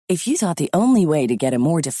If you thought the only way to get a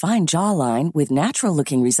more defined jawline with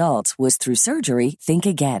natural-looking results was through surgery, think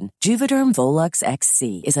again. Juvederm Volux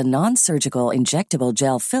XC is a non-surgical injectable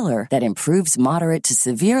gel filler that improves moderate to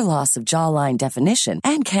severe loss of jawline definition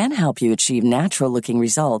and can help you achieve natural-looking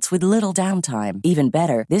results with little downtime. Even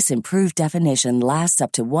better, this improved definition lasts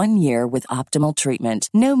up to 1 year with optimal treatment.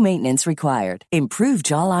 No maintenance required. Improve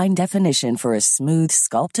jawline definition for a smooth,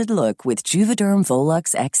 sculpted look with Juvederm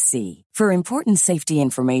Volux XC. For important safety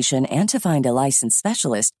information and to find a licensed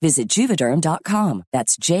specialist, visit Juvederm.com.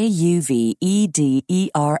 That's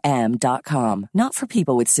JUVEDERM.com. Not for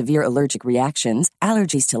people with severe allergic reactions,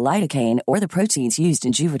 allergies to lidocaine, or the proteins used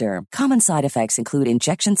in Juvederm. Common side effects include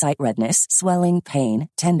injection site redness, swelling, pain,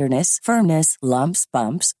 tenderness, firmness, lumps,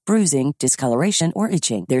 bumps, bruising, discoloration, or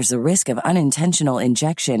itching. There's a risk of unintentional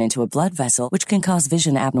injection into a blood vessel, which can cause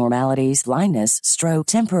vision abnormalities, blindness, stroke,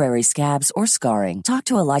 temporary scabs, or scarring. Talk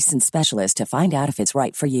to a licensed specialist to find out if it's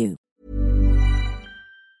right for you.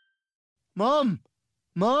 Mom!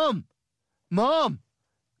 Mom! Mom!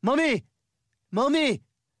 Mommy! Mommy!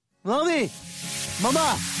 Mommy!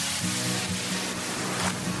 Mama!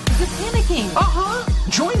 You're panicking.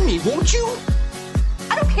 Join me, won't you?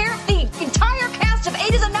 I don't care if the entire cast of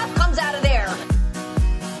 8 is enough comes out of there.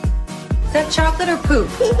 Is that chocolate or poop?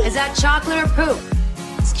 Is that chocolate or poop?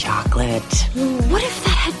 It's chocolate. What if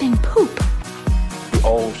that had been poop?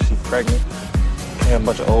 Old, she pregnant. Can't have a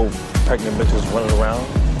bunch of old pregnant bitches running around.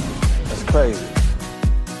 That's crazy.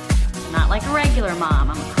 Not like a regular mom.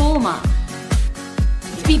 I'm a cool mom.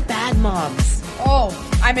 Let's be bad moms. Oh,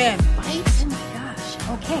 I'm in. Right? Oh my gosh.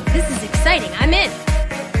 Okay, this is exciting. I'm in.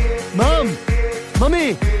 Mom!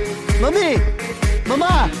 Mommy! Mommy!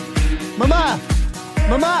 Mama! Mama!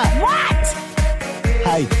 Mama! What?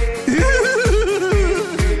 Hi.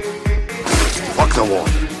 Fuck the war.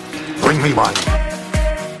 Bring me mine.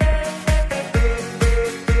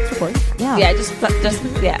 Yeah.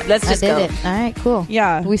 Let's just go. It. All right, cool.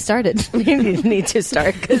 Yeah. We started. We need to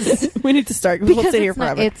start because We need to start. We'll sit here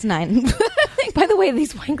forever. It's 9. by the way,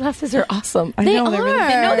 these wine glasses are awesome. They know they're really are.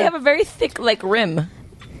 they know they have a very thick rim.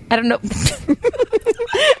 I don't know.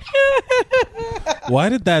 Why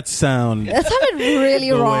did that sound? That sounded really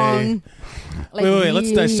the way- wrong. Like, Wait,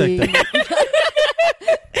 let's dissect that.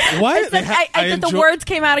 Why? I said the words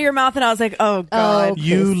came out of your mouth, and I was like, "Oh God!"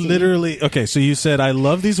 You Christy. literally. Okay, so you said, "I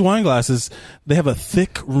love these wine glasses. They have a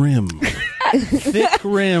thick rim." Thick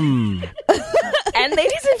rim. And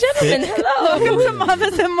ladies and gentlemen, hello. Welcome to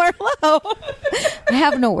Mamas and Marlowe. I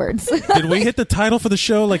have no words. Did we hit the title for the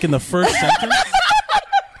show like in the first sentence?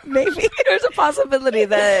 Maybe there's a possibility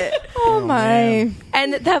that. Oh my!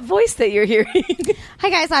 And that voice that you're hearing. Hi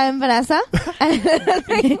guys, I'm Vanessa.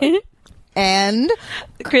 And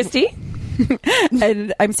Christy.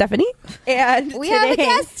 And I'm Stephanie. And we have a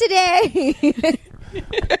guest today.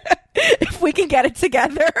 If we can get it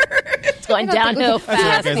together. It's going downhill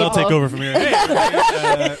fast. Guys, I'll take over from here.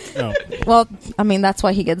 Hey, no. Well, I mean, that's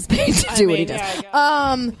why he gets paid to do what he does.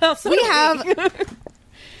 We have.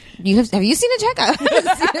 Have you seen a check? I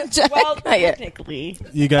haven't seen a check. Well, Not yet. technically,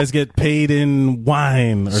 You guys get paid in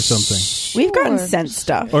wine or something. we've gotten Sure. sent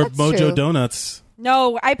stuff. Or That's Mojo true. Donuts.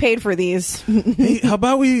 No, I paid for these. Hey, how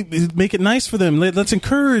about we make it nice for them? Let's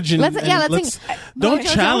encourage and, Let's don't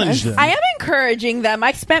challenge them. I am encouraging them.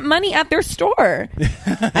 I spent money at their store.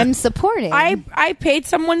 I'm supporting. I paid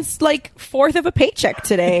someone's like fourth of a paycheck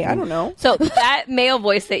today. I don't know. So that male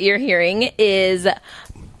voice that you're hearing is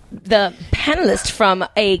the panelist from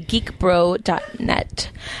a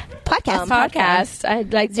geekbro.net podcast.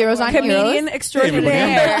 I'd like Zeros on Comedian Heroes.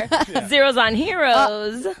 extraordinaire. Zeros on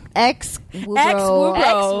Heroes.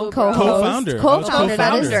 Ex-Woobro. Co-founder. Co-founder.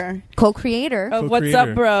 That is Co-founder. co-creator. Of What's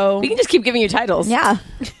Co-creator. Up, Bro? We can just keep giving you titles. Yeah.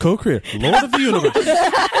 Co-creator. Lord of the Universe.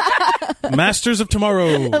 Masters of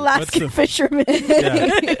Tomorrow. Alaskan fisherman.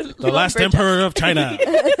 The last emperor of China.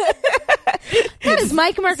 That is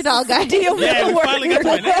Mike Mercadal, guy. Yeah, we finally got to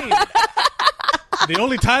my name. The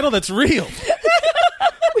only title that's real.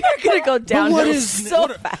 We're going to go down what are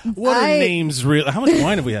I- names real? How much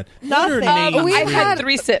wine have we had? What are names We've I've real? had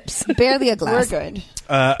 3 sips. Barely a glass. We're good.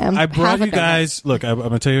 I brought half a you guys. Look, I'm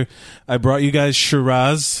going to tell you. I brought you guys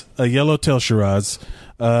Shiraz, a Yellowtail Shiraz.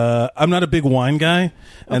 I'm not a big wine guy,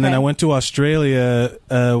 and then I went to Australia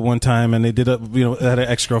one time, and they did had an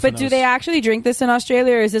ex-girlfriend. But do they actually drink this in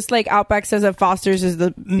Australia, or is this like Outback says that Foster's is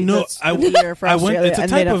the No, I beer for Australia?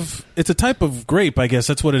 It's a type of grape, I guess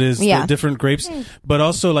that's what it is. Yeah. The different grapes, but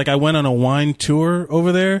also like I went on a wine tour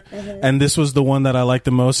over there, and this was the one that I liked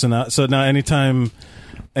the most. And so now anytime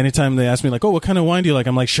they ask me like, "Oh, what kind of wine do you like?"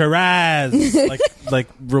 I'm like Shiraz, like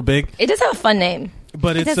real big. It does have a fun name.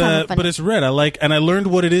 But It it's does sound funny. but it's red. I like, and I learned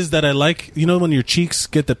what it is that I like. You know, when your cheeks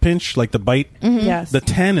get the pinch, like the bite, Yes. the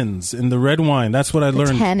tannins in the red wine. That's what I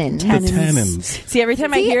learned. tannins. The tannins. See, every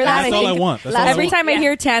time I hear that, That's all I want. That's all I every want. time I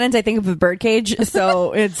hear tannins, I think of a birdcage.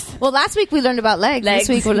 So it's Well, last week we learned about legs. Legs.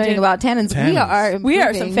 This week we're learning about tannins. Tannins. we are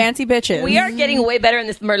improving. some fancy bitches. We are getting way better in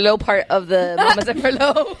this Merlot part of the Mamas at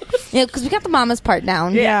Merlot. Yeah, because we got the mama's part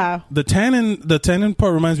down. Yeah. The tannin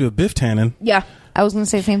part reminds me of Biff Tannen. Yeah. I was going to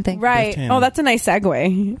say the same thing. Right. Tannin. Oh, that's a nice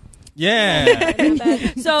segue.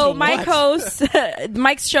 Yeah. So Mike hosts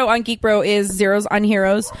Mike's show on Geek Bro is Zeros on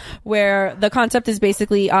Heroes, where the concept is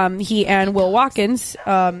basically he and Will Watkins,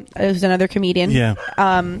 who's another comedian. Yeah.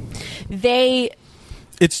 They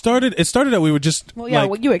It started that we were just. well, yeah. like-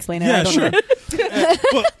 well, you explain it. Yeah, I don't sure. know.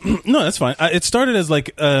 Well, no, that's fine. It started as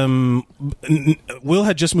like Will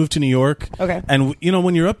had just moved to New York. Okay. And you know,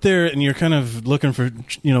 when you're up there and you're kind of looking for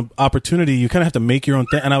opportunity, you kind of have to make your own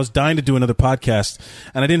thing. And I was dying to do another podcast,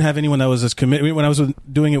 and I didn't have anyone that was as committed. When I was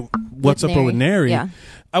doing it, What's Up with Nary? Yeah.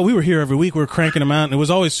 We were here every week. We were cranking them out, and it was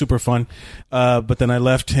always super fun. But then I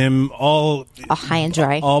left him all High and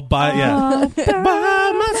dry. all by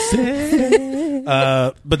by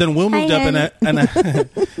myself. But then Will moved up,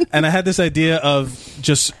 and I had this idea of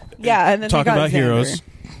just And then talking they got about Xander. heroes.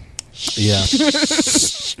 Yeah,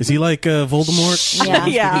 is he like Voldemort? Yeah.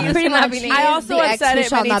 Yeah. Pretty much. He I is also the have ex said who it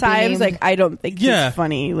shall many not be times. named. Like I don't think Yeah. it's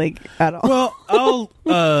funny, like at all. Well,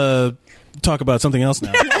 I'll talk about something else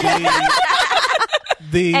now.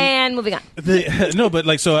 And moving on. No, but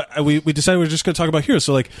like, so we decided we were just going to talk about heroes.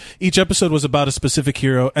 So like, each episode was about a specific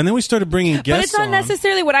hero, and then we started bringing guests. But it's not on.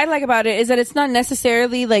 necessarily what I like about it is that it's not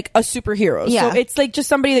necessarily like a superhero. Yeah. So it's like just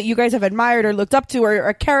somebody that you guys have admired or looked up to, or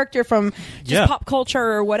a character from just Yeah. pop culture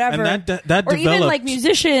or whatever. And that or even developed- like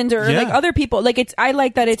musicians or Yeah. like other people. Like it's I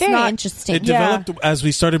like that it's Very not interesting. It Yeah. developed as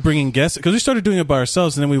we started bringing guests, because we started doing it by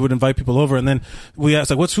ourselves, and then we would invite people over, and then we asked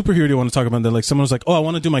like, "What superhero do you want to talk about?" And then like someone was like, "Oh, I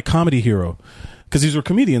want to do my comedy hero," because these were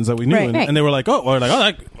comedians that we knew, Right. and, Right. and they were like, "Oh,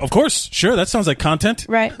 of course, sure, that sounds like content,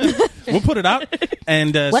 right. We'll put it out."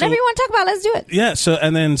 And Whatever you want to talk about, let's do it. Yeah, so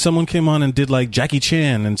and then someone came on and did like Jackie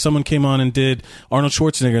Chan, and someone came on and did Arnold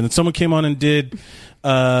Schwarzenegger, and then someone came on and did,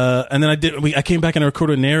 and then I came back and I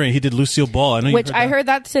recorded Nary, and he did Lucille Ball. I know Which you I heard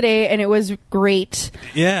that today and it was great.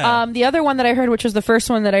 Yeah. The other one that I heard, which was the first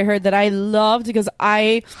one that I heard that I loved because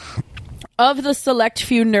of the select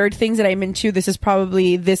few nerd things that I'm into, this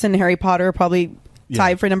and Harry Potter are probably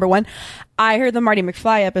tied for number one. I heard the Marty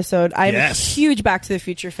McFly episode. I'm Yes. a huge Back to the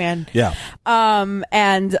Future fan. Yeah.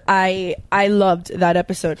 And I loved that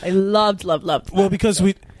episode. I loved that. Well, because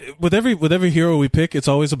with every hero we pick, it's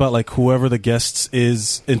always about like whoever the guest's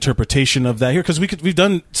is interpretation of that hero. Because we've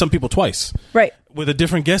done some people twice, Right. With a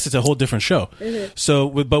different guest, it's a whole different show. So,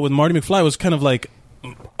 but with Marty McFly, it was kind of like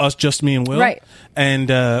us, just me and Will, Right.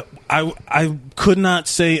 And I could not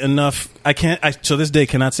say enough. I to this day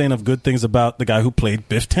cannot say enough good things about the guy who played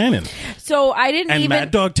Biff Tannen So I didn't and even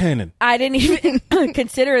Mad Dog Tannen. I didn't even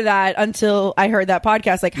consider that until I heard that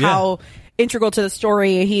podcast, like how integral to the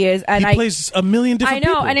story he is. And He plays a million different I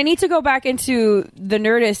know, people. and I need to go back into the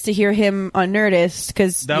Nerdist to hear him on Nerdist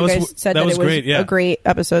because you guys said that it was great, yeah. a great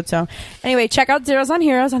episode. So anyway, check out Zeros on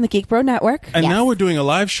Heroes on the Geek Bro Network. And now we're doing a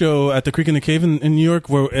live show at the Creek in the Cave in New York,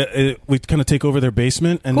 where we kind of take over their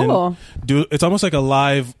basement and Cool. then it's almost like a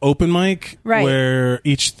live open mic, Right. where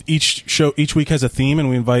each week has a theme, and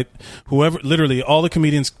we invite whoever, literally all the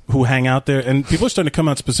comedians who hang out there, and people are starting to come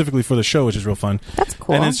out specifically for the show, which is real fun. That's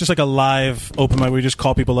cool. And it's just like a live open mic where we just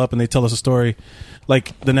call people up and they tell us a story.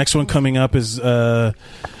 Like the next one coming up is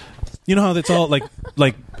you know how it's all like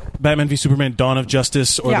Batman v Superman, Dawn of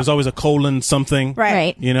Justice, or there's always a colon something,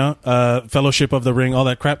 Right. You know, Fellowship of the Ring, all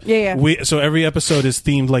that crap. Yeah. So every episode is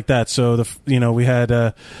themed like that. So we had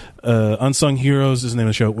Unsung Heroes is the name of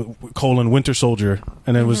the show, colon Winter Soldier,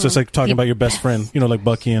 and it was just like talking about your best friend, you know, like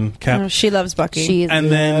Bucky and Cap. Oh, she loves Bucky. She And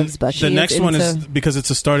then loves Bucky. the next one is into- because it's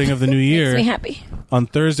the starting of the new year. Makes me happy. On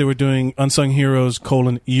Thursday, we're doing Unsung Heroes,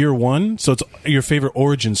 Year One. So it's your favorite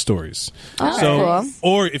origin stories. Oh, So, cool.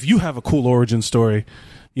 or if you have a cool origin story,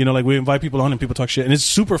 you know, like we invite people on and people talk shit, and it's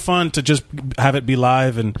super fun to just have it be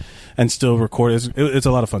live and still record. It's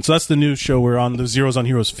a lot of fun. So that's the new show. We're on the Zeros on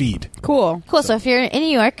Heroes feed. Cool. Cool. So if you're in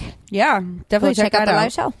New York, Yeah, definitely go check out that the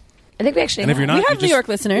live show. I think we actually And if you're not, We have you New just York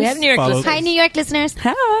listeners. We have New York follow- listeners. Hi, New York listeners.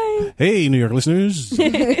 Hi. Hey, New York listeners.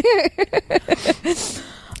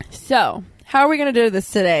 So, how are we going to do this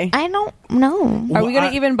today? I don't know. Are we going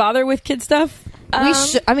to even bother with kid stuff? We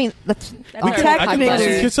should. I mean, that's our technically-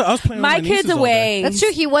 podcast. I was playing with My nieces kid's all day. away. That's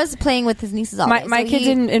true. He was playing with his nieces all day. My so kid's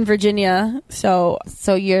in Virginia, so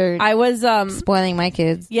you're I was spoiling my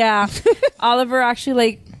kids. yeah. Oliver actually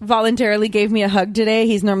like voluntarily gave me a hug today.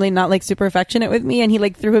 He's normally not like super affectionate with me, and he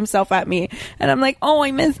like threw himself at me, and I'm like, oh,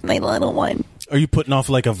 I miss my little one. Are you putting off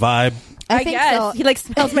like a vibe? I think guess so. he like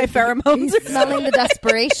smells my pheromones. He's smelling the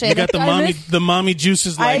desperation. You got the mommy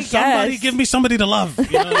juices. I Like somebody guess. give me somebody to love.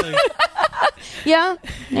 You know, like,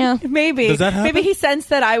 Yeah. Maybe. Does that happen? Maybe he sensed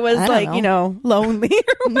that I was I don't like, know. you know, lonely.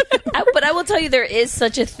 But I will tell you, there is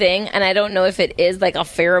such a thing, and I don't know if it is like a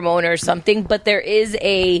pheromone or something, but there is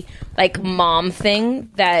a like mom thing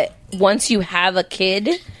that once you have a kid,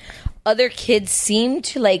 other kids seem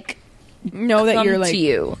to like know that come you're like to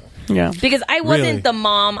you. Yeah. Because I wasn't Really? the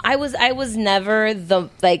mom. I was never the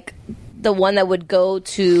the one that would go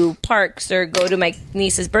to parks or go to my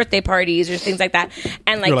niece's birthday parties or things like that.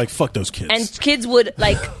 And you're like, fuck those kids. and kids would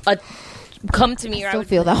like come to me. Or I Still would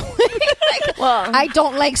feel that way. well, I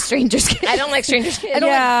don't like strangers' kids. I don't like strangers' kids.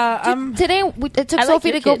 Today it took I like Sophie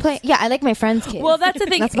your to go kids. play. Yeah, I like my friends' kids. Well, that's the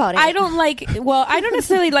thing. That's about it. I don't like. Well, I don't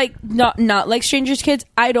necessarily like not like strangers' kids.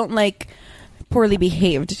 I don't like poorly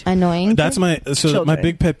behaved. Annoying. That's my my Children.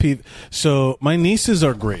 big pet peeve. So my nieces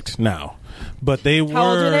are great now, but they were How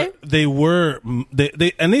old are they?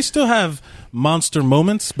 They still have monster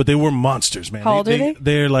moments, but they were monsters, man. How old are they?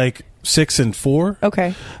 They're like 6 and 4.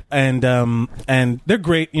 Okay. And they're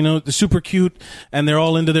great, you know, they're super cute, and they're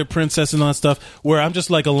all into their princess and all that stuff. Where I'm just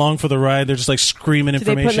like along for the ride, they're just like screaming Do they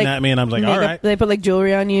put, information like, at me, and I'm like, all right. They put like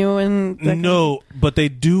jewelry on you and No, but they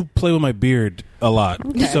do play with my beard a lot.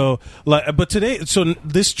 So, like, but today,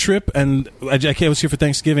 this trip, and I was here for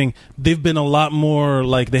Thanksgiving. They've been a lot more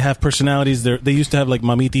like they have personalities. They used to have like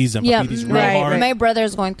mamitis and papitis real hard. My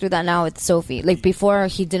brother's going through that now with Sophie. Like before,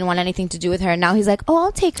 he didn't want anything to do with her. Now he's like, "Oh,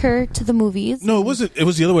 I'll take her to the movies." No, it wasn't. It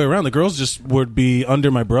was the other way around. The girls just would be under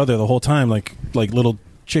my brother the whole time, like little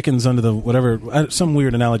chickens under the whatever. Some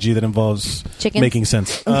weird analogy that involves Chickens? making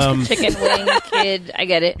sense. chicken wing kid. I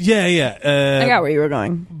get it. Yeah. I got where you were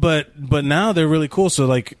going. But now they're really cool. So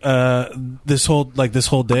like this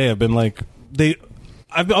whole day, I've been like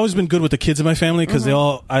I've always been good with the kids in my family because they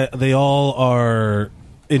all are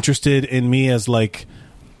interested in me as like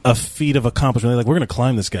a feat of accomplishment. They're like, we're gonna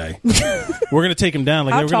climb this guy. We're gonna take him down.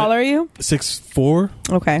 Like, How tall are you? 6'4".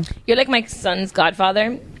 Okay. You're like my son's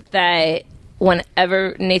godfather. That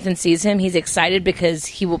whenever Nathan sees him, he's excited because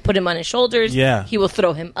he will put him on his shoulders. Yeah. He will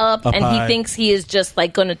throw him up and high. he thinks he is just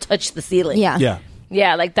like going to touch the ceiling. Yeah. Yeah.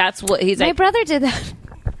 Yeah, like that's what he's My like. brother did that.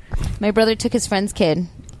 My brother took his friend's kid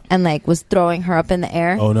and like was throwing her up in the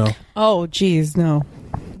air. Oh no. Oh, geez, no.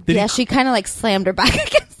 Yeah, she kind of like slammed her back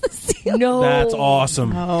against the ceiling. No. That's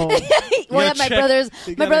awesome. Oh. Well, yeah, gotta my check. brother's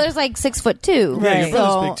You my gotta- brother's like 6'2". Yeah, your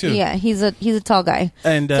brother's big, too. Yeah, he's a tall guy.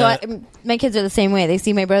 And, so my kids are the same way. They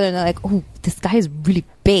see my brother and they're like, "Oh, this guy is really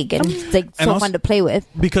big and it's like And so also- fun to play with."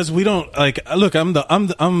 Because we don't like look. I'm the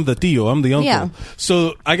tío. I'm the uncle. Yeah.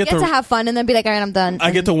 So I get Get to have fun and then be like, "All right, I'm done."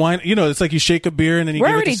 I get to wine. You know, it's like you shake a beer and then you We're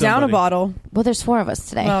give it already to down a somebody. bottle. Well, there's 4 of us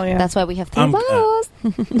today. Oh, yeah. That's why we have 3 I'm- bottles.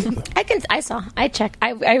 I check.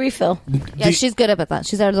 I refill. Yeah, she's good at that.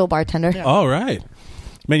 She's our little bartender. All right,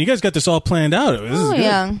 man. You guys got this all planned out. This is good.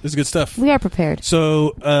 yeah. This is good stuff. We are prepared.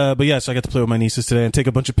 So, but yeah, so I got to play with my nieces today and take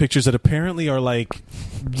a bunch of pictures that apparently are like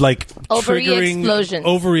Ovary triggering explosions.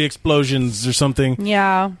 ovary explosions or something.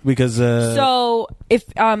 Yeah. Because So if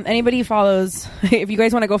anybody follows, if you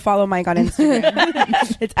guys want to go follow Mike on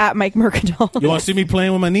Instagram, it's at Mike Mercadal. you want to see me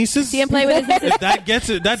playing with my nieces? See him play with his nieces. If that gets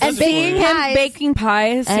it, that does And it for baking you. pies. Baking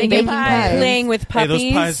pies. And baking pies. Playing with Hey, puppies.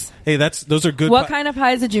 those pies. Hey, those are good. What kind of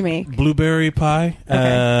pies did you make? Blueberry pie.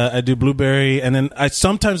 I do blueberry, and then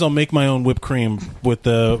sometimes I'll make my own whipped cream with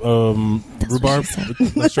the rhubarb,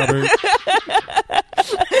 with the strawberry.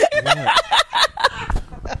 Yeah.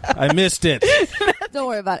 I missed it. Don't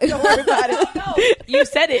worry about it. Don't worry about it. You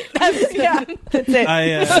said it. Yeah, that's it.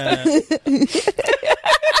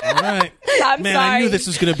 All right, I'm man. sorry. I knew this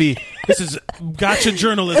was gonna be. This is gotcha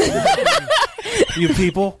journalism. You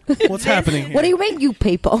people, what's happening here? What do you mean, you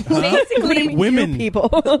people? Basically, Women. People.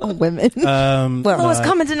 Women. lowest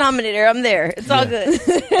common denominator. I'm there. It's all good.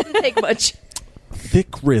 Doesn't take much. Thick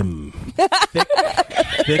rim.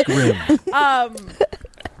 Thick rim.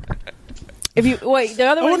 If you wait, the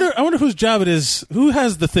other one. I wonder whose job it is. Who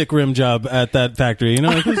has the thick rim job at that factory? You know,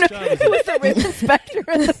 like, whose job is it? Who's the rim inspector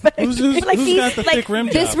in the factory? Who's Like who's these- got the like thick rim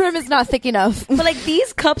This job? room is not thick enough. But like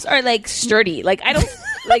these cups are like sturdy. Like I don't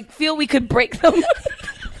like feel we could break them.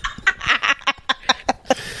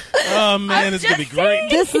 Oh man, it's gonna be great.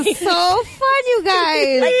 This is so fun, you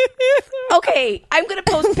guys. Okay, I'm gonna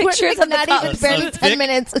post pictures of not the even cups. barely 10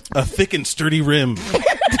 minutes. A thick and sturdy rim.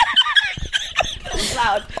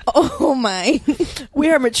 Loud. Oh my. We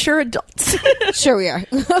are mature adults. Sure we are.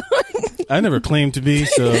 I never claimed to be,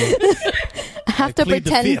 so. I have to plead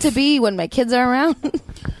the pretend fifth. to be when my kids are around.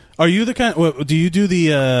 Are you the kind? What, do you do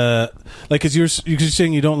the like? Because you're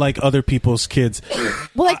saying you don't like other people's kids.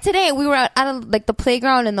 Well, like today, we were at like the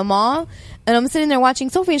playground in the mall, and I'm sitting there watching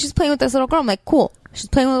Sophie, and she's playing with this little girl. I'm like, cool. She's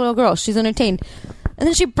playing with a little girl. She's entertained. And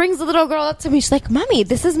then she brings the little girl up to me. She's like, Mommy,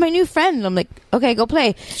 this is my new friend. And I'm like, okay, go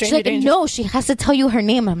play. She's like, no, she has to tell you her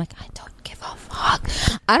name. I'm like, I don't give a fuck.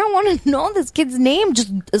 I don't want to know this kid's name.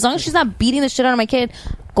 Just as long as she's not beating the shit out of my kid,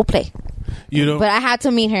 go play. You don't. But I had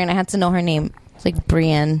to meet her, and I had to know her name. It's like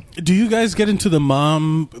Brienne. Do you guys get into the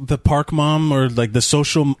park mom, or like the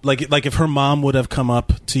social, like if her mom would have come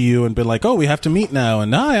up to you and been like, oh, we have to meet now,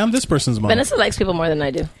 and hi, I'm this person's mom. Vanessa likes people more than I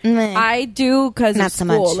do. I do because Not of so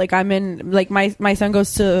school. much. Like I'm in, like my son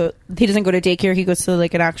goes to, he doesn't go to daycare. He goes to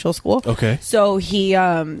like an actual school. Okay. So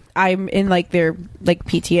I'm in like their like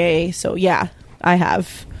PTA. So yeah, I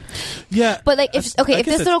have. Yeah, But like, if I this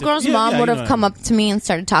guess little that's girl's different. mom Yeah, would you have know. come up to me and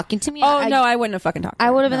started talking to me, Oh no, I wouldn't have fucking talked.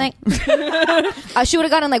 I would have been like, she would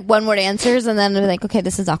have gotten like one word answers, and then be like, okay,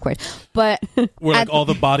 this is awkward. But where like all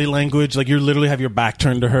the body language, like you literally have your back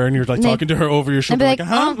turned to her and you're like They- talking to her over your I'd shoulder, be like, like,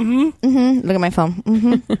 huh? look at my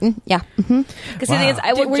phone. Yeah, Because the thing is,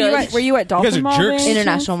 I would Were judge. you at You Dolphin guys are Mall? jerks. then?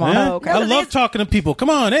 International Mall. Yeah? Oh, okay. I No, love talking to people. Come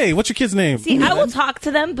on, hey, what's your kid's name? See, I will talk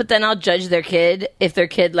to them, but then I'll judge their kid if their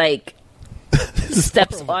kid like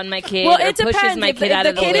steps on my kid Well, or it pushes depends. my If- kid if out the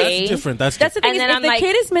of the kid is way. That's different. That's That's the different. thing. And Is, then if I'm the like-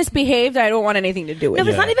 kid is misbehaved, I don't want anything to do with No, but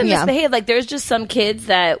it. it's not even Yeah. misbehaved. Like there's just some kids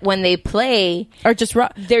that when they play, Or just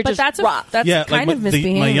rough. They're but just that's rough. That's yeah, kind like of my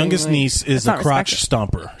misbehaving. youngest Like, niece is that's a not crotch respectful.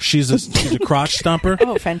 stomper. She's a crotch stomper.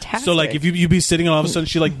 Oh, fantastic. So like if you be sitting and all of a sudden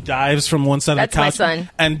she like dives from one side That's of the my couch son.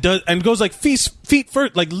 and goes like feet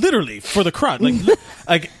first, like literally for the crotch,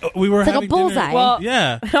 like we were like a having dinner. bullseye. Well,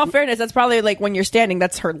 Yeah. in all fairness, that's probably like when you're standing,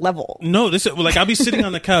 that's her level. No, this is like I'll be sitting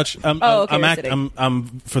on the couch. Oh, okay, you're sitting.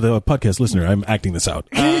 I'm for the podcast listener. I'm acting this out.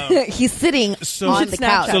 He's sitting So- on the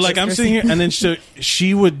couch. So like I'm sitting here, and then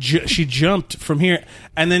she jumped from here,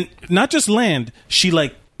 and then not just land. She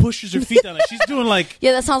like pushes her feet down. Like she's doing like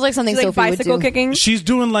Yeah, that sounds like something Like Sophie bicycle would do. kicking. she's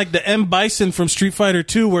doing like the M Bison from Street Fighter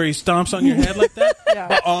 2, where he stomps on your head like that,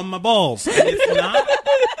 but on my balls. And it's not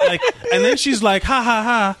like. And then she's like, ha ha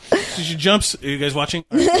ha. So she jumps. Are you guys watching?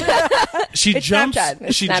 She It's jumps. Snapchat.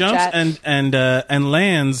 It's She Snapchat. jumps and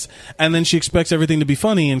lands, and then she expects everything to be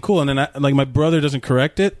funny and cool. And then like my brother doesn't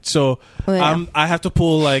correct it, so Oh, yeah. I have to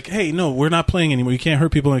pull like, hey, no, we're not playing anymore. You can't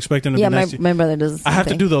hurt people and expect them to Yeah, be my, nice to you. my brother does. The I have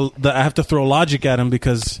to same do thing. the I have to throw logic at him,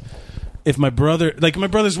 because if my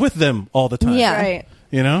brother's with them all the time, Yeah. Right.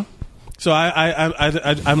 you know. So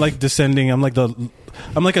I'm like descending. I'm like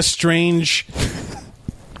a strange,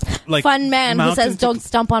 like fun man who mountain says, "Don't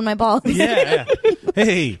stomp on my balls." Yeah.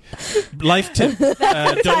 Hey, life tip. Don't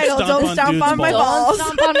title, don't on stomp dudes' on my balls.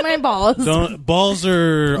 Don't stomp on my balls. Balls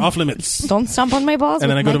are off limits. Don't stomp on my balls. And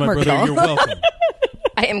then I with go to my Mike brother. Mercadal. You're welcome.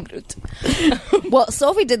 I am Groot. Well,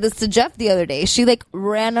 Sophie did this to Jeff the other day. She like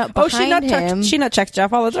ran up Oh, behind him. she nut checks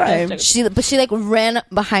Jeff all the time. She like ran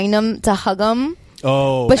behind him to hug him,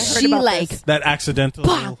 Oh, but heard she about like this. that accidental.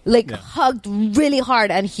 Yeah. hugged really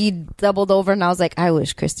hard, and he doubled over. And I was like, I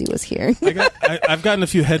wish Christy was here. I've gotten a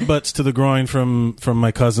few headbutts to the groin from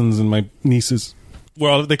my cousins and my nieces.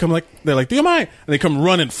 Where they come they're like, "Do mine?" And they come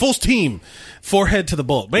running full steam, forehead to the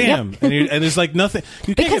bull, bam, and it's like nothing.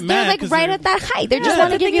 You can't Because get mad they're like right at that height. They just Yeah,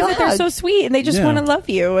 want to the give thing you is a that they're hug. so sweet and they just Yeah. want to love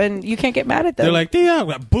you, and you can't get mad at them. They're like, "Yeah,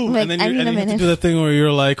 boom," Like, and then I you need a have to minute. do that thing where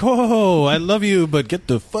you're like, "Oh, I love you, but get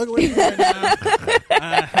the fuck away from me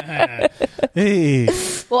right now." Hey,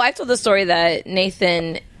 Well, I told the story that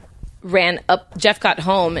Nathan ran up. Jeff got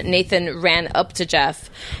home. Nathan ran up to Jeff,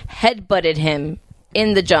 headbutted him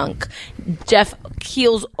in the junk. Jeff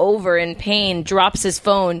keels over in pain, drops his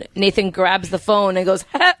phone. Nathan grabs the phone and goes,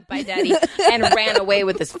 "Ha, bye, daddy," and ran away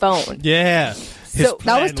with his phone. yeah. His So-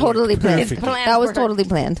 That was plan totally worked planned. perfectly. plan That was worked. totally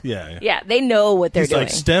planned. Yeah. Yeah, they know what they're He's doing. like,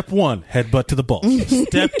 step 1, headbutt to the balls.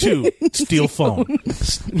 Step 2, steal phone.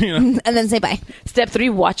 You know? And then say bye. Step 3,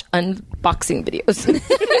 watch unboxing videos.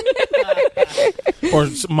 Or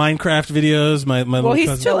Minecraft videos. My well, little he's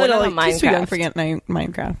cousin. still We're not little. on He's too young Minecraft. for getting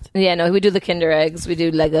Minecraft. Yeah, no, we do the Kinder eggs. We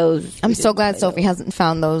do Legos. I'm we so do glad Legos. Sophie hasn't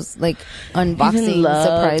found those like unboxing love-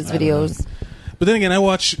 surprise videos. But then again,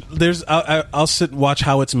 I'll sit and watch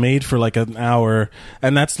how it's made for like an hour,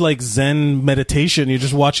 and that's like Zen meditation. You're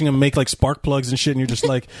just watching them make like spark plugs and shit, and you're just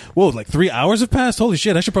like, whoa, like 3 hours have passed? Holy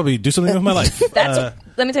shit, I should probably do something with my life.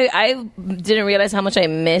 Let me tell you, I didn't realize how much I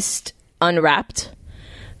missed Unwrapped.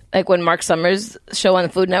 Like when Mark Summers' show on the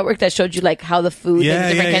Food Network that showed you like how the food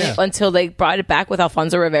until they brought it back with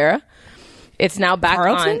Alfonso Rivera. It's now back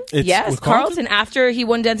Carlton? on. Yes, Carlton. After he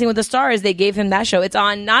won Dancing with the Stars, they gave him that show. It's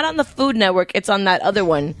on not on the Food Network. It's on that other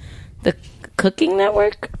one, the Cooking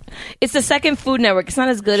Network. It's the second Food Network. It's not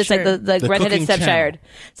as good. It's like the redheaded stepchild.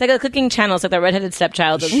 It's like a cooking channel. It's like the redheaded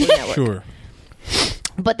stepchild of the Food Network. Sure.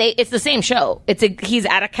 But it's the same show. He's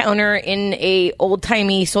at a counter in a old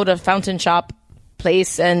timey soda fountain shop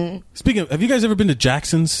place. And speaking of, have you guys ever been to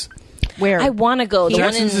Jackson's? Where? I want to go.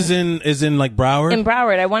 Jackson's is in like Broward. In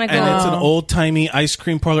Broward, I want to go. And it's an old timey ice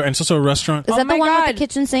cream parlor, and it's also a restaurant. Is that the one with the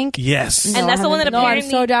kitchen sink? Yes. And that's the one that apparently.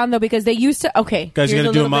 I'm so down though because they used to. Okay, guys, you got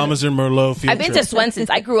to do a Mama's and Merlot field I've been trip. to Swenson's.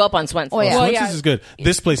 I grew up on Swenson's. Oh, yeah. Swenson's is good.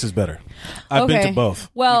 This place is better. I've been to both.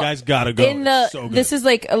 Well, you guys gotta go. So good. This is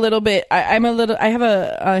like a little bit. I have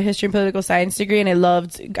a history and political science degree, and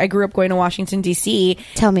I grew up going to Washington D.C.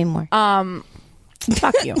 Tell me more.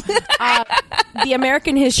 Fuck you. The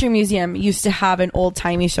American History Museum used to have an old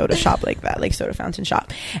timey soda shop like that, like soda fountain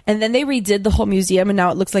shop, and then they redid the whole museum, and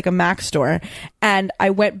now it looks like a Mac store. And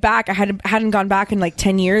I went back. I hadn't gone back in like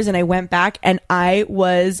 10 years, and I went back, and I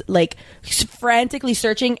was like frantically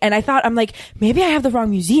searching, and I'm like, maybe I have the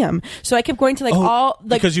wrong museum. So I kept going to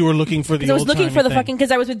because you were looking for the. I was looking for the fucking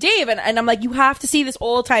because I was with Dave, and I'm like, you have to see this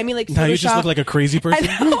old timey like. Now you just shop. look like a crazy person.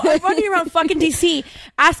 I'm running around fucking DC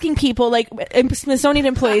asking people like Smithsonian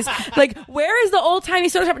employees like, where is the old timey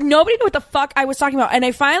soda shop? Nobody knew what the fuck I was talking about, and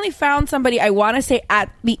I finally found somebody, I want to say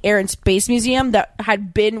at the Air and Space Museum, that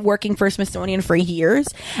had been working for Smithsonian for years,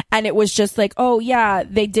 and it was just like, oh yeah,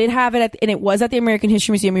 they did have it and it was at the American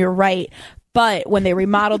History Museum, you're right. But when they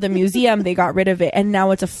remodeled the museum, they got rid of it, and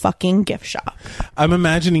now it's a fucking gift shop. I'm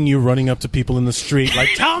imagining you running up to people in the street, like,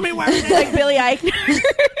 "Tell me where it is." Like Billy Eichner.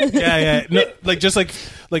 Yeah. No, like just like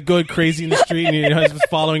going crazy in the street, and your husband's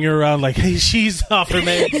following you around, like, "Hey, she's off her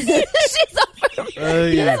man." She's off her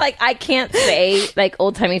man. Yeah. Like I can't say like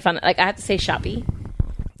old timey fun. Like I have to say shoppy.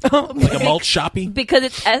 Like a malt shoppy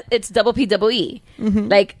because it's double P double E. Mm-hmm.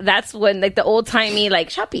 Like that's when like the old timey like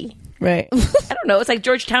shoppy. Right. I don't know. It's like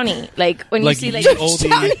Georgetowny. Like when you see like old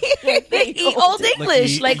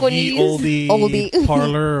English. Like when you use oldie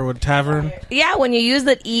parlor or tavern. Yeah, when you use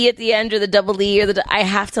the E at the end or the double E or I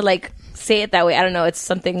have to like say it that way. I don't know. It's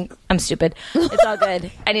something. I'm stupid. It's all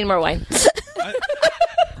good. I need more wine.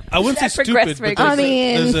 I wouldn't say stupid, but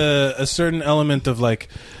there's a certain element of like.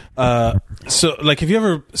 So like, have you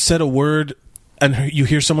ever said a word and you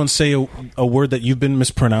hear someone say a word that you've been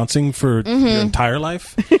mispronouncing for your entire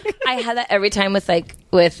life? I had that every time with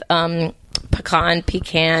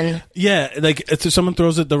pecan. Yeah, like someone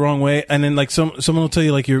throws it the wrong way, and then like someone will tell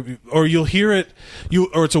you like you'll hear it,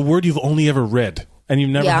 or it's a word you've only ever read. And you've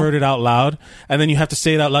never heard it out loud, and then you have to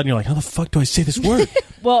say it out loud, and you're like, how the fuck do I say this word?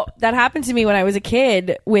 Well, that happened to me when I was a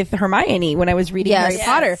kid with Hermione, when I was reading Harry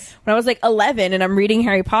Potter. When I was like 11, and I'm reading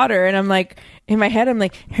Harry Potter, and I'm like, in my head, I'm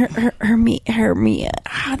like, Hermia.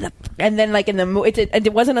 And then like in the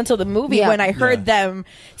it wasn't until the movie when I heard them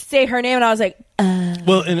say her name, and I was like,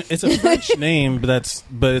 Well, and it's a French name, but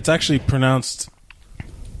it's actually pronounced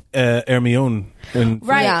Hermione.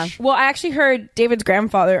 Right. Yeah. Well, I actually heard David's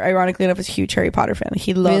grandfather, ironically enough, is a huge Harry Potter fan.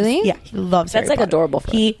 He loves. Really? Yeah, he loves. That's Harry Potter. Adorable.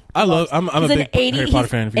 I'm a big Harry Potter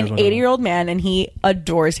fan. He's an 80-year-old man, and he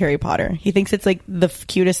adores Harry Potter. He thinks it's like the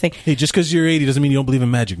cutest thing. Hey, just because you're 80 doesn't mean you don't believe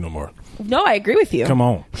in magic no more. No, I agree with you. Come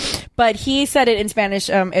on. But he said it in Spanish,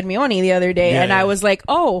 Hermione, the other day, I was like,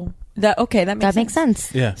 oh, that makes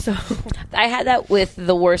sense. Yeah. So I had that with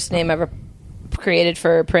the worst name ever created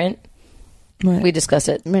for print. What? We discussed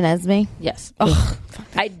it. Renesmee? Yes.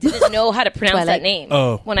 I didn't know how to pronounce that name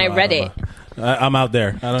when I read it. I'm out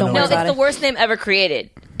there. I don't know. No, it's the worst name ever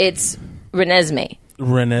created. It's Renesmee.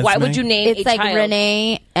 Renesmee? Why would you name it's a like child?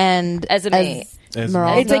 Renee and Esme.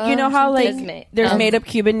 Esmeralda. It's like, you know how like Esme. there's made up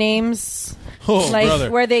Cuban names? Oh, like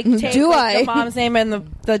brother. where they take the mom's name and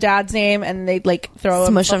the dad's name and they like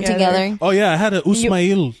smush them together. Oh yeah, I had a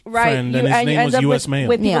Usmail friend and his name was U.S. Mail.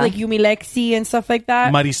 With people like Yumi Lexi and stuff like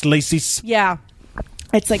that. Maris Lacis. Yeah.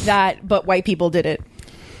 It's like that, but white people did it.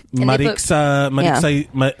 Marixa,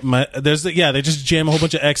 they just jam a whole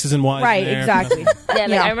bunch of X's and Y's. Right, in there. exactly.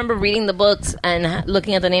 I remember reading the books and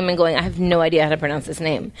looking at the name and going, I have no idea how to pronounce this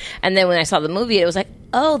name. And then when I saw the movie, it was like,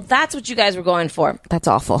 oh, that's what you guys were going for. That's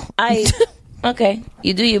awful. Okay,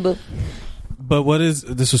 you do you, boo. But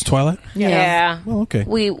this was Twilight? Yeah. Oh, okay.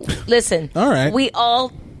 Listen. All right. We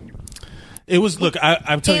all... It was, look,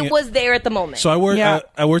 I'm telling you. It was there at the moment. So I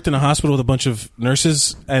worked in a hospital with a bunch of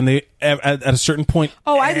nurses, and at a certain point.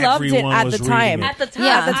 Oh, I loved it everyone at was the time. reading it. At the time,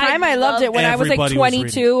 Yeah. At the time, I loved it when I was like Everybody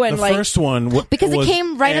 22 and the like first one because it was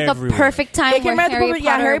came right at the everywhere. perfect time. It came where right at the Harry moment-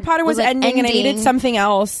 yeah, Harry Potter was like, ending, and I needed something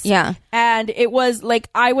else. Yeah. And it was like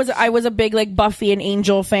I was a big like Buffy and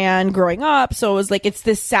Angel fan growing up, so it was like it's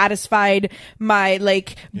this satisfied my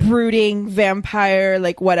like brooding vampire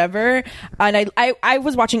like whatever. And I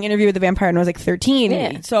was watching Interview with the Vampire when I was like 13.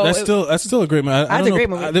 Yeah. So That's still a great movie. I That's don't a know. great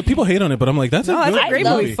movie. People hate on it, but I'm like, that's a good great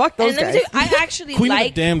love- movie. Fuck those and let guys. me tell you, I actually Queen of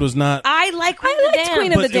like. the Damned was not. I like Queen I of the liked Damned.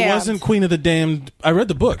 Queen of the But it Damned. wasn't Queen of the Damned. I read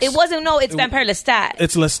the books. It wasn't. No, it's Vampire Lestat.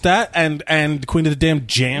 It's Lestat and Queen of the Damned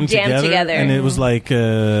jammed together, and it was like.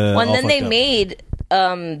 Well, all and then they fucked up. made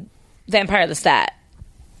Vampire Lestat.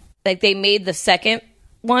 Like they made the second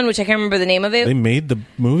one, which I can't remember the name of it. They made the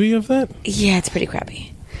movie of that. Yeah, it's pretty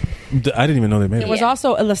crappy. I didn't even know they made it. It was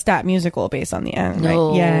also a Lestat musical based on the end. No.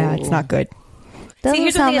 Right? Yeah, it's not good. Doesn't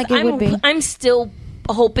here's the sound thing like is, it would be. I'm still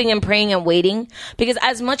hoping and praying and waiting because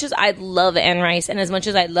as much as I love Anne Rice and as much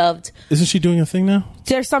as I loved, Isn't she doing a thing now?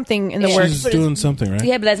 There's something in the Yeah. works. She's doing something, right?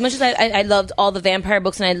 yeah, but as much as I loved all the vampire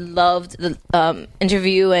books and I loved the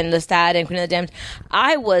Interview and Lestat and Queen of the Damned,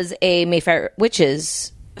 I was a Mayfair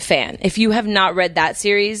Witches fan. If you have not read that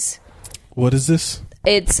series, What is this?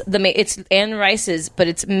 it's Anne Rice's, but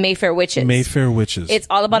it's Mayfair Witches. Mayfair Witches. It's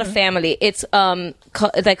all about a family. It's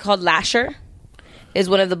called Lasher. Is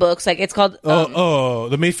one of the books like it's called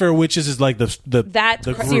the Mayfair Witches is like the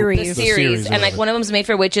group, series. the series, and like one of them's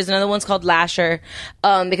Mayfair Witches, another one's called Lasher,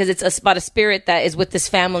 because it's about a spirit that is with this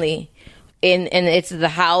family, and it's the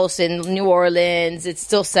house in New Orleans. It's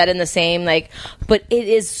still set in the same but it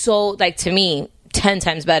is so like to me 10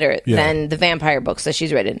 times better than the vampire books that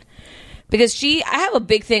she's written, because I have a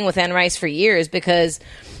big thing with Anne Rice for years because,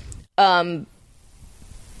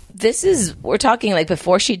 we're talking like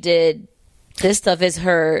before she did. This stuff is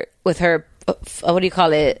her with her. What do you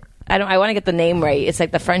call it? I want to get the name right. It's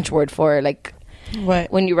like the French word for like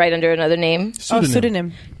What? when you write under another name.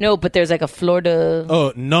 Pseudonym. No, but there's like a Florida.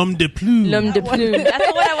 Oh, nom de plume. Nom de plume. That's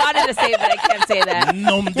what I wanted to say, but I can't say that.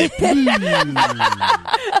 Nom de plume.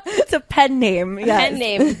 It's a pen name. Yeah. Pen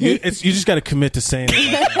name. You just got to commit to saying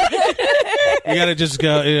it. You got to just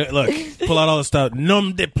go, look, pull out all the stuff.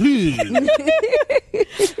 Nom de plume.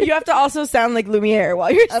 You have to also sound like Lumiere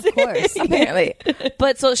while you're Of saying course. it. Apparently.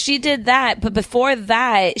 But so she did that. But before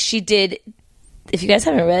that, she did. If you guys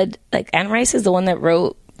haven't read, like Anne Rice is the one that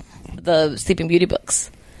wrote the Sleeping Beauty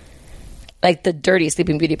books, like the dirty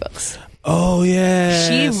Sleeping Beauty books. Oh, yeah.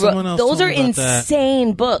 She Someone wrote else those told are me about that.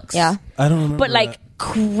 insane books. Yeah. I don't remember. But like that.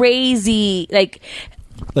 crazy, like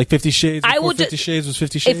 50 Shades. I before would 50 ju- Shades was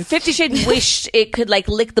 50 Shades. if 50 Shades wished it could like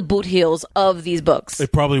lick the boot heels of these books.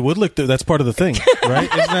 It probably would look. That's part of the thing, right?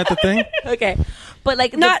 Isn't that the thing? Okay, but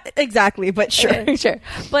like Not exactly, but sure. sure.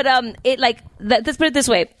 But it like let's put it this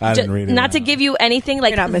way. I didn't read it. Not to give you anything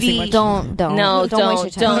like You're not missing much. Don't No,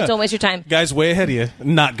 waste your time. don't waste your time. Guys, way ahead of you.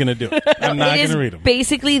 Not gonna do it. I'm not It is gonna read them.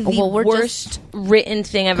 basically the Well, we're worst written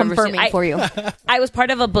thing I've ever seen. Confirming for you. I was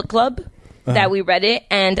part of a book club that we read it,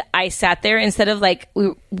 and I sat there instead of like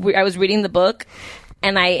I was reading the book,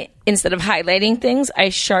 and I instead of highlighting things,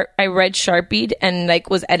 I read Sharpied and like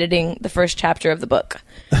was editing the first chapter of the book.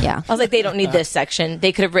 Yeah. I was like, they don't need this section.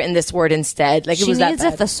 They could have written this word instead. Like it She was that needs a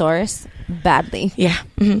bad. thesaurus badly. Yeah.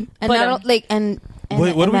 Mm-hmm. And But, not like and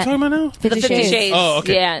Wait, what are we talking about now? 50 the 50 Shades. Oh,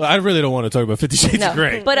 okay. Yeah. Well, I really don't want to talk about 50 Shades. No. It's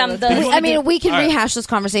great. But I mean, we can All right. rehash this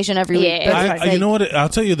conversation every week. Yeah. but it's you like- know what? I'll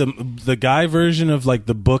tell you the guy version of like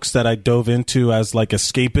the books that I dove into as like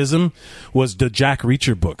escapism was the Jack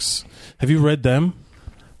Reacher books. Have you read them?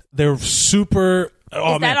 They're super.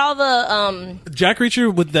 Oh Is man, that all the Jack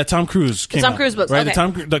Reacher with that Tom Cruise came Tom out, Cruise books, right?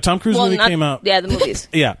 okay. The Tom Cruise well, movie not- came out. Yeah, the movies.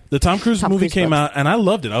 Yeah, the Tom Cruise movie Cruise came books. out, and I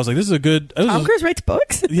loved it. I was like, "This is a good." Tom Cruise writes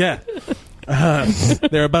books? Yeah,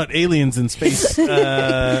 they're about aliens in space.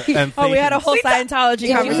 And Oh, we had a things. whole Scientology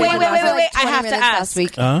Yeah, conversation. wait, for like I 20 have to minutes ask. last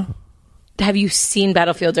week. Have you seen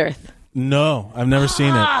Battlefield Earth? No, I've never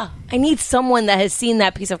seen it. I need someone that has seen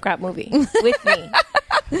that piece of crap movie with me.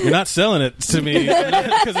 You're not selling it to me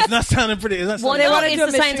because it's not sounding pretty. It's not Well, sounding- no, wanna it's do a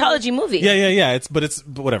the mystery Scientology movie. Yeah. But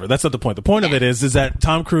whatever. That's not the point. The point of it is that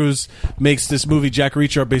Tom Cruise makes this movie Jack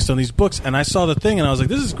Reacher based on these books, and I saw the thing and I was like,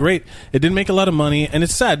 this is great. It didn't make a lot of money, and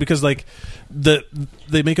it's sad because like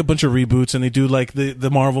they make a bunch of reboots and they do like the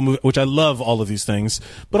Marvel movie, which I love all of these things,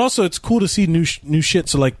 but also it's cool to see new shit.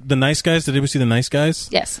 So like The Nice Guys. Did anybody see The Nice Guys?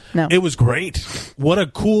 Yes. No. It was great. What a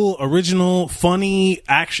cool, original, funny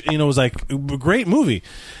action. It was like a great movie,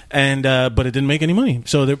 and but it didn't make any money.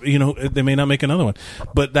 So they may not make another one.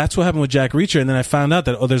 But that's what happened with Jack Reacher. And then I found out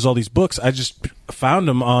that there's all these books. I just found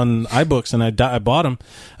them on iBooks and I bought them.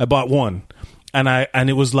 I bought one, and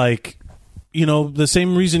it was like the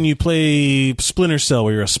same reason you play Splinter Cell,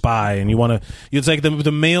 where you're a spy and you want to. It's like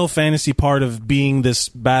the male fantasy part of being this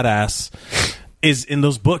badass is in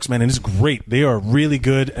those books, man, and it's great. They are really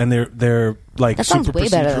good, and they're like That sounds super way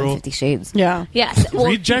better than procedural. 50 Shades. Yeah. Yes. Well,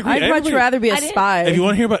 Read Jack. I'd much rather be a spy. If you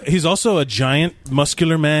want to hear about, he's also a giant,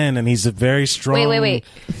 muscular man, and he's a very strong. wait.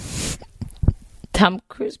 Tom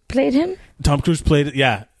Cruise played him? Tom Cruise played it.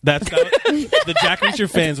 Yeah, that's the Jack Reacher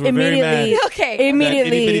fans were very mad. Okay. That itty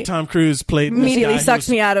Immediately bitty Tom Cruise played. immediately sucks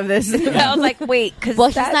me out of this. I was like, wait, because Well,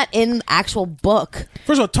 he's not in the actual book.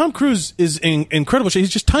 First of all, Tom Cruise is in incredible shape. He's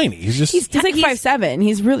just tiny. He's just. He's like 5'7".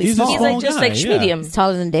 He's really He's a small. He's small like just guy, like yeah. medium. He's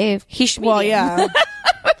taller than Dave. He's schmedium. Well, yeah.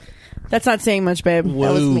 That's not saying much, babe. That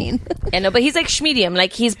was mean. I know, but he's like schmedium.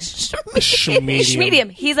 Like he's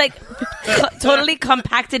schmedium. He's like totally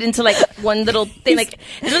compacted into like one little thing. Like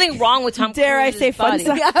there's nothing wrong with Tom. Dare I Cruise's say fun body.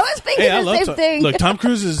 stuff? I was thinking Hey, I the love same Tom. thing. Look, Tom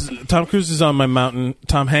Cruise is on my mountain.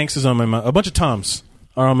 Tom Hanks is on my mountain. A bunch of Toms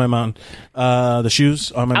are on my mountain. The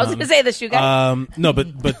shoes are on my I was mountain. gonna say the shoe guy. No,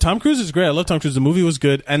 but Tom Cruise is great. I love Tom Cruise. The movie was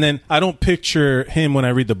good, and then I don't picture him when I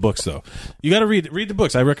read the books. Though you got to read the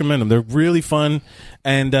books. I recommend them. They're really fun,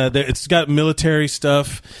 and it's got military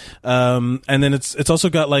stuff, and then it's also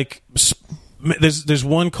got like there's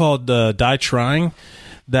one called Die Trying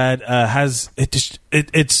that has it's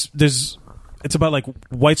about like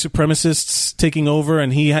white supremacists taking over,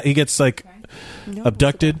 and he gets like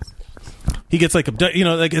abducted. He gets like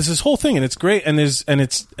like it's this whole thing, and it's great, and it's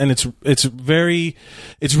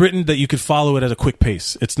written that you could follow it at a quick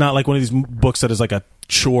pace. It's not like one of these books that is like a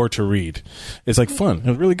chore to read. It's like fun.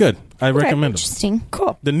 It's really good. I recommend them. Interesting.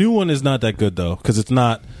 Cool. The new one is not that good though, because it's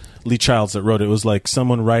not Lee Childs that wrote it. It was like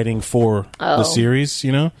someone writing for the series.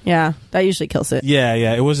 Yeah, that usually kills it. Yeah.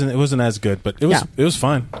 It wasn't as good, but it was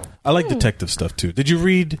fine. I like detective stuff too. Did you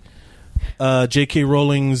read J.K.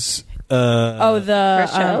 Rowling's?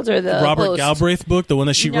 First Child or the Robert host? Galbraith book, the one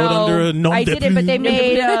that she wrote under a nom I de didn't, but they plume?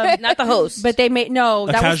 made Not the host. But they made that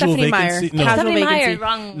was Casual Stephanie Vacancy? Meyer. No. Casual Stephanie Meyer, Vacancy.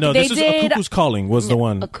 wrong. No, They this is did- A Cuckoo's Calling was the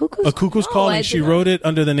one. A Cuckoo's Calling. I She did wrote it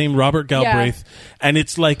under the name Robert Galbraith, and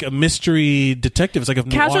it's like a mystery detective. It's like a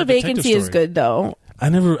noir Casual detective Vacancy is story. good though. I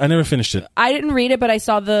never finished it. I didn't read it, but I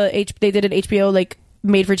saw they did an HBO like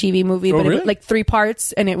made for TV movie, Oh, but it really? was like 3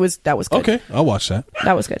 parts, and that was good. Okay, I'll watch that.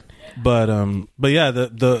 That was good. But yeah,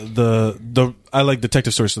 the I like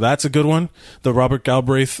detective stories, so that's a good one. The Robert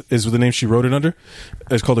Galbraith is the name she wrote it under.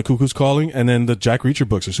 It's called A Cuckoo's Calling, and then the Jack Reacher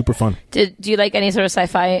books are super fun. Do you like any sort of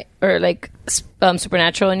sci-fi or like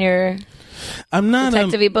supernatural in your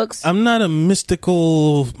detective-y books? I'm not a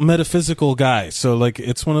mystical, metaphysical guy, so like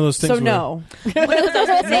it's one of those things. So where, no,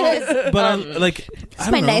 but I'm like, That's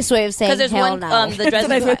my nice way of saying Because there's hell one, no. the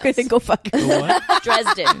Dresden Files. go fuck.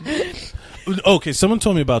 Dresden. Okay, someone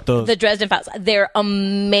told me about those. The Dresden Files. They're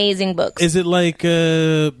amazing books. Is it like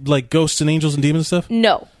ghosts and angels and demons and stuff?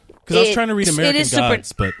 No. Because I was trying to read American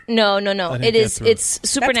Gods, but No. didn't It get is. through. It's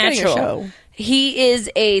supernatural. show. He is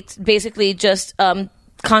basically just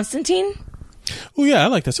Constantine. oh yeah, I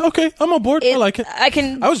like this. Okay, I'm on board. I like it.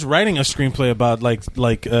 I was writing a screenplay about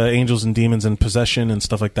like angels and demons and possession and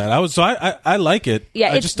stuff like that. I like it.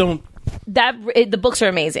 Yeah, I just don't. the books are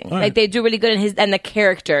amazing. All right. Like they do really good, and the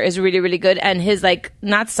character is really really good, and his like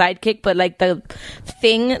not sidekick, but like the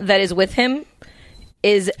thing that is with him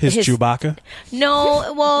is His Chewbacca,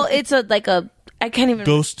 No, well, it's I can't even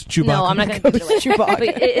ghost Chewbacca. No, I'm not going to give it away. But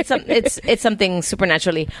it's something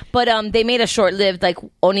supernaturally. But they made a short-lived I think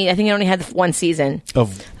it only had 1 season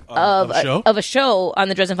of a show on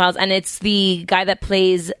the Dresden Files, and it's the guy that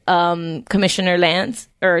plays Commissioner Lance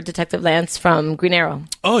or Detective Lance from Green Arrow.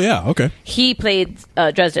 Oh yeah, okay. He played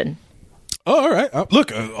Dresden. Oh, all right.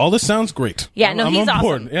 Look, all this sounds great. Yeah, no, I'm he's on awesome.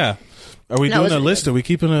 board. Yeah. Are we No, doing it's a really list? good. Are we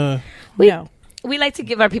keeping a We like to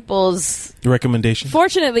give our people's recommendation?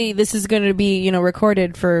 Fortunately, this is going to be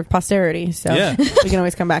recorded for posterity, so Yeah. we can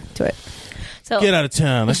always come back to it. so Get out of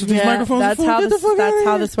town. That's what these Yeah, microphones that's are for. how Get the this. fuck That's out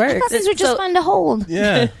how of this works. These are just fun to hold. here.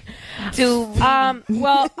 Yeah. do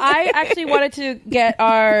Well, I actually wanted to get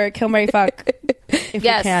our Kill Mary Fuck if we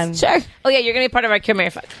yes, can. sure. Oh yeah, you're gonna be part of our Kill Mary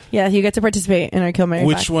Fuck. Yeah, you get to participate in our Kill Mary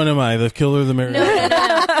Which Fuck. one am I? The killer or the married?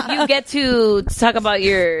 No. You get to talk about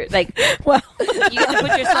your Well, you get to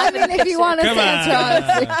put yourself in the If you want to Come answer,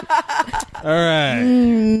 honestly. on. All right.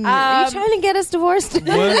 Are you trying to get us divorced?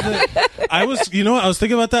 I was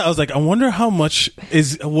thinking about that. I was like, I wonder how much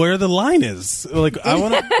is where the line is. Like, I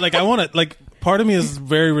want to, part of me is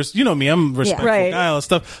very, you know me, I'm respectful Right. guy, all that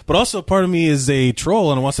stuff. But also, part of me is a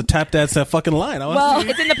troll and wants to tap dance that fucking line. I want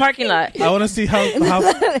It's in the parking lot. to see how.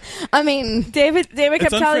 I mean, David kept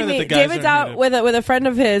unfair telling that me the guys David's aren't out here. with a friend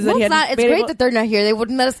of his. that well, he it's, had not, it's been great able- that they're not here. They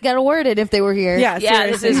wouldn't let us get a word in if they were here. Yeah, Yeah,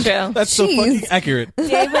 this is true. That's so Jeez. fucking accurate.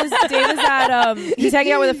 Dave was at he's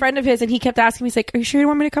hanging out with a friend of his, and he kept asking me, he's like, "Are you sure you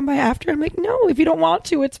want me to come by after?" I'm like, "No, if you don't want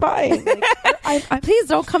to, it's fine." Like, Please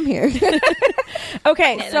don't come here.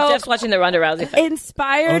 okay, Yeah, so just watching the Ronda Rousey fight.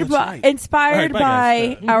 inspired Oh, that's by right. inspired All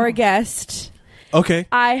right, bye, by our guest, Okay.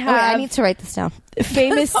 I Wait, have I need to write this down.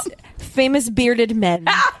 famous bearded men.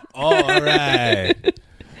 All right.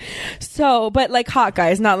 So, but like hot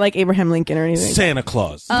guys, not like Abraham Lincoln or anything. Santa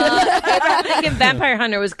Claus. Abraham Lincoln Vampire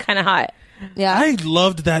Hunter was kind of hot. Yeah. I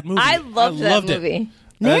loved that movie. I loved that it. movie.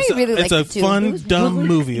 Mary It's, really it's liked a it too. fun, It was dumb really-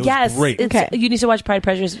 movie. It was Yes, great. it's, Okay. you need to watch Pride,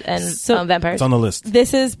 Prejudice, and Vampires. It's on the list.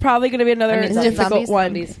 This is probably going to be another I mean, difficult zombies, one.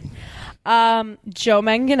 zombies. Joe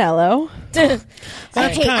Manganiello, That's I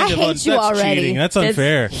hate you that's already. cheating. That's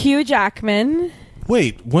unfair. Hugh Jackman,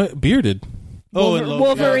 Wait, what? Bearded? Oh, and Logan.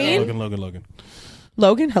 Wolverine? Logan.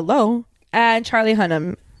 Logan, hello, and Charlie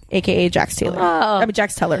Hunnam, aka Jax Taylor. Oh. I mean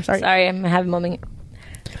Jax Teller. Sorry. Sorry, I'm having a moment.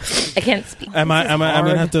 I can't speak. I'm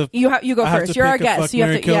gonna have to. You go I have first. to You're our pick a fuck, guest. You have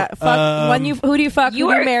marry, to kill. fuck. Who do you fuck? you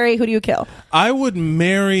Who do are- you marry? Who do you kill? I would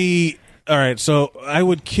marry. All right, so I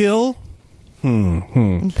would kill.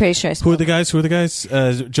 I'm pretty sure. Who are the guys? Joe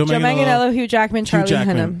Joe Manganiello, Hugh Jackman, Hugh Charlie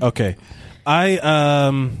Jackman. Hunnam. Okay,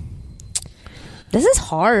 This is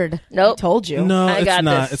hard. Nope. Told you. no, I it's got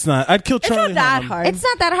not. this. It's not. I'd kill It's Charlie. not that Hunnam. hard. It's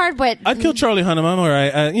not that hard, but I'd kill Charlie Hunnam. I'm all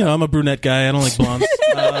right. I'm a brunette guy. I don't like blondes.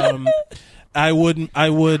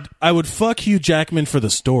 I would fuck Hugh Jackman for the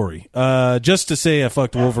story. Just to say I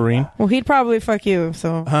fucked Wolverine. Well, he'd probably fuck you.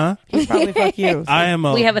 So Huh? he'd probably fuck you. I am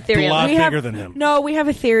We have a theory on lot that. bigger than him. No, we have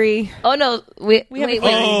a theory. Oh no, wait.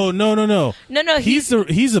 Oh no. No, He's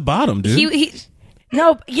the bottom dude. he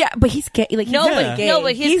No, yeah, but he's gay. Like no, he's Yeah. but gay. no,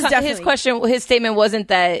 but he's his definitely question, his statement wasn't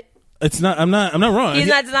that It's not. I'm not wrong. he's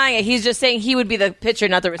not denying it. He's just saying he would be the pitcher,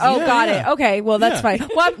 not the receiver. Oh, got yeah. it. Okay, well that's Yeah. fine.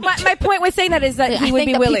 Well, my point with saying that is that I he would think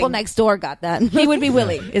be the willing. people next door got that. He would be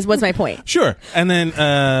willing. Was my point. Sure. And then,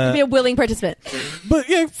 Be a willing participant. but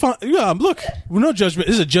yeah, fine. Yeah. Look, no judgment.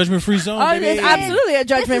 This is a judgment-free zone. Oh, baby. it's absolutely a This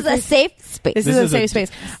judgment. is a safe space. This is a safe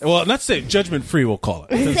space. Well, not safe. Judgment-free. We'll call it.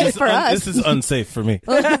 This Safe is for us. This is unsafe for me.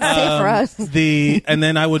 It's safe for us. And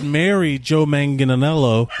then I would marry Joe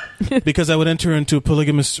Manganiello because I would enter into a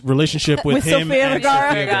polygamous relationship with him Sofia and Vergara.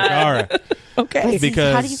 Sofia Vergara. Okay.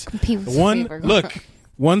 Because How do you compete with one Sofia Vergara? look.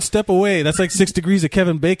 One step away. That's like 6 degrees of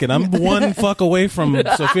Kevin Bacon. I'm one fuck away from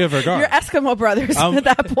Sofia Vergara. You're Eskimo brothers at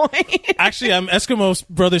that point. Actually, I'm Eskimo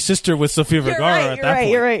brother sister with Sofia Vergara at that point.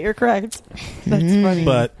 You're right. You're correct. That's funny.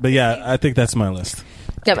 But yeah, I think that's my list.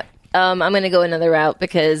 Yeah, but, I'm going to go another route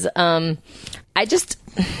because I'm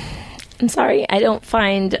sorry, I don't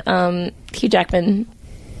find Hugh Jackman.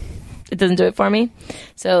 It doesn't do it for me.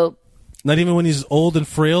 So Not even when he's old and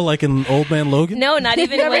frail, like in Old Man Logan. no, not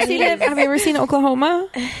even Have you when ever seen it? Have you ever seen Oklahoma?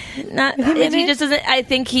 Not he just doesn't. I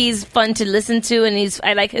think he's fun to listen to, and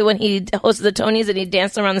I like it when he hosted the Tonys and he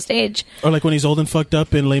danced around the stage. Or like when he's old and fucked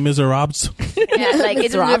up in Les Miserables. Yeah, like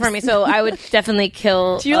it doesn't do it for me. So I would definitely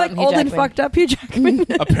kill. Do you like Hugh old and Jackman. fucked up Hugh Jackman?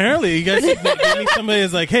 Apparently, you guys, maybe somebody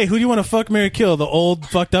is like, "Hey, who do you want to fuck, marry, kill? The old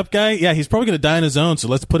fucked up guy? Yeah, he's probably going to die on his own. So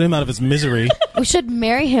let's put him out of his misery." We should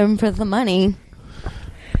marry him for the money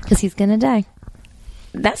because he's gonna die.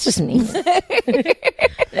 That's just me.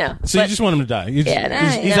 No. So you just want him to die. You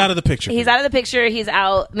just- he's out of the picture. He's out of the picture. He's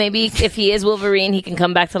out. Maybe if he is Wolverine, he can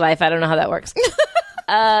come back to life. I don't know how that works.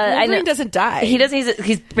 I know Wolverine doesn't die. he doesn't.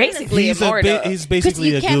 He's basically He's immortal. he's Because basically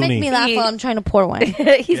you a can't make me goonie. laugh while I'm trying to pour wine. he's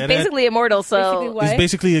Get it? basically immortal. So He's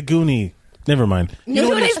basically a goonie. Never mind. You know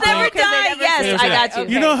when you Goonies never explain- die. Yes, I got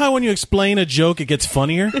you. You know how when you explain a joke, it gets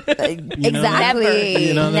funnier. You know? Exactly.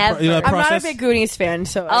 You know, that, Never. you know that I'm not a process. big Goonies fan,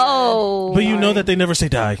 so Oh, But you know that they never say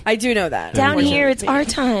die. I do know that. down here it's our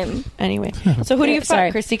time. Anyway, so who do you fuck,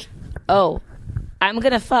 Sorry. Christy? Oh, I'm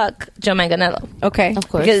gonna fuck Joe Manganiello. Okay, Of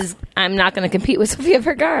course. Because I'm not going to compete with Sofia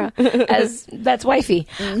Vergara as that's wifey.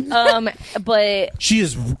 But She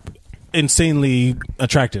is insanely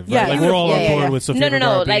attractive. Right? Yeah. Like we're all Yeah, on yeah, board yeah. with Sofia No, no, no,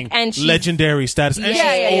 Vergara like, being and she's- legendary status. And she's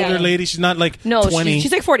Yeah, an yeah, older yeah. lady. She's not like No, 20.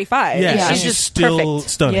 she's like 45. yeah, she's she's just still perfect.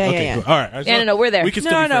 stunning. Yeah, yeah, Okay, yeah. cool. All right. Yeah, no, we're there. We can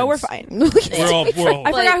still No, be no, we're friends. fine. We're all.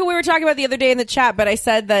 I forgot who we were talking about the other day in the chat, but I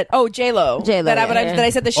said that J-Lo. J-Lo, That yeah. I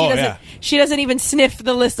said that she Oh, doesn't. yeah. She doesn't even sniff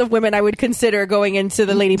the list of women I would consider going into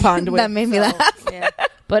the Lady Pond with. That made me laugh.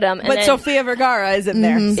 but and But then, Sofia Vergara is in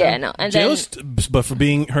there. so. yeah, no, and then But for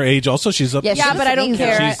being her age, also she's up. Yeah, Yeah, She's but I don't amazing.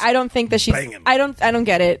 care. She's I don't think that she's. banging. I don't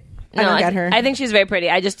get it. I don't get her. I think she's very pretty.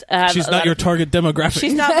 I just have She's not your target demographic.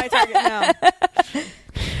 She's not my target.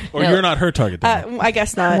 No, or you're not her target demographic. I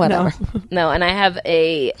guess not. Whatever. No, and I have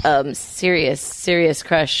a serious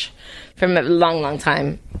crush from a long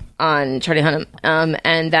time on Charlie Hunnam,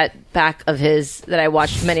 and that back of his that I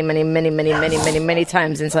watched many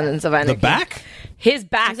times in Sons of Anarchy. The back? His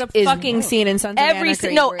back There's a is fucking scene in Sons of Anarchy.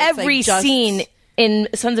 Every scene in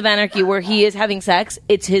Sons of Anarchy where he is having sex,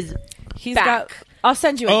 it's his back. I'll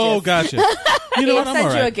send you a GIF. Gotcha. You know what? I'm send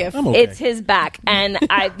all you right. a GIF. I'm okay. It's his back, and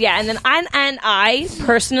I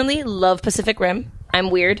personally love Pacific Rim.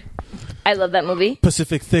 I'm weird. I love that movie.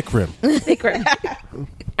 Pacific Thick Rim. Thick Rim.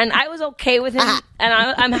 And I was okay with him, and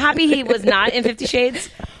I'm happy he was not in 50 Shades.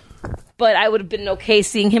 But I would have been okay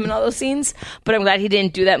seeing him in all those scenes. But I'm glad he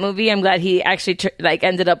didn't do that movie. I'm glad he actually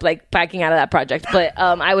ended up backing out of that project. But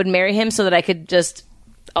I would marry him so that I could just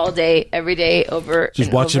all day, every day, over.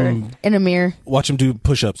 Just watch him in a mirror. Watch him do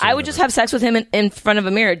push-ups. I would just have sex with him in front of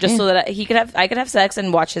a mirror, just so that I could have sex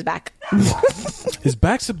and watch his back. His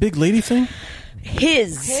back's a big lady thing.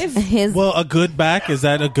 His. Well, a good back, is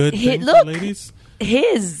that a good thing look. for ladies?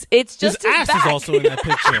 It's just his ass back. is also in that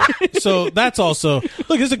picture. So that's also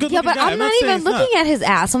look. He's a good Yeah, looking but guy. I'm not even looking at his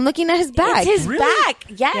ass. I'm looking at his back. It's his Really? back.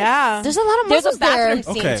 Yes. Yeah. There's a lot of There's muscles a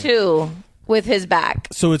bathroom there. scene too with his back.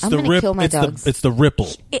 So it's I'm the gonna rip. kill my It's dogs. it's the ripple.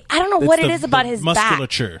 I don't know It's what the- it is about the his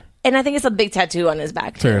musculature. back, and I think it's a big tattoo on his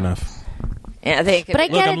back. Fair too. enough. Yeah, I think. But I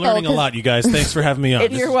Look, get I'm it, learning though, a lot, you guys. Thanks for having me on.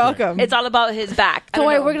 This You're is welcome. It's all about his back. I Don't don't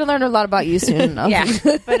worry, know. we're gonna learn a lot about you soon. Yeah,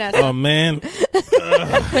 great. Oh man,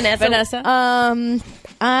 Vanessa.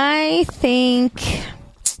 I think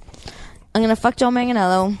I'm gonna fuck Joe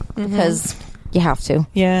Manganiello because you have to.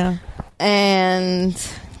 Yeah. And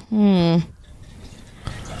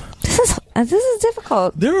this is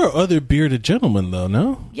difficult. there are other bearded gentlemen, though.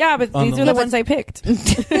 No, Yeah, but On these the are the list. ones I picked.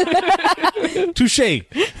 touche.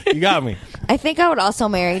 You got me. I think I would also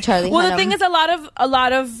marry Charlie Well, Hunnam. the thing is, a lot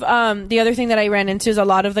of the other thing that I ran into is a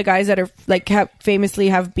lot of the guys that are famously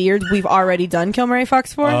have beards. We've already done Kill Mary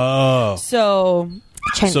Fox for. Oh, So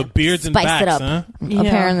Trying so to beards and spice backs, it up. huh?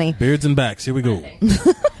 Apparently. Beards and backs. Here we go.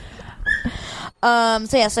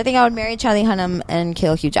 So yes, I think I would marry Charlie Hunnam and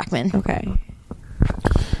kill Hugh Jackman. okay.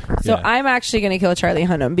 So Yeah. I'm actually going to kill Charlie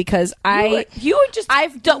Hunnam because You were just.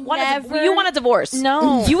 I've you never- want a divorce?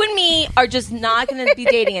 No. You and me are just not going to be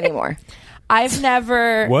dating anymore. I've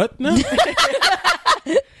never What? No.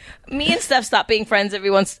 Me and Steph stop being friends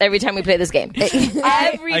every time we play this game.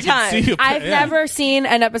 Every I can time. see you. I've Yeah. never seen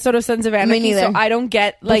an episode of Sons of Anarchy, neither. so I don't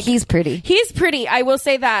get like he's pretty. He's pretty. I will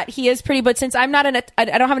say that he is pretty, but since I'm not I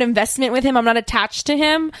don't have an investment with him, I'm not attached to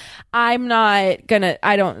him. I'm not gonna.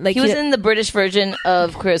 I don't like. He was in the British version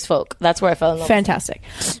of Queer as Folk. That's where I fell in love. fantastic.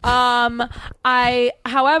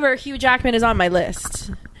 However, Hugh Jackman is on my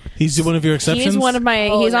list. He's one of your exceptions. He's one of my.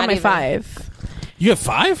 Oh, he's on not my even. 5. You have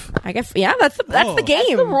 5? I guess. Yeah, that's the Oh. game.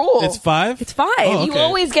 That's the rule. It's 5. It's 5. Oh, You okay.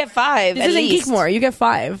 always get 5. This at isn't least. Geekmore. You get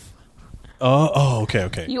 5. Oh, okay,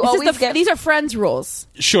 okay. You This is always get. these are friends rules.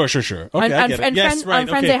 Sure. Okay, On- I on- get it. and Yes, friends- right. on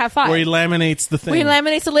Friends okay. they have 5. Where he laminates the thing. He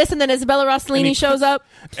laminates the list, and then Isabella And Rossellini he shows puts- up.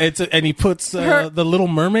 And he puts Her- the Little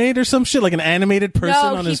Mermaid or some shit, like an animated person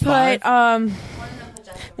No, on he his put 5.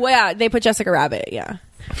 well, yeah, they put Jessica Rabbit. Yeah.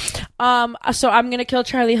 So I'm gonna kill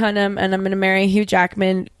Charlie Hunnam and I'm gonna marry Hugh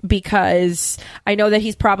Jackman because I know that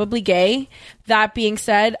he's probably gay. That being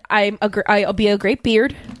said, I'll be a great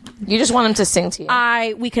beard. You just want him to sing to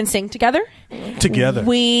you. We can sing together. Together.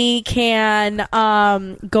 We can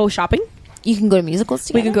go shopping. You can go to musicals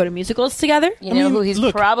together. We can go to musicals together. You know who he's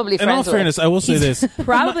Look, probably in all friends with. fairness, I will say this.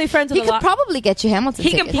 Probably friends with He a could lot. probably get you Hamilton He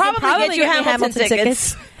tickets. could probably get you Hamilton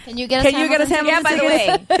tickets. Can you get us Can you get us Hamilton Yeah, by the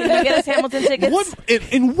tickets? way, can you get us Hamilton tickets? What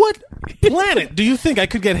in what planet do you think I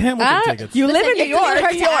could get Hamilton tickets? You live in New Listen, you're York.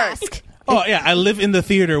 hard to ask. Oh yeah, I live in the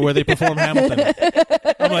theater where they perform Hamilton.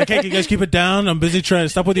 I'm like, hey, can you guys keep it down? I'm busy trying to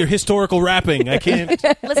stop with your historical rapping. I can't.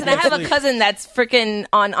 Listen, I have a cousin that's freaking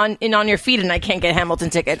on your feet, and I can't get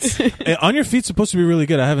Hamilton tickets. On Your Feet's supposed to be really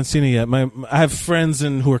good. I haven't seen it yet. I have friends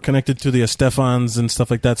who are connected to the Estefans and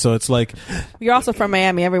stuff like that. So it's like, You're also from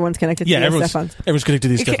Miami. Everyone's connected to the everyone's Stefans. connected to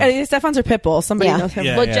these Estefans. Stefans are Pitbull. Somebody Yeah. knows him.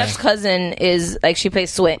 Yeah. Well, Jeff's cousin is like she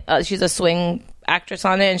plays swing. She's a swing actress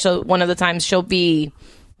on it, and one of the times she'll be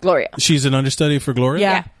Gloria. She's an understudy for Gloria.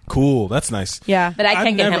 Yeah. Cool. That's nice. Yeah. But I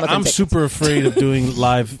can't get Hamilton I'm tickets. super afraid of doing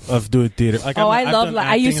theater. Like, I love. done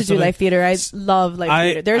I used to acting do and live stuff. theater. I love live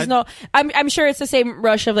theater. There's no. I'm sure it's the same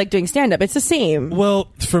rush of like doing stand up. It's the same. Well,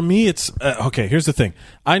 for me, it's okay. Here's the thing.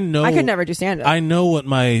 I know I could never do stand up. I know what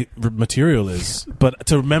my material is, but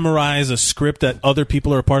to memorize a script that other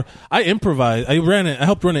people are a part, I improvise. I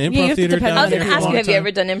helped run an Yeah, you improv have to theater depend down I was here. going to for a ask you, long have you time.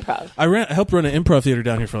 ever done improv? I helped run an improv theater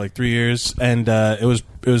down here for like 3 years, and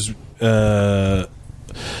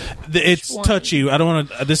it's touchy. I don't want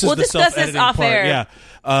to. This is We'll the discuss this self-editing off part. air.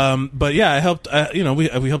 Yeah. But yeah, I helped.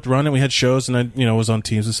 We helped run it. We had shows, and I was on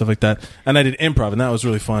teams and stuff like that. And I did improv, and that was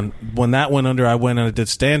really fun. When that went under, I went and I did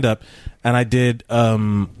stand up, and I did.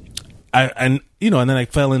 And then I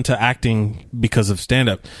fell into acting because of stand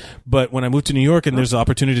up. But when I moved to New York and there's an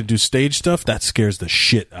opportunity to do stage stuff, that scares the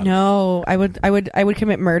shit out of me. No, I would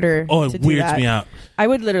commit murder. Oh, to it do weirds that. me out. I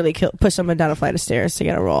would literally push someone down a flight of stairs to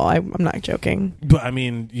get a role. I'm not joking. But I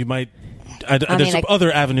mean, you might. There's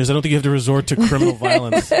other avenues. I don't think you have to resort to criminal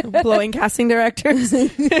violence. Blowing casting directors.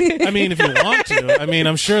 I mean, if you want to. I mean,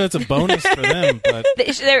 I'm sure that's a bonus for them. But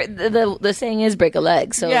The saying is break a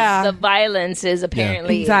leg. So Yeah. the violence is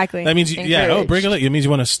apparently Exactly. that means encouraged. break a leg. It means you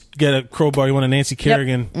want to get a crowbar. You want a Nancy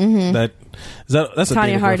Kerrigan. That's a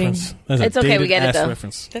Tanya dated Harding. reference. That's It's a okay, we dated get it, ass though.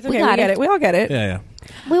 reference. That's We okay. We got get it. it. We all get it. Yeah,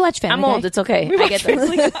 We watch Family I'm Guy. old. It's okay. I get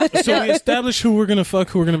that. yeah. So we establish who we're gonna fuck,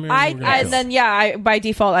 who we're gonna marry. who we're gonna kill. By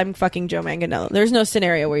default, I'm fucking Joe Manganiello. There's no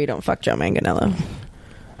scenario where you don't fuck Joe Manganiello.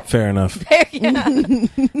 Fair enough.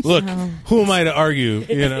 Look, who am I to argue?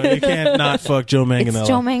 You can't not fuck Joe Manganiello. It's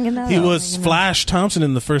Joe Manganiello. He was Flash Thompson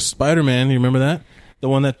in the first Spider-Man. You remember that? The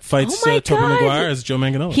one that fights Oh my Tobey God. Maguire as Joe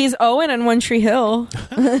Manganiello. He's Owen on One Tree Hill.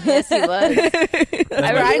 Yes, he was.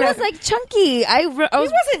 He was like chunky. I He was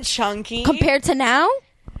wasn't chunky. compared to now.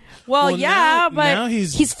 Well, yeah, but now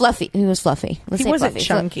He's fluffy. He was fluffy. Let's He say wasn't fluffy.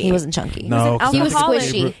 chunky. He wasn't chunky. No, he was an alcoholic.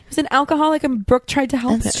 He was an alcoholic, and Brooke tried to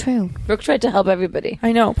help That's him. true. Brooke tried to help everybody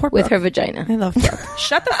I know, poor with Brooke. her vagina. I love Brooke.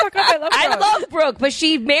 Shut the fuck up. I love Brooke. I love Brooke, but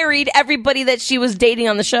she married everybody that she was dating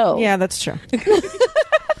on the show. Yeah, that's true.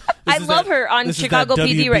 I love her on Chicago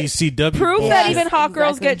PD. Right? WBCW. Proof Yes, that even hot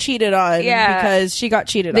girls exactly. get cheated on. Yeah. Because she got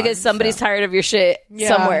cheated on. Because somebody's so. tired of your shit Yeah.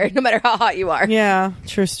 somewhere, no matter how hot you are. Yeah,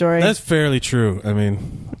 true story. That's fairly true. I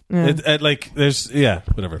mean,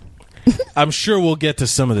 whatever. I'm sure we'll get to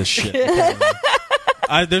some of this shit.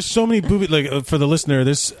 There's so many booby. Like for the listener,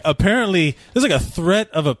 there's like a threat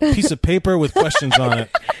of a piece of paper with questions on it.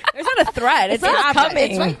 There's not a threat. It's not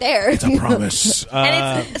coming. It's right there. It's a promise.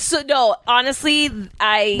 And it's so no. Honestly,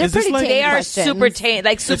 Is this like- they are questions. super tame,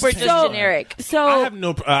 like super It's just generic. So I have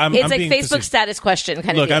no. I'm It's like being Facebook facetious. status question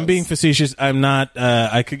kind of. Look, I'm being facetious. I'm not.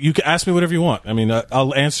 You can ask me whatever you want. I mean,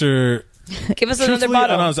 I'll answer. Give us another Truthfully,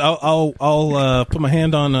 bottle. and I'll put my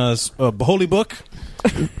hand on a holy book.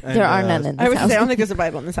 There are none in this I would house. say I don't think there's a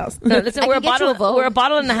Bible in this house. No, listen, I we're a can get you bottle. a Vogue. We're a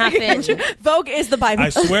bottle and a half in. Vogue is the Bible. I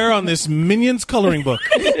swear on this Minions coloring book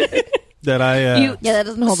that I. You Yeah, that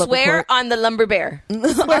doesn't hold up. swear a court. on the lumber bear.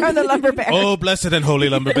 We're on the lumber bear. Oh, blessed and holy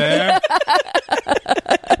lumber bear.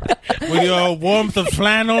 With your warmth of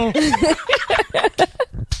flannel.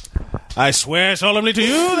 I swear solemnly to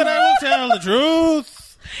you that I will tell the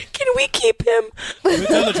truth. Can we keep him? Will you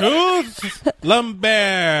tell the truth?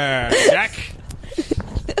 Lumber Jack.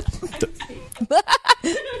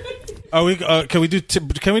 Are we? Can we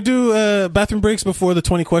do bathroom breaks before the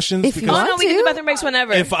 20 questions? If you Oh want no, we can to. do bathroom breaks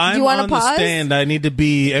whenever. If I'm you wanna on the pause? stand, I need to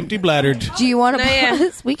be empty bladdered. Do you want to No, yeah.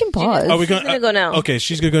 pause? We can pause. Are we She's gonna go now. Okay,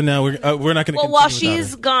 she's gonna go now. We're not gonna. Well, while continue without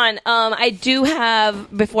she's her. gone, I do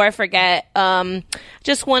have, before I forget,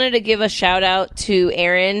 just wanted to give a shout out to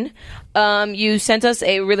Erin. You sent us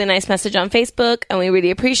a really nice message on Facebook, and we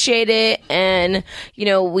really appreciate it. And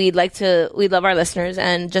we love our listeners,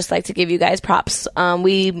 and just like to give you guys props.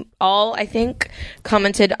 We all, I think,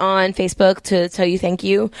 commented on Facebook to tell you thank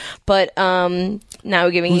you, but now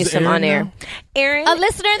we're giving Who's you some Erin on air. now? Erin, A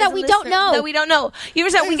listener that is we don't know. That we don't know. You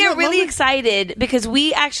understand? We get really excited because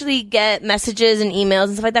we actually get messages and emails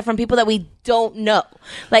and stuff like that from people that we don't know.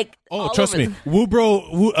 Like, Oh, all trust over me,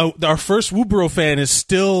 Woobro. Our first Woobro fan is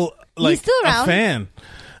still like still around. a fan.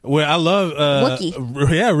 Well, I love Rookie.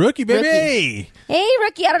 Yeah, Rookie baby. Hey,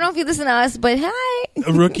 Rookie. I don't know if you listen to us, but hi.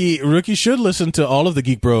 Rookie should listen to all of the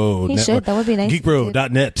Geek Bro. He network. should. That would be nice.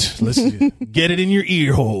 Geekbro.net. Listen, get it in your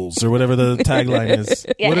ear holes or whatever the tagline is.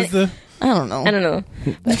 Yeah, what is the I don't know. I don't know.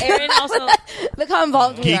 But Erin also, Look how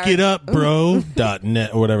involved we are.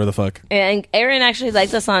 geekitupbro.net or whatever the fuck. and Erin actually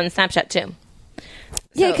likes us on Snapchat too.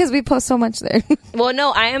 Yeah, because we post so much there. Well,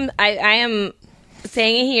 no, I am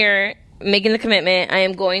saying it here. making the commitment. I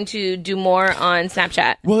am going to do more on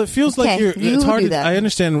Snapchat. Well, it feels like Okay, it's hard. do that. I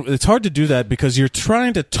understand it's hard to do that because you're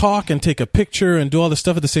trying to talk and take a picture and do all this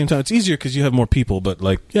stuff at the same time. It's easier because you have more people, but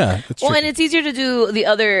like, yeah, it's Well, tricky. and it's easier to do the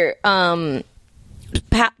other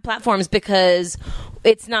platforms because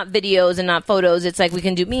it's not videos and not photos. It's like we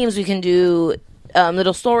can do memes, we can do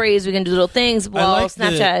little stories, we can do little things. Well,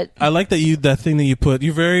 Snapchat. I like that thing that you put.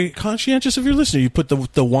 You're very conscientious of your listener. You put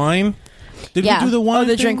the wine. Did Yeah. we do the wine?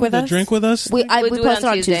 the thing? drink with the us? drink with us. We We'll do it posted on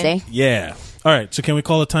on Tuesday. Tuesday. Yeah. All right. So can we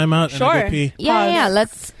call a timeout? And I Sure. go pee? Yeah,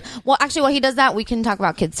 let's. Well, actually, while he does that, we can talk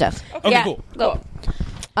about kid stuff. Okay. Yeah, Cool. go.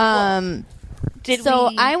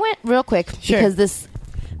 I went real quick Sure. because this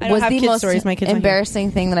I don't was have the kid most stories. My kids aren't here.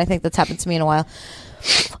 embarrassing thing that I think that's happened to me in a while.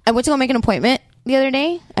 I went to go make an appointment the other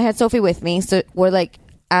day. I had Sophie with me, so we're like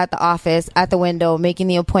at the office, at the window, making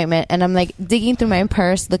the appointment, and I'm like digging through my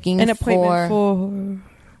purse looking An appointment for.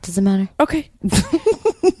 Doesn't matter. Okay.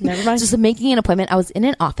 Never mind. Just making an appointment. I was in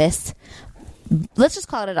an office. Let's just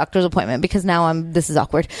call it a doctor's appointment because now this is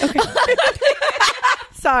awkward.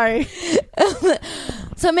 Sorry.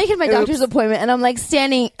 So I'm making my doctor's appointment, and I'm like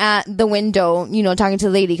standing at the window, talking to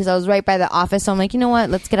the lady because I was right by the office. So I'm like, you know what?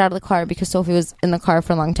 Let's get out of the car because Sophie was in the car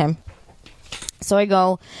for a long time. So I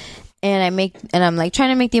go, and I'm like trying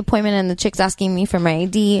to make the appointment, and the chick's asking me for my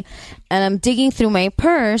ID, and I'm digging through my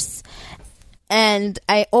purse, and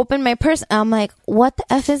I open my purse, and I'm like, what the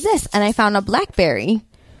F is this? And I found a BlackBerry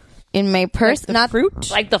in my purse, not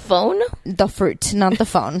fruit. Like the phone? the fruit, not the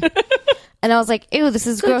phone. And I was like, ew, this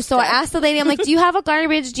is gross. So I asked the lady, I'm like, do you have a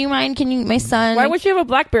garbage? Do you mind? Can you, my son? Why would you have a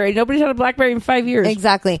BlackBerry? Nobody's had a BlackBerry in 5 years.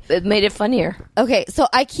 Exactly. It made it funnier. Okay, so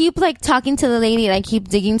I keep like talking to the lady and I keep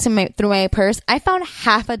digging through my purse. I found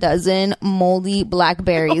half a dozen moldy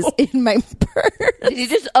blackberries in my purse. Did you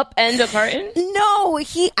just upend a carton? No,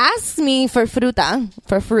 he asks me for fruit,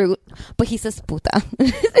 but he says puta.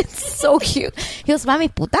 It's so cute. He goes, mami,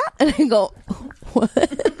 puta? And I go, what?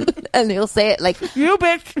 And he'll say it like, You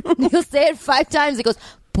bitch. he'll say it 5 times. He goes,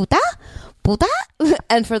 puta? Puta?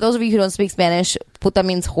 And for those of you who don't speak Spanish, puta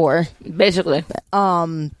means whore. Basically.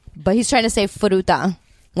 But he's trying to say fruta,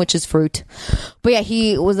 which is fruit. But yeah,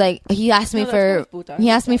 he was like, he asked me for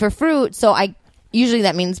fruit. So usually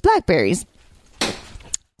that means blackberries.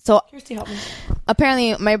 So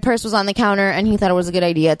apparently my purse was on the counter and he thought it was a good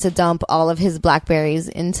idea to dump all of his blackberries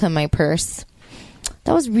into my purse.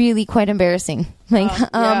 That was really quite embarrassing. Like,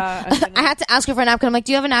 I had to ask her for a napkin. I'm like,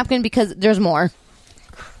 do you have a napkin? Because there's more.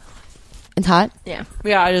 It's hot. Yeah.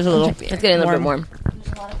 Yeah, it is a little. It's getting a little bit warm.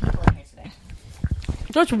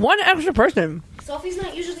 There's one extra person. Sophie's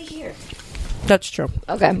not usually here. That's true.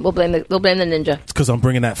 Okay, we'll blame the ninja. It's because I'm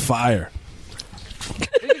bringing that fire.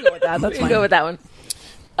 That's We can go with that one.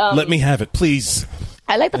 Let me have it, please.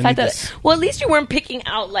 I like the I fact need that, this. well, at least you weren't picking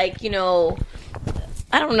out, like, I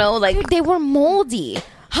don't know, like, They were moldy.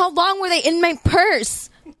 How long were they in my purse?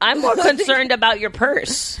 I'm more concerned about your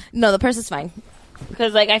purse. No, the purse is fine.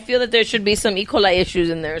 Because, like, I feel that there should be some E. coli issues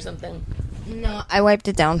in there or something. No, I wiped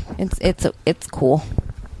it down. It's cool.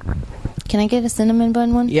 Can I get a cinnamon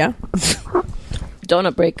bun one? Yeah.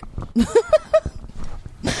 Donut break.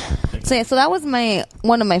 So yeah, so that was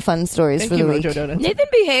one of my fun stories for the week. Mojo Donuts. Nathan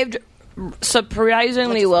behaved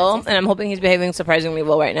surprisingly well, and I'm hoping he's behaving surprisingly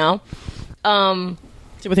well right now.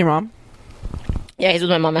 Is it with your mom? Yeah, he's with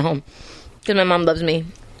my mom at home. Because my mom loves me.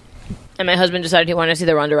 And my husband decided he wanted to see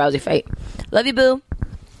the Ronda Rousey fight. Love you, boo.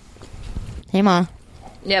 Hey, Ma.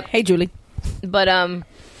 Yep. Hey, Julie. But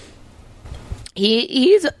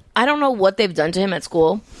he's I don't know what they've done to him at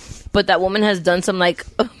school, but that woman has done some like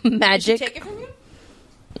magic. Take it from you?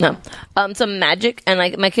 No, some magic, and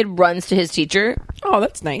like my kid runs to his teacher. Oh,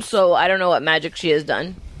 that's nice. So I don't know what magic she has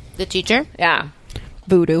done. The teacher? Yeah,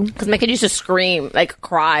 Voodoo. because my kid used to scream, like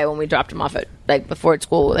cry when we dropped him off at like before at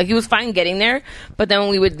school. Like he was fine getting there, but then when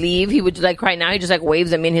we would leave, he would like cry. Now he just like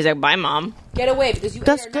waves at me and he's like, "Bye, mom." Get away because you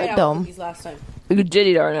That's good, though. last time. We did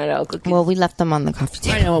eat our night out cookies. Well, we left them on the coffee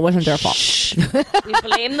table. I know it wasn't their fault. We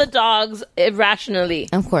blame the dogs irrationally.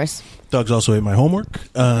 Of course. Dogs also ate my homework.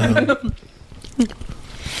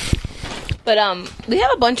 But we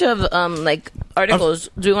have a bunch of like articles.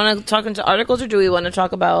 Do we want to talk into articles or do we want to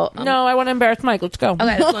talk about? No, I want to embarrass Mike. Let's go.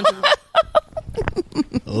 Okay, let's go into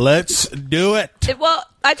Let's do it. well,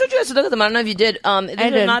 I told you guys to look at them. I don't know if you did. These are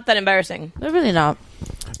did. not that embarrassing. They're really not.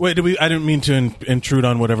 Wait, I didn't mean to intrude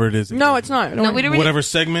on whatever it is. No, it's not. No, we didn't. Really, Whatever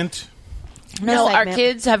segment. no, our segment.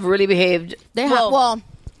 kids have really behaved. They have.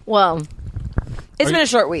 Well, It's been a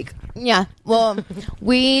short week. yeah. Well,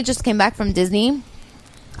 we just came back from Disney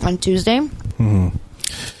on Tuesday.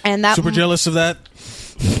 And that. Super jealous of that.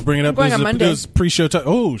 Bring it up. going It on was Monday. pre-show time.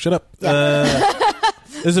 Oh, shut up.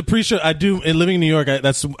 There's a pre-show. I do living in New York.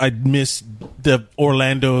 I miss the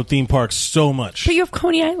Orlando theme park so much. But you have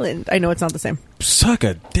Coney Island. I know it's not the same. Suck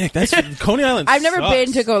a dick. That's Coney Island. I've never sucks.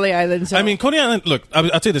 been to Coney Island. So. I mean, Coney Island. Look, I'll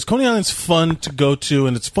tell you this: Coney Island's fun to go to,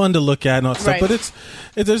 and it's fun to look at and all that stuff. Right.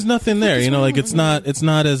 But there's nothing there. You know, like it's not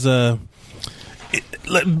as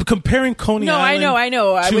comparing Coney Island. I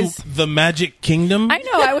know. To the Magic Kingdom. I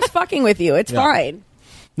know. I was fucking with you. It's fine.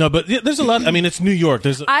 No, but there's a lot. I mean, it's New York.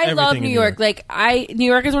 There's I love everything New in York. New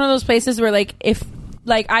York is one of those places where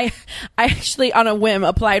I actually on a whim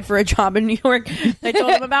applied for a job in New York. I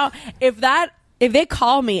told them about if they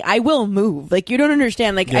call me, I will move. Like, you don't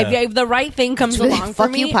understand. Like, if the right thing comes along for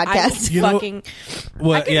fuck me, you podcast. I can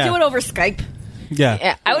do it over Skype.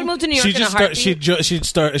 Yeah, I would move to New York in a heartbeat.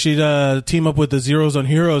 She'd team up with the Zeros on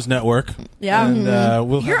Heroes network. Yeah, and,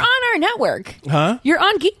 you're on our network, huh? You're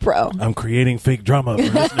on Geek Pro. I'm creating fake drama for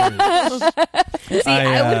listeners. See,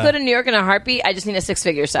 I would go to New York in a heartbeat. I just need a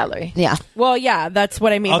 6-figure salary. Yeah. Well, yeah, that's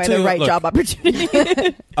what I mean by the right job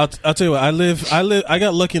opportunity. I'll tell you what. I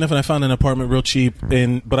got lucky enough and I found an apartment real cheap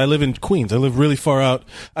but I live in Queens. I live really far out.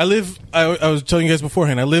 I was telling you guys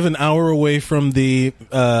beforehand, I live an hour away from the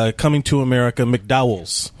Coming to America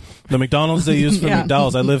McDowell's. The McDonald's they use for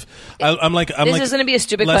McDowell's. I'm like this is going to be a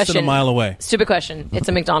stupid less question. than a mile away. Stupid question. It's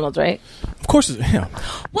a McDonald's, right? Of course, yeah.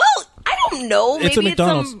 Well, I don't know. Maybe it's a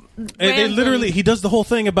McDonald's. They literally, he does the whole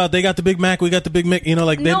thing about they got the Big Mac, we got the Big Mac. You know,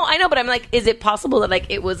 like no, I know, but I'm like, is it possible that like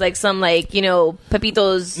it was like some like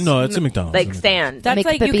Pepitos? No, it's a McDonald's. Like stand. That's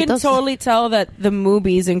like you can totally tell that the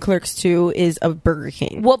Movies in Clerks 2 is a Burger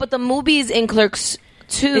King. Well, but the Movies in Clerks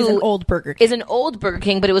 2 is an old Burger King. Is an old Burger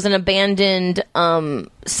King, but it was an abandoned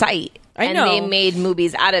site. I know. And they made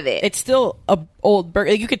movies out of it. It's still a old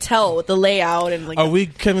burger. You could tell with the layout and like. Are we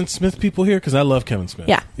Kevin Smith people here? Because I love Kevin Smith.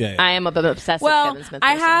 Yeah. I am obsessed with Kevin Smith.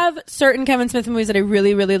 I have certain Kevin Smith movies that I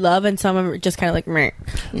really, really love, and some of them are just kind of like meh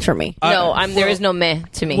for me. There is no meh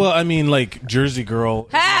to me. Well, I mean, like Jersey Girl.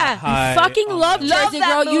 You fucking love Jersey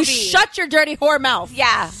Girl. movie. You shut your dirty whore mouth.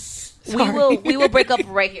 Yeah. We will break up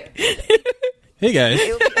right here. Hey guys,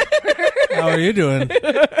 how are you doing?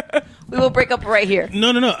 We will break up right here. No.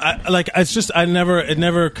 It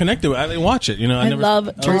never connected. I didn't watch it. You know, I never love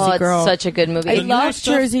Jersey Girl. It's such a good movie. I love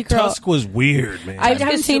Jersey Girl. Tusk was weird, man. I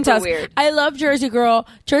haven't seen Tusk. Weird. I love Jersey Girl.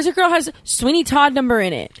 Jersey Girl has Sweeney Todd number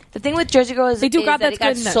in it. The thing with Jersey Girl is They do got that that's it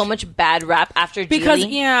got good so much bad rap after because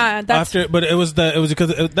Geely. that's but it was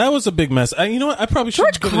because that was a big mess. You know what? I probably should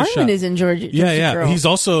George give it a shot. Carlin is in Jersey Girl. He's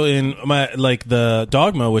also in the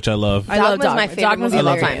Dogma, which I love. I love Dogma's my favorite movie of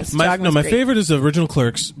all time. My favorite is the original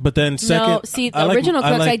Clerks, but then second. No, see, the original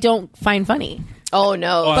Clerks I don't find funny. Oh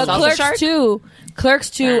no! But Clerks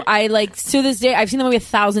 2, I like to this day. I've seen the movie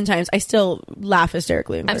 1,000 times. I still laugh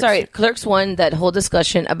hysterically. I'm sorry, Clerks 1. That whole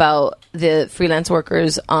discussion about the freelance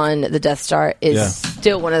workers on the Death Star is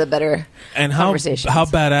still one of the better conversations. How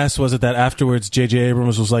badass was it that afterwards J.J.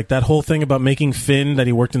 Abrams was like that whole thing about making Finn that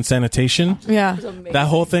he worked in sanitation? Yeah, that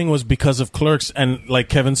whole thing was because of Clerks, and like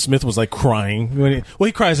Kevin Smith was like crying.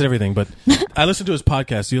 He cries at everything, but I listened to his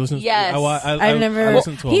podcast. You listen? Yes, I've never.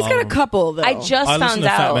 listened to He's got a couple though. I just I found listened to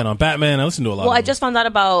out. Fat Man on Batman. I listened to a lot. Well, I just found out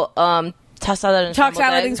about Tossed Salad and Talk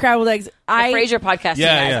Salad and Scrambled Eggs. The Frasier podcast.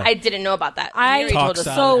 Yeah, you guys. yeah. I didn't know about that. I Mary told us.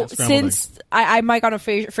 Talk So Salad. since I might on a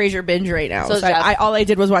Frasier binge right now, So so Jeff. all I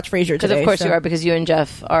did was watch Frasier Because today. of course so. you are, because you and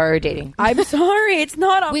Jeff are dating. I'm sorry, it's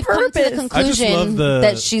not on We've come purpose. to the I just conclusion love the-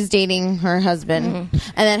 that she's dating her husband, and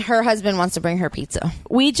then her husband wants to bring her pizza.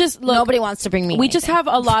 We just look. Nobody wants to bring me. We just anything. have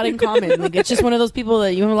a lot in common. Like it's just one of those people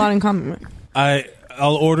that you have a lot in common with.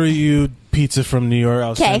 I'll order you pizza from New York.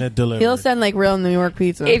 I'll send it delivered. He'll send like real New York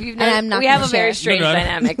pizza. If you've And I'm not we have gonna a very share. strange No,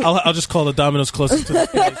 dynamic. I'll just call the Domino's closest to the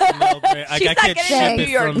place. I She's not can't getting ship New it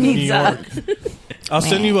York from New pizza. York. I'll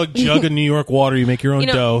send you a jug of New York water. You make your own You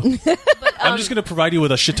know, dough. I'm just going to provide you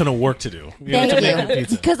with a shit ton of work to do. You know, Thank to make the you,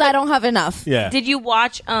 pizza. because I don't have enough. Yeah. Did you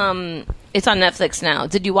watch? It's on Netflix now.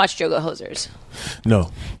 Did you watch Jogo Hosers? No,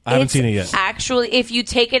 I haven't It's seen it yet. Actually, if you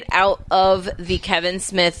take it out of the Kevin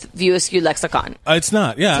Smith View Askew lexicon, It's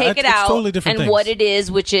not. Yeah, take it it's out totally different and things. what it is,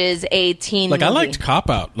 which is a teen Like movie. I liked Cop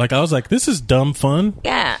Out. Like I was like, this is dumb fun.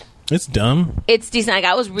 Yeah, It's dumb. it's decent. Like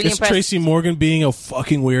I was really It's impressed. Tracy Morgan being a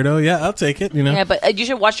fucking weirdo. Yeah, I'll take it. You know. Yeah, but you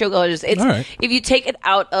should watch Jogo Hosers. It's All right. if you take it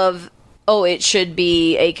out of. Oh, it should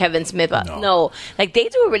be a Kevin Smith. No, like they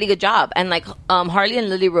do a really good job, and like Harley and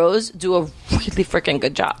Lily Rose do a really freaking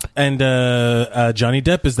good job. And Johnny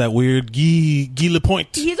Depp is that weird Guy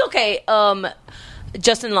Lapointe. He's okay.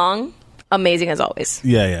 Justin Long, amazing as always.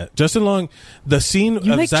 Yeah. Justin Long. The scene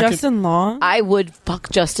you of like Zac Justin Long? I would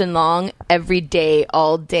fuck Justin Long every day,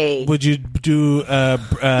 all day. Would you do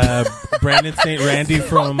Brandon St. Randy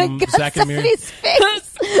from Zack and Miri? His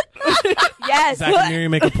face. Yes. Zack and Miri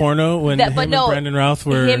make a porno when him and Brandon Routh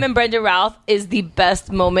were. Him and Brandon Routh is the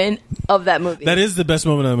best moment of that movie. That is the best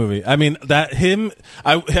moment of the movie. I mean, at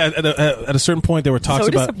a certain point there were talks So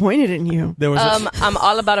about. disappointed in you. There was. I'm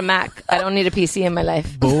all about a Mac. I don't need a PC in my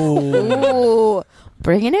life. Ooh,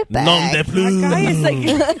 bringing it back. Nom de plume. Guy is like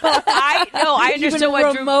I understood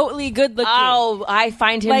what Drew. remotely good looking. Oh, I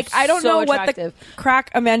find him I don't know attractive. what the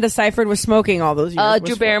crack Amanda Seyfried was smoking all those years. was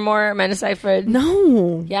Drew for. Barrymore, Amanda Seyfried.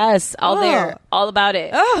 No. Yes, all there, all about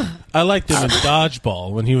it. I liked him in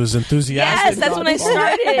Dodgeball when he was enthusiastic. Yes, that's when I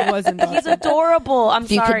started. It wasn't He's adorable. I'm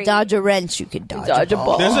If you sorry. could dodge a wrench, you could dodge, a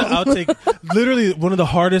ball. There's an outtake. Literally, one of the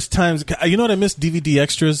hardest times. You know what I miss? DVD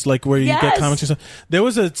extras, like where you get comics and stuff. There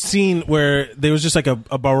was a scene where there was just like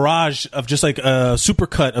a barrage of just like a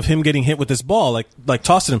supercut of him getting hit with this ball, like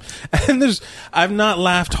tossing him. And I've not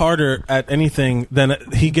laughed harder at anything than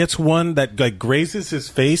he gets one that like grazes his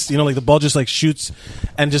face. You know, like the ball just like shoots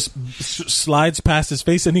and just slides past his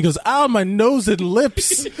face, and he goes, "Ow, my nose and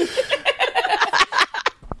lips."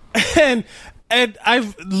 And I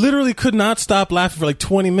literally could not stop laughing for like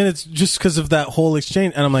 20 minutes just because of that whole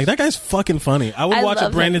exchange. And I'm like, that guy's fucking funny. I would watch a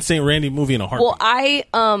Brandon St. Randy movie in a heartbeat.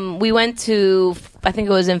 Well, we went to, I think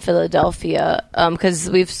it was in Philadelphia, because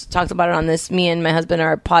we've talked about it on this. Me and my husband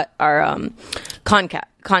are con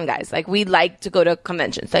guys. Like, we like to go to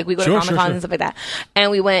conventions. Like, we go to Comic-Con and stuff like that.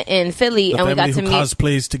 And we went in Philly, and we got to meet.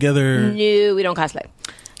 Cosplays together. No, we don't cosplay.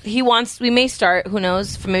 We may start, who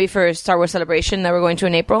knows, for Star Wars Celebration that we're going to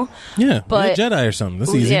in April. Yeah, but be a Jedi or something.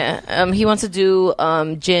 That's easy. Yeah, he wants to do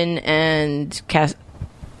Jin and Cass.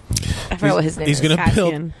 I forgot what his name is. He's gonna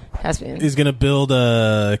build. Caspian. He's gonna build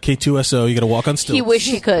a K2SO. You got to walk on stilts. He wish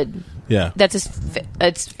he could. Yeah, that's his.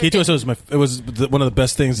 It's K2SO is one of the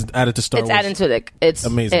best things added to Star Wars. It's Alan Tudyk. It's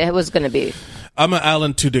amazing. It was gonna be. I'm an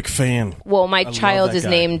Alan Tudyk fan. Well, my child is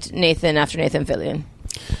named Nathan after Nathan Fillion.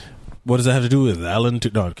 What does that have to do with Alan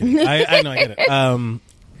Tudyk? No, I'm kidding. I know, I get it.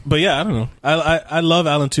 But yeah, I don't know. I love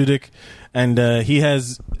Alan Tudyk, and he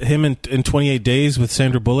has him in 28 Days with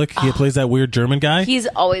Sandra Bullock. He plays that weird German guy. He's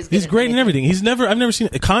always good. He's great in everything. I've never seen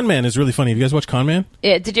it. Con Man is really funny. Have you guys watched Con Man?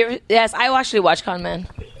 Yeah. Did you ever? Yes, I actually watched Con Man.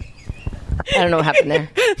 I don't know what happened there.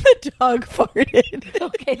 The dog farted.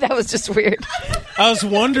 Okay, that was just weird. I was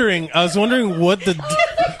wondering what the.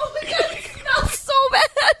 Oh my God, it smells so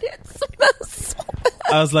bad. It smells so bad.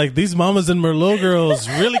 I was like, these mamas and Merlot girls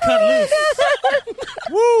really cut loose.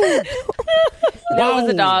 Woo! That was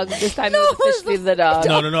the dog. This time it was officially the dog.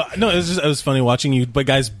 No. It was funny watching you, but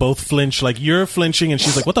guys both flinch. Like, you're flinching, and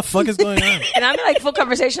she's like, "What the fuck is going on?" And I'm like full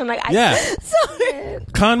conversation. I'm like, yeah. Sorry.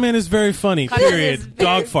 Con Man is very funny. Con Man Period. is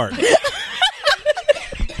Dog fart.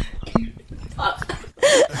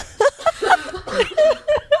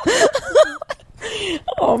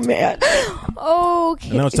 Oh man. Okay.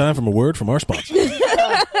 And now it's time for a word from our sponsor. Okay,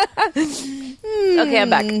 I'm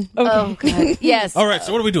back. Okay. Oh, God. Yes. All right,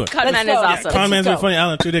 so what are we doing? Con Man is awesome. Con Man's very funny.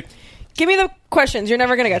 Alan Tudyk. Give me the questions. You're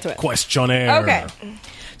never going to get to it. Questionnaire. Okay.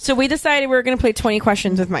 So we decided we were going to play 20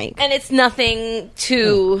 questions with Mike. And it's nothing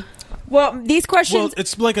to... Well, these questions... Well,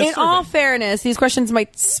 it's like a in survey. all fairness, these questions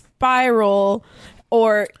might spiral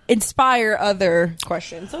or inspire other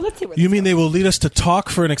questions. So let's see what You mean they will lead us to talk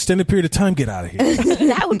for an extended period of time? Get out of here.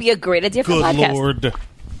 That would be a great idea for a Good podcast. Lord.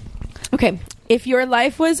 Okay. If your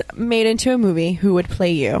life was made into a movie, who would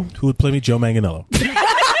play you? Who would play me? Joe Manganiello.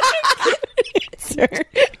 Sir.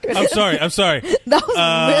 I'm sorry. That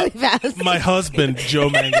was really fast. My husband, Joe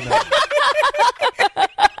Manganiello.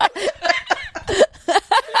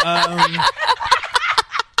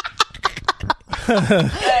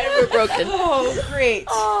 We're broken. Oh, great.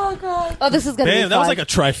 Oh, God. Oh, this is gonna be Damn, fun. that was like a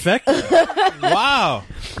trifecta. Wow.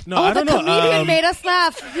 No, I don't the know. comedian made us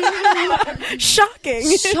laugh.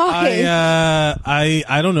 Shocking. Shocking.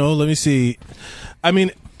 I don't know. Let me see. I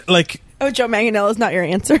mean, like... Oh, Joe Manganiello is not your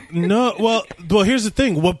answer. No, well, here's the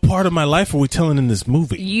thing. What part of my life are we telling in this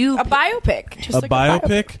movie? A biopic. Just A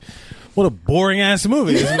biopic? What a boring ass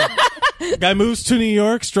movie, isn't it? Guy moves to New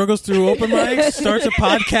York, struggles through open mics, starts a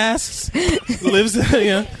podcast, lives,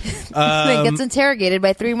 Then gets interrogated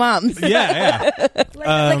by three moms. yeah.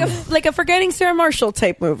 Like a Forgetting Sarah Marshall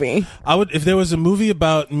type movie. I would, if there was a movie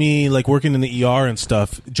about me like working in the ER and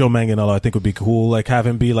stuff, Joe Manganiello I think would be cool. Like have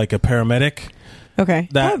him be like a paramedic. Okay.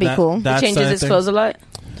 That would be cool. He changes his clothes a lot.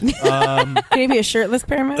 Can he be a shirtless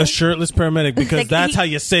paramedic? A shirtless paramedic, because Like, that's how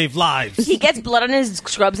you save lives. He gets blood on his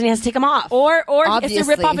scrubs and he has to take them off. Or he has to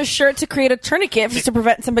Obviously. rip off his shirt to create a tourniquet just to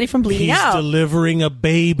prevent somebody from bleeding He's out. delivering a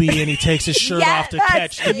baby and he takes his shirt off to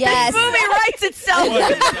catch the Yes. Movie writes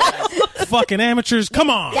itself. fucking amateurs. Come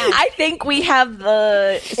on. I think we have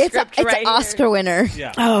the It's script an right Oscar winner.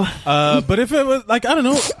 Yeah. Oh, But if it was like, I don't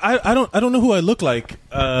know, I don't know who I look like.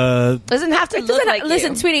 Doesn't have to look like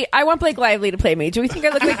listen, you. sweetie, I want Blake Lively to play me. Do we think I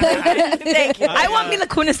look like that? Thank you. I want Mila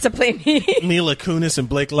Kunis to play me. Mila Kunis and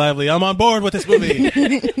Blake Lively. I'm on board with this movie.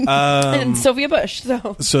 And Sophia Bush.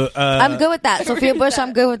 So I'm good with that. Sophia Bush,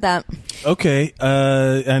 I'm good with that. okay,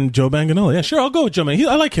 and Joe Manganiello. Yeah, sure, I'll go with Joe Manganiello.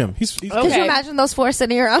 I like him. He's Could Okay. you imagine those four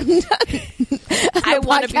sitting around? I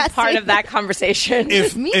want to be podcasting? part of that conversation.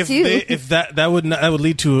 if Me if too. if that would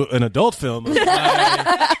lead to an adult film.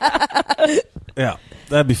 Yeah,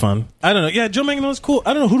 that'd be fun. I don't know. Yeah, Joe Manganiello's cool.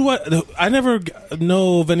 I don't know I never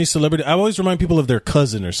know of any celebrity. I always remind people of their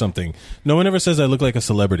cousin or something. No one ever says I look like a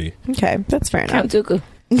celebrity. Okay, that's fair enough. Count Dooku.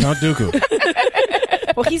 Count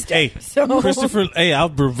Dooku. Well, he's dead. Hey, So Christopher. Hey, I'll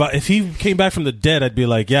provide. If he came back from the dead, I'd be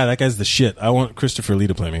like, yeah, that guy's the shit. I want Christopher Lee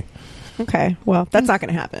to play me. Okay, well, that's not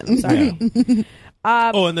going to happen. Sorry.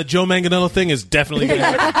 Oh, and the Joe Manganiello thing is definitely going to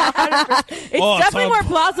happen. It's Oh, definitely Tom- more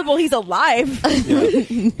plausible he's alive.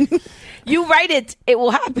 You write it, it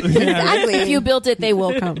will happen. Exactly. If you built it, they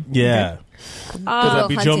will come. Yeah. That'd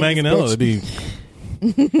be Joe hunting this Manganiello. bitch.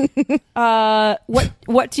 It'd be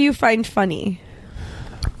What do you find funny?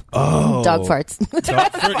 Dog farts.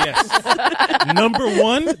 dog fart. Yes. Number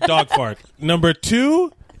 1, dog fart. Number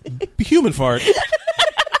 2, human fart,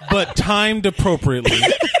 but timed appropriately.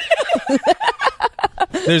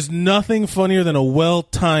 There's nothing funnier than a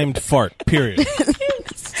well-timed fart. Period.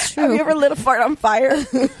 Have you ever lit a fart on fire?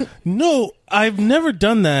 No, I've never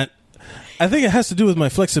done that. I think it has to do with my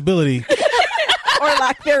flexibility. Or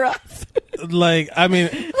lack thereof? Like, I mean,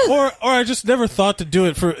 or I just never thought to do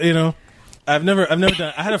it for, you know. I've never done it.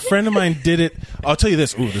 I had a friend of mine did it. I'll tell you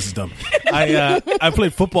this. Ooh, this is dumb. I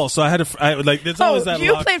played football, so I had there's always that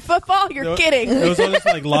you played football? You're kidding. There was all this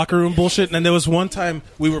like locker room bullshit, and then there was one time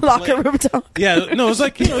we were Locker playing- room talk. Yeah, no, it was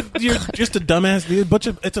like, you know, you're just a dumbass dude.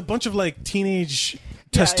 It's a bunch of like teenage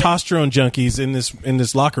testosterone junkies in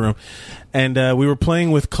this locker room, and we were playing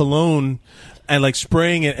with cologne and like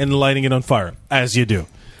spraying it and lighting it on fire, as you do.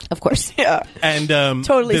 Of course. Yeah. And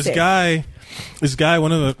Totally this safe. guy,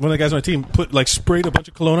 one of the guys on my team, sprayed a bunch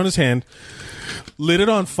of cologne on his hand, lit it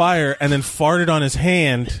on fire, and then farted on his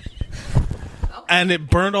hand, and it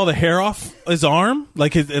burned all the hair off his arm,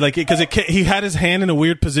 he had his hand in a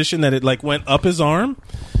weird position that it like went up his arm,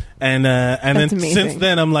 and then amazing. since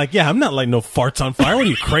then I'm like, yeah, I'm not lighting no farts on fire. What are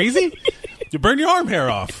you, crazy? You burn your arm hair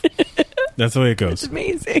off. That's the way it goes.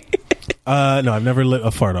 Amazing. No, I've never lit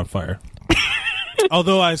a fart on fire.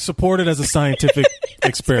 Although I support it as a scientific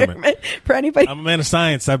experiment. For anybody, I'm a man of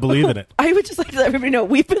science. I believe in it. I would just like to let everybody know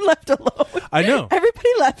we've been left alone. I know. Everybody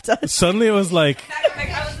left us. Suddenly it was like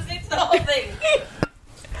I was listening to the whole thing.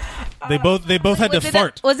 they both had to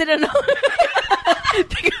fart. Was it an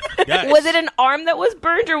Guys. Was it an arm that was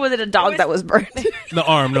burned, or was it a dog that was burned? The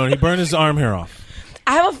arm. No, he burned his arm hair off.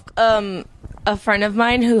 I have a friend of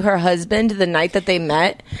mine who her husband, the night that they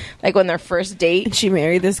met, like on their first date, She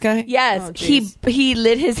married this guy? yes, Oh, jeez. he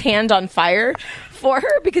lit his hand on fire for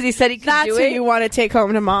her because he said he could That's do who it. you want to take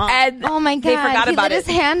home to mom. And Oh my god! they forgot he about lit it.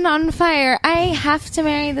 his hand on fire. I have to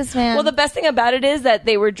marry this man. Well, the best thing about it is that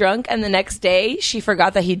they were drunk, and the next day she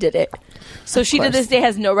forgot that he did it. So she to course. this day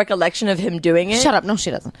has no recollection of him doing it. Shut up! No,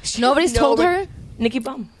 she doesn't. Nobody's told her. Nikki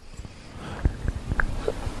Bum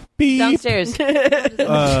Beep. downstairs. okay. They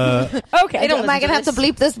don't Am I listen to gonna have to this.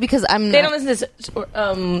 bleep this because I'm? They not. don't listen to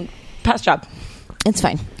this. Past job. It's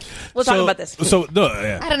fine. We'll talk about this. So no,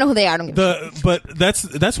 yeah. I don't know who they are. I don't give a shit. But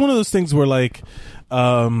that's one of those things where like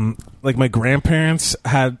my grandparents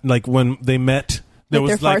had, like, when they met, there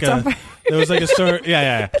Like was their like farts on a fire? there was like a story.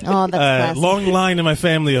 Yeah. Oh, that's classic. long line in my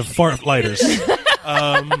family of fart lighters.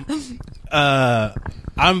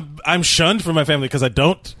 I'm shunned from my family because I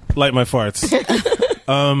don't light my farts.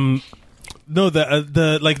 No,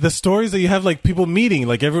 the like the stories that you have, like people meeting,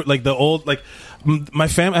 like the old, like I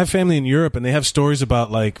have family in Europe, and they have stories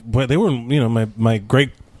about like where they were, you know, my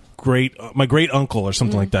great uncle or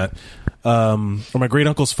something like that, or my great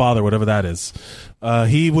uncle's father, whatever that is.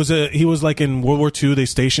 He was like in World War II. They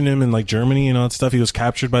stationed him in like Germany and all that stuff. He was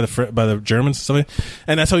captured by the Germans and stuff,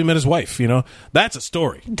 and that's how he met his wife. You know, that's a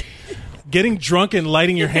story. Getting drunk and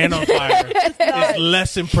lighting your hand on fire is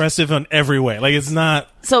less impressive on every way. Like, it's not.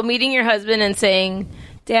 So meeting your husband and saying,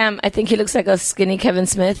 "Damn, I think he looks like a skinny Kevin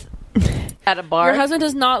Smith," at a bar. Your husband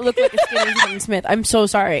does not look like a skinny Kevin Smith. I'm so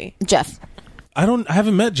sorry. Jeff. I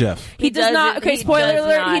haven't met Jeff. He does not. doesn't- Okay, he spoiler does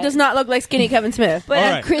alert. not. He does not look like skinny Kevin Smith. But All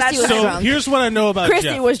right. Christy was So drunk. here's what I know about Christy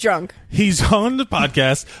Jeff. was drunk. He's on the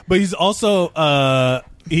podcast, but he's also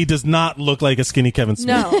he does not look like a skinny Kevin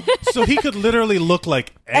Smith. No. So he could literally look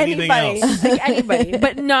like anything else. Like anybody,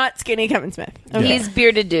 but not skinny Kevin Smith. Okay. He's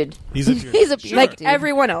bearded dude. He's a He's a pure Like dude.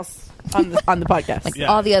 everyone else on the podcast. Like Yeah.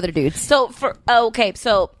 all the other dudes. So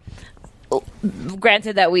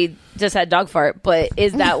granted that we just had dog fart, but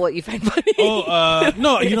is that what you find funny?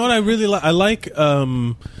 No, you know what I really like? I like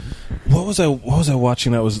what was I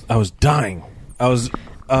watching that I was dying. I was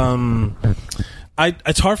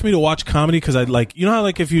it's hard for me to watch comedy because I like, you know how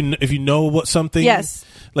like if you know what something, Yes.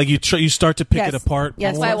 like you start to pick Yes. it apart.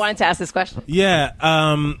 Yes. That's why I wanted to ask this question. Yeah,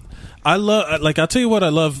 I love, like, I'll tell you what I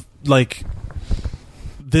love, like,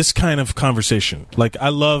 this kind of conversation. Like, I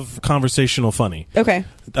love conversational funny. Okay.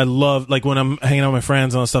 I love, like, when I'm hanging out with my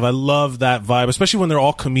friends and all that stuff, I love that vibe, especially when they're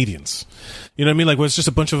all comedians. You know what I mean? Like, when it's just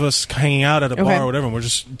a bunch of us hanging out at a bar or whatever, and we're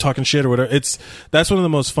just talking shit or whatever. That's one of the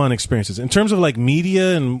most fun experiences. In terms of, like,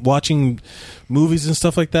 media and watching movies and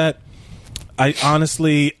stuff like that, I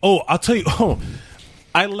honestly, I'll tell you,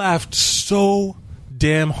 I laughed so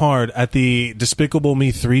damn hard at the Despicable Me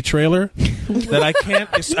 3 trailer that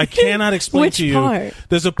I cannot explain Which to you. part?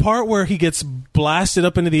 There's a part where he gets blasted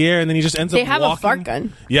up into the air and then he just ends They up have walking. a fart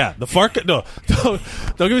gun. Yeah, the fart gun. No,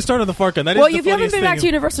 don't get me started on the fart gun. That Well, is the if you haven't funniest been back to thing.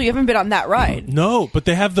 Universal, you haven't been on that ride. No, but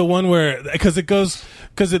they have the one where because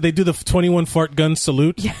they do the 21 fart gun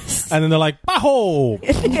salute. Yes. And then they're like, "Baho,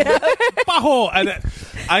 baho," and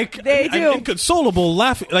They do. I'm inconsolable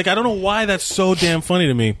laughing. Like, I don't know why that's so damn funny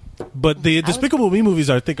to me. But the Despicable Me movies,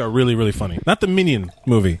 I think, are really, really funny. Not the Minion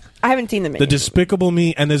movie. I haven't seen the The Minions. Despicable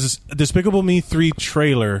Me, and there's this Despicable Me 3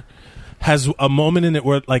 trailer has a moment in it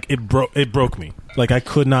where like it broke me. Like, I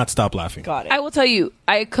could not stop laughing. Got it. I will tell you,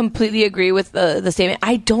 I completely agree with the statement.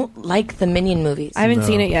 I don't like the Minion movies. I haven't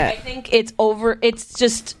seen it I yet. think it's over. It's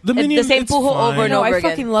just The the Minion, same it's pujo fine. over and No, over I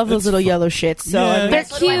again. fucking love those little yellow shits. So Yeah. I mean, They're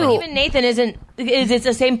That's why cute. even Nathan it's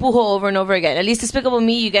the same pujo over and over again. At least Despicable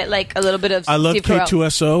Me, you get like a little bit of. I love Steve Carell.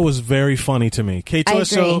 K2SO was very funny to me. I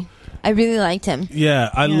K2SO. agree. I really liked him. Yeah,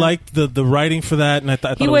 I liked the writing for that, and I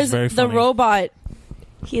thought he it was was very the funny. robot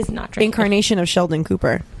He is not drinking. incarnation of Sheldon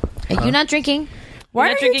Cooper. Are you not drinking? Why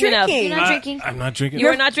not are you drinking enough. drinking? You're not drinking? I'm not drinking. You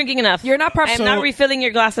are not drinking enough. You're not I am not refilling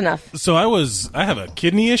your glass enough. So I have a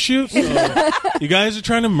kidney issue. So you guys are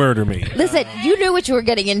trying to murder me. Listen, you knew what you were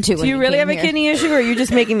getting into. Do you really have a kidney issue, or are you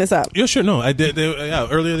just making this up? Yeah, sure. No, I did.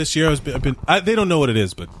 Earlier this year, they don't know what it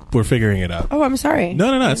is, but we're figuring it out. Oh, I'm sorry.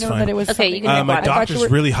 No, I it's didn't know fine. that it was Okay, you something. can have My water. I thought doctor's you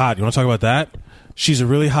were- really hot. You want to talk about that? She's a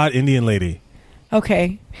really hot Indian lady.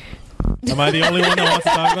 Okay. Am I the only one that wants to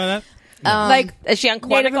talk about that? Like Is she on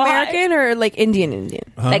Native Quantico High? American or like Indian?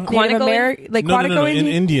 Like Native Quantico? American? Like No, Quantico in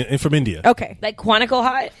Indian? India, from India. Okay. Like Quantico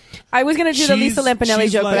High? I was going to do the She's- Lisa Lampanelli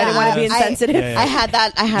she's joke, but I didn't like- want to be Yeah. insensitive. Yeah. I had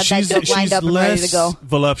that joke lined up and ready to go.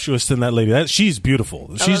 voluptuous than that lady. She's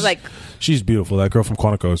beautiful. She's beautiful. That girl from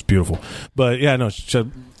Quantico is beautiful. But yeah, no.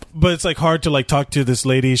 But it's like hard to like talk to this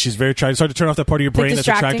lady. She's very trying. It's hard to turn off that part of your brain that's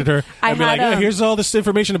distracting. attracted her I and be had, like, here's all this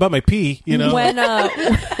information about my pee. You know, When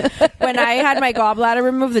when I had my gallbladder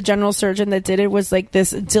removed, the general surgeon that did it was like this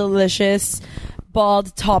delicious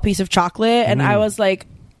bald tall piece of chocolate, and I was like,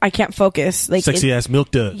 I can't focus. Like sexy ass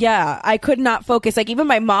milk dud. Yeah, I could not focus. Like even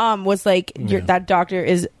my mom was like, that doctor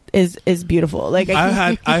is beautiful. Like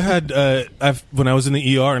I've when I was in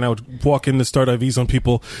the ER and I would walk in to start IVs on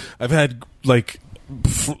people, I've had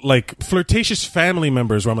like flirtatious family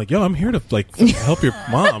members where I'm like, yo, I'm here to like help your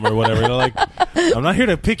mom or whatever. They're like, I'm not here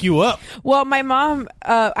to pick you up. Well, my mom,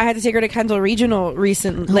 I had to take her to Kendall Regional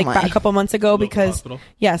recently, my. a couple months ago because hospital?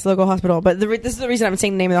 yes, local hospital. But this is the reason I'm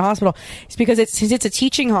saying the name of the hospital. It's because since it's a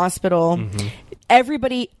teaching hospital. Mm-hmm.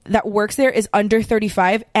 Everybody that works there is under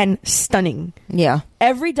 35 and stunning. Yeah.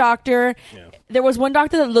 Every doctor. Yeah. There was one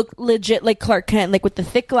doctor that looked legit like Clark Kent, like with the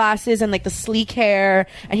thick glasses and like the sleek hair,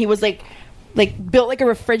 and he was like built like a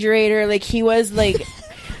refrigerator. Like he was like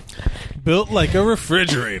Built like a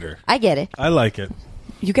refrigerator. I get it. I like it.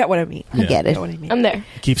 you get what I mean. I get You it. get what I mean. I'm there.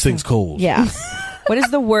 Keeps things cold. Yeah. What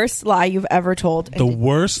is the worst lie you've ever told? The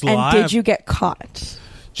worst and lie. did you get caught?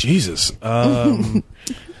 Jesus.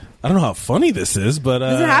 I don't know how funny this is, but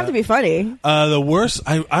Doesn't have to be funny. The worst.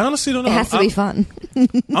 I honestly don't know. It has to be fun.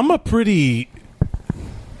 I'm a pretty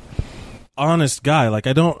honest guy. Like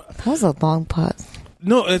I don't. That was a long pause.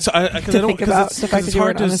 No, it's because I don't think about because the fact that you were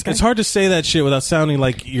hard an to honest guy. it's hard to say that shit without sounding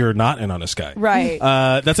like you're not an honest guy. Right.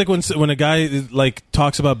 That's like when a guy like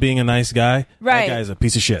talks about being a nice guy. Right. That guy's a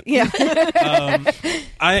piece of shit. Yeah.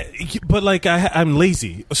 I'm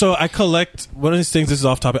lazy, so I collect one of these things. This is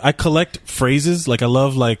off topic. I collect phrases. Like I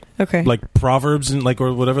love like proverbs and like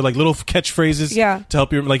or whatever, like little catchphrases. Yeah. To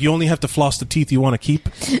help you, like you only have to floss the teeth you want to keep,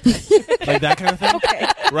 like that kind of thing. Okay.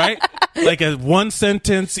 Right. like a one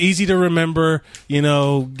sentence, easy to remember,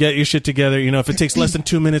 get your shit together. If it takes less than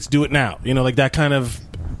 2 minutes, do it now. Like that kind of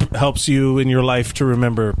helps you in your life to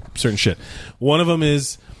remember certain shit. One of them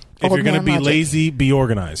is, if Old you're going to man be logic. lazy, be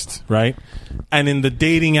organized, right? And in the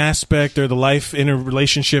dating aspect or the life in a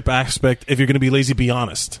relationship aspect, if you're going to be lazy, be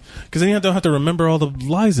honest. Because then you don't have to remember all the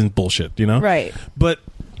lies and bullshit, Right. But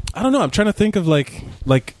I don't know. I'm trying to think of like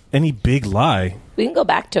any big lie. We can go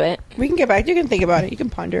back to it. We can get back. You can think about it. You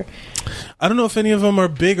can ponder. I don't know if any of them are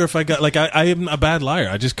big or if I got I am a bad liar.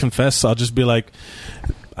 I just confess. I'll just be like,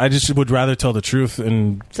 I just would rather tell the truth.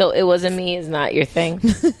 And So it wasn't me is not your thing.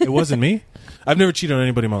 it wasn't me. I've never cheated on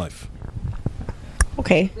anybody in my life.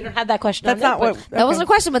 Okay. We don't have that question. That's not what. That wasn't a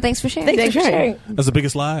question, but thanks for sharing. Thanks for sharing. That's the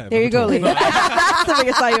biggest lie. I've There you ever go, told. Lee. That's the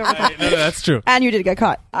biggest lie you ever told. No, that's true. And you did get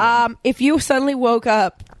caught. If you suddenly woke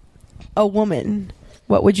up a woman,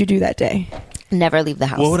 what would you do that day? Never leave the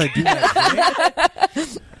house. What would I do that day?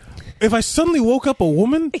 If I suddenly woke up a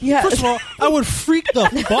woman, Yes. first of all, I would freak the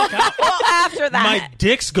fuck out. Well, after that. My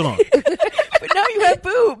dick's gone. But now you have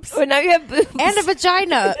boobs. But now you have boobs. And a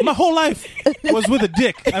vagina. My whole life was with a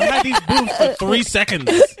dick. I've had these boobs for 3 seconds.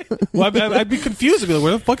 Well, I'd be confused. I'd be like,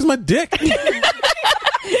 where the fuck is my dick?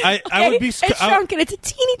 I would be... It's shrunken. It's a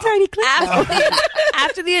teeny tiny clip.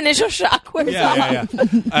 After the initial shock, where's Yeah.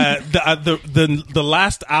 The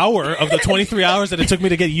last hour of the 23 hours that it took me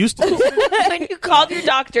to get used to it. when you called your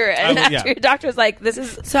doctor and I would- after yeah. your doctor was like, this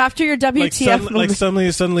is So after your WTF moment.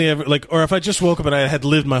 suddenly, or if I just woke up and I had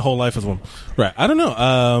lived my whole life as one, right? I don't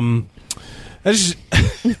know. I just,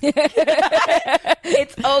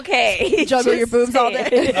 it's okay. juggle your boobs all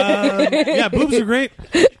day. yeah, boobs are great,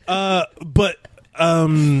 but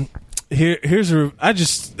here's a. I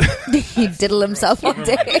just He diddle himself all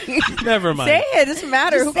day. never mind. Say it. It doesn't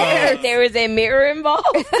matter. Who cares? There is a mirror involved.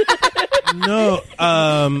 No,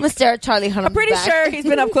 I'm gonna stare at Charlie Hunnam's I'm pretty back. sure he's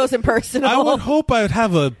been up close and personal. I would hope I would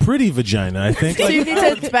have a pretty vagina. I think. So you need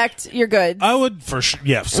to inspect your goods. I would for sure.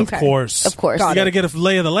 Yes, Okay. of course. Of course. You Got got to it. get a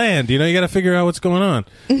lay of the land. You got to figure out what's going on.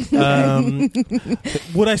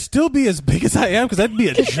 Would I still be as big as I am? Because I'd be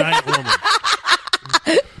a giant woman.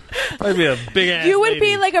 I'd be a big ass. You would lady.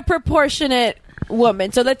 be like a proportionate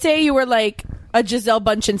woman. So let's say you were like a Giselle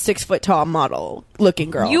Bundchen 6 foot tall model looking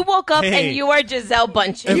girl. You woke up Hey. and you are Giselle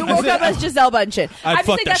Bundchen. You woke up as Giselle Bundchen. I'd I'm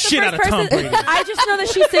fuck saying the that's shit first out of Tom person- Brady. I just know that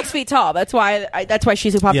she's 6 feet tall. That's why. That's why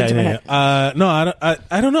she's who popped into my head. No,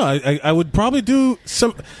 I don't know. I would probably do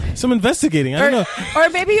some investigating. I don't know. Or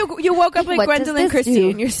maybe you woke up like What does Gwendolyn this Christie do?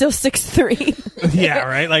 and you're still 6'3". Yeah,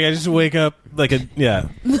 right. Like I just wake up like a yeah.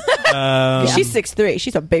 She's 6'3".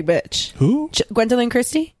 She's a big bitch. Who? Gwendolyn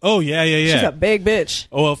Christie? Oh yeah. She's a big bitch.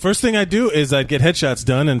 Oh well, first thing I do is I'd get headshots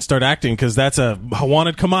done and start acting because that's a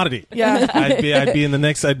wanted commodity. Yeah. I'd be in the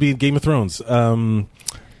next. I'd be in Game of Thrones. I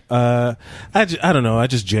don't know. I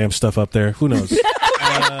just jam stuff up there. Who knows?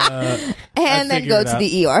 And then figure go it to out.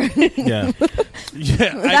 the ER. Yeah,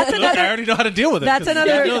 yeah. I already know how to deal with it. That's 'cause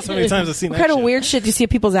another. I know so many times I've seen What that kind of shit. weird shit do you see at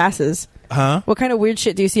people's asses? Huh? What kind of weird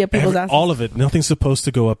shit do you see at people's asses? All of it. Nothing's supposed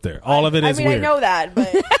to go up there. All of it is I mean, weird. I know that, but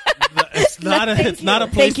It's not a. It's not a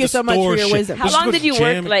place. Thank you to so much for store your shit. wisdom. How We're long supposed did you to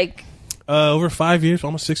work? jam- Like, over 5 years,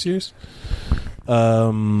 almost 6 years.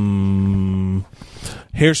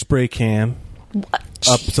 Hairspray can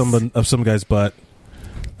up some guy's butt.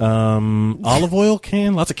 Olive oil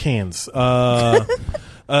can, lots of cans. A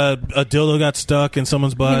dildo got stuck in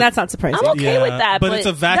someone's butt. I mean, that's not surprising. I'm okay with that, but it's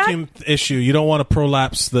a vacuum issue. You don't want to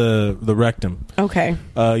prolapse the rectum. Okay.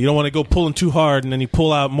 You don't want to go pulling too hard and then you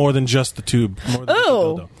pull out more than just the tube. More than just the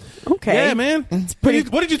Oh. dildo. Okay. Yeah, man. What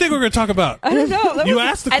did you think we were going to talk about? I don't know. You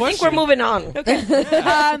asked the I question. think we're moving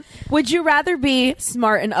on. Would you rather be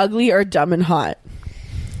smart and ugly or dumb and hot?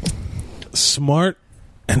 Smart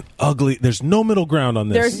and ugly. There's no middle ground on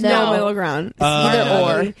this. There's no, No. middle ground.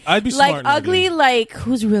 Either or. I'd be smart Like and ugly, like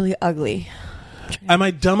who's really ugly? Am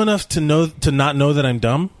I dumb enough to not know that I'm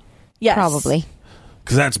dumb? Yes. Probably.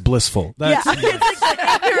 Because that's blissful. That's, Yeah. It's like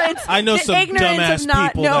the ignorance. I know the some ignorance dumbass of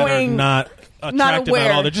not people that are knowing. not attractive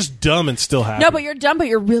aware. at all. They're just dumb and still happy. No, but you're dumb, but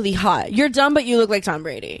you're really hot. You're dumb, but you look like Tom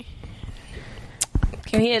Brady.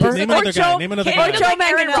 Can we Name another guy. Name another Can guy. we look like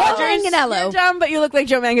Aaron Rodgers? Manganiello. You're dumb, but you look like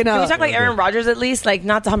Joe Manganiello. Can we talk like Aaron Rodgers at least? Like,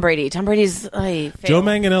 not Tom Brady. Tom Brady's like Joe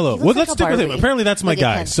Manganiello. Well, like let's a stick with him. Barbie. Apparently, that's my With a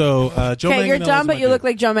guy. pen. So, Joe Manganiello. Okay, you're dumb, but you look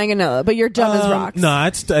like Joe Manganiello. But you're dumb as rocks. No,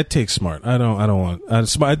 I'd take smart. I don't want.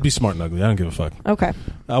 I'd be smart and ugly. I don't give a fuck. Okay.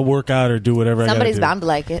 I'll work out or do whatever. Somebody's I gotta bound to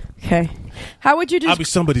like it. Okay. How would you do. I'll just? be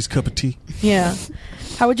somebody's cup of tea. Yeah.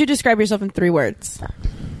 How would you describe yourself in 3 words?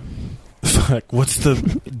 Fuck. What's the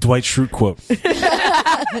Dwight Schrute quote?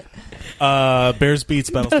 Bears beats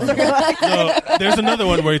Battlestar. No, there's another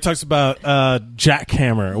one where he talks about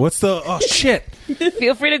jackhammer. What's the? Oh shit!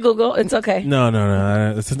 Feel free to Google. It's okay. No.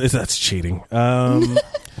 That's cheating.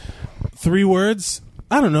 3 words.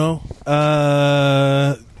 I don't know.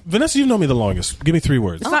 Vanessa, you know me the longest. Give me 3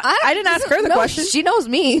 words. I didn't ask her the question. She knows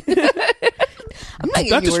me. I'm not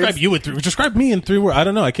giving you describe words. you with 3. Describe me in 3 words. I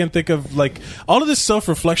don't know. I can't think of all of this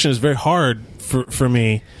self-reflection is very hard for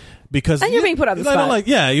me because and you're being put on the spot.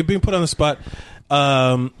 You're being put on the spot.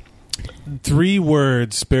 3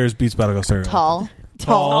 words. Bears beats Battlestar.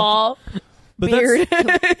 Tall. But Beard.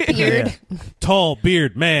 Beard. Yeah. Tall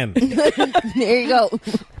beard man. There you go.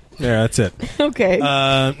 Yeah, that's it. Okay.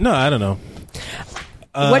 No, I don't know.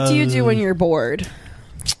 What do you do when you're bored?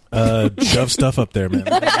 Shove stuff up there, man.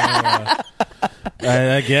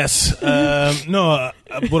 I guess.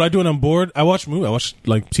 What I do when I'm bored, I watch movies. I watch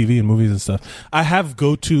TV and movies and stuff. I have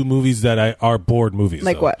go-to movies that are bored movies.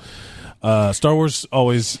 Like though. what? Star Wars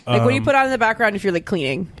always. Like what do you put on in the background if you're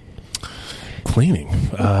cleaning? Cleaning.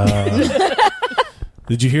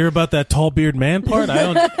 Did you hear about that tall beard man part?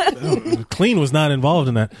 I don't. Clean was not involved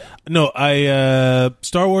in that. No,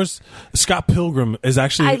 Star Wars. Scott Pilgrim is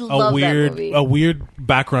actually a weird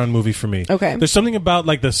background movie for me. Okay, there's something about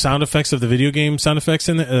the sound effects of the video game sound effects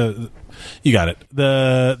in it. You got it.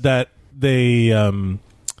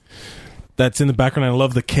 That's in the background. I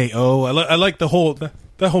love the KO. I like the whole.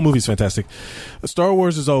 That whole movie's fantastic. Star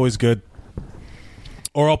Wars is always good.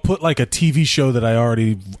 Or I'll put a TV show that I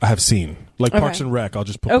already have seen. Parks and Rec. I'll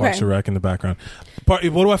just put Parks and Rec in the background. What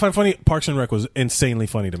do I find funny? Parks and Rec was insanely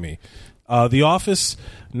funny to me. The Office,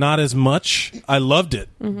 not as much. I loved it,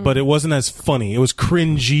 but it wasn't as funny. It was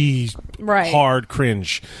cringy, hard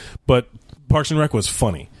cringe. But Parks and Rec was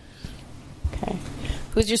funny. Okay.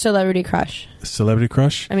 Who's your celebrity crush? Celebrity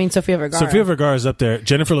crush? I mean, Sofia Vergara. Sofia Vergara is up there.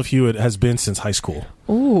 Jennifer Love Hewitt has been since high school.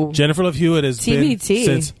 Ooh. Jennifer Love Hewitt has been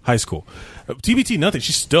since high school. TBT, nothing.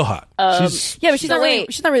 She's still hot. But she's not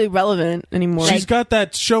really relevant anymore. She's got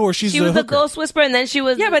that show where she was the Ghost Whisperer, and then she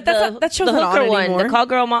was but that show's the not hooker on one, anymore. the call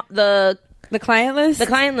girl, the client list. The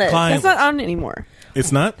client list. That's not on anymore.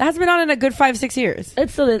 It's not? It hasn't been on in a good 5-6 years.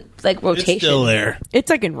 It's still in rotation. It's still there. It's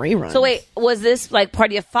in reruns. So wait, was this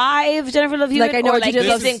Party of 5, Jennifer Love Hewitt? I know what you did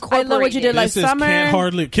I know what you did last summer. Can't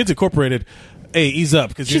hardly Kids Incorporated. Hey, ease up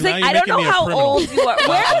because she's I don't know how old you are.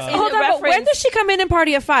 Hold on, but when does she come in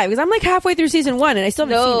Party of 5? Because I'm halfway through season 1 and I still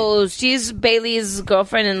haven't seen it. She's Bailey's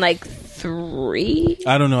girlfriend in 3.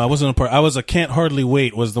 I don't know. I wasn't a part. I was a Can't Hardly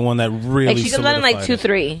Wait was the one that really. She comes out in 2,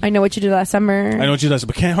 3. I know what you did last summer. I know what you did,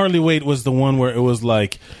 but Can't Hardly Wait was the one where it was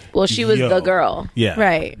well, she was the girl. Yeah,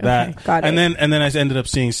 right. That got it. And then I ended up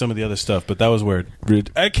seeing some of the other stuff, but that was weird.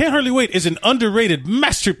 Can't Hardly Wait is an underrated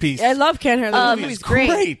masterpiece. I love Can't Hardly Wait. It's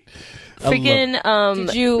great. Freaking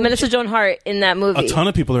Melissa Joan Hart in that movie. A ton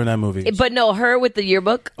of people are in that movie. But no, her with the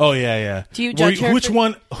yearbook. Oh yeah. Do you judge her? Which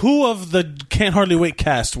one? Who of the Can't Hardly Wait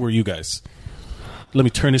cast were you guys? Let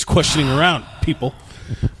me turn this questioning around, people.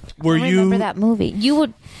 Were you? Remember that movie? You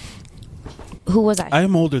would. Who was I? I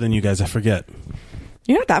am older than you guys. I forget.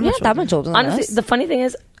 You're not that much older. Than honestly, us. the funny thing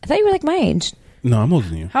is, I thought you were my age. No, I'm older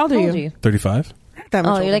than you. How old are you? 35. That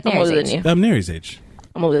much you're I'm older than you. I'm Nary's age.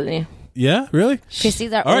 I'm older than you. Yeah, really?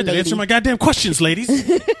 Christy's our all right, old then lady. answer my goddamn questions, ladies.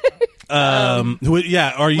 Are you? Wait,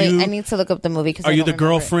 I need to look up the movie. Are you the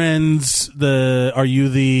girlfriends? Are you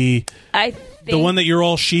the? I think the one that you're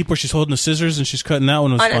all sheep, where she's holding the scissors and she's cutting. That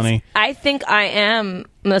one was funny. I think I am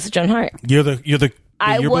Melissa Joan Hart. You're the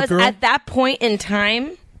I was girl? at that point in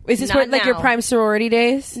time. Is this your prime sorority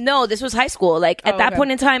days? No, this was high school. At that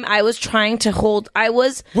point in time, I was trying to hold.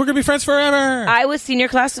 We're gonna be friends forever. I was senior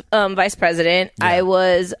class vice president. Yeah. I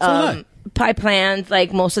was. I planned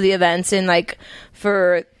most of the events and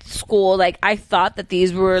for school. I thought that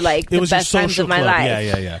these were the best times of my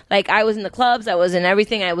life. Yeah. I was in the clubs. I was in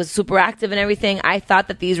everything. I was super active in everything. I thought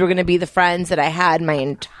that these were going to be the friends that I had my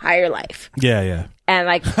entire life. Yeah. And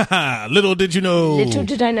little did you know. Little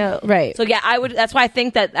did I know. Right. So yeah, that's why I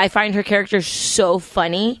think that I find her character so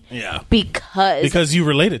funny. Yeah. Because you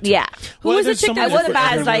related to. Yeah. Who was the chick that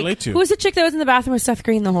wasn't Who was the chick that was in the bathroom with Seth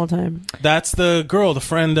Green the whole time? That's the girl, the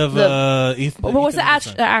friend of Ethan. What was the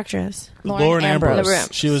actress? Lauren Ambrose.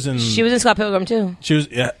 She was in Scott Pilgrim too. She was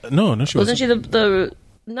No, she wasn't. Wasn't she the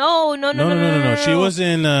No. She was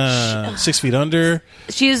in 6 Feet Under.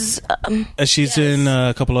 She's in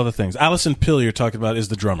a couple other things. Alison Pill, you're talking about, is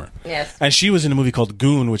the drummer. Yes. And she was in a movie called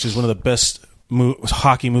Goon, which is one of the best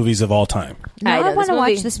hockey movies of all time. I want to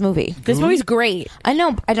watch this movie. This movie's great. I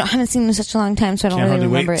know. Haven't seen it in such a long time, so I don't really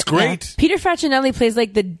remember it. It's great. Yeah. Peter Facinelli plays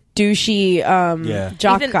the douchey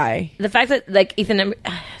jock guy. The fact that Ethan Embry, I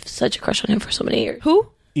have such a crush on him for so many years. Who?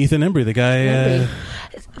 Ethan Embry, the guy.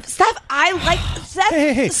 Seth, I like Seth.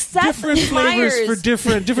 Hey, Seth different flavors Meyers. for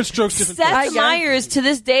different strokes. Different Seth Meyers to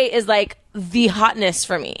this day is like the hotness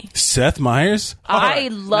for me. Seth Meyers? I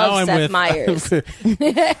love Seth Meyers.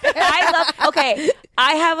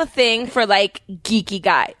 I have a thing for like geeky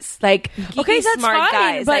guys, like geeky that's smart fine,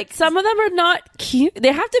 guys. but Like some of them are not cute.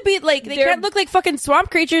 They have to be like they can't look like fucking swamp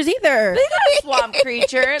creatures either. They're not a swamp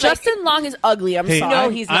creature. Justin Long is ugly. I'm Hey, sorry. No,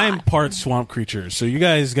 he's not. I'm part swamp creature, so you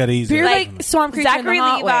guys got to easy. You're like like swamp creature Zachary in the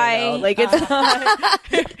hot Levi. way, though. Like it's not.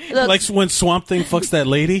 Look, like when Swamp Thing fucks that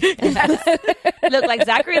lady. look like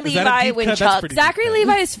Zachary Is that a Levi deep when cut? That's Chuck. pretty Zachary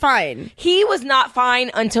Levi is fine. He was not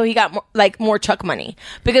fine until he got more Chuck money.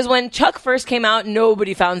 Because when Chuck first came out,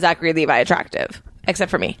 nobody found Zachary Levi attractive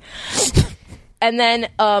except for me. And then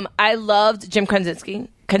I loved Jim Krasinski.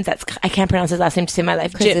 I can't pronounce his last name to save my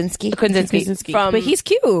life. Krasinski. Krasinski. From, But he's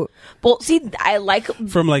cute. well, see, I like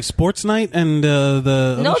From like Sports Night and the no,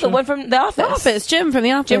 other the show? one from The Office. The Office. Jim from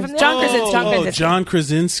The Office. Jim from The John Office. Krasinski. John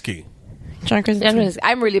Krasinski. John Krasinski.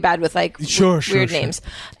 I'm really bad with like Sure, weird sure. names,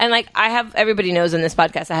 and like I have everybody knows in this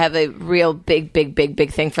podcast I have a real big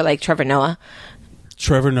thing for like Trevor Noah,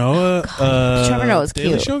 Trevor Noah. Trevor Noah's Daily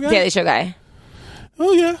cute. Show guy? Daily Show guy.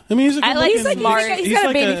 Oh yeah, I mean he's a I good like looking- smart- he's got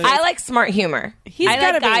a baby face. I like smart humor. He's I got like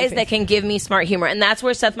a baby guys face. that can give me smart humor, and that's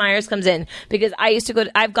where Seth Meyers comes in because I used to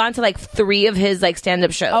I've gone to like 3 of his like stand up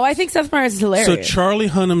shows. Oh, I think Seth Meyers is hilarious. So Charlie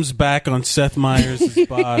Hunnam's back on Seth Meyers'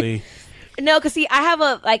 body. No, because see,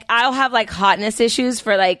 I'll have like hotness issues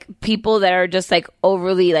for like people that are just like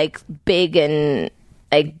overly like big and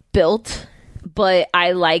like built, but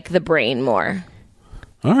I like the brain more.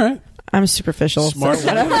 All right, I'm superficial. smart. So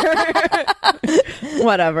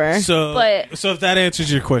whatever. So, But- so if that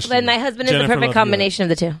answers your question, But my husband is the Jennifer perfect Love combination of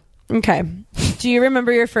the two. Okay. Do you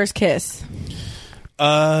remember your first kiss?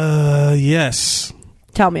 Hewitt. Yes,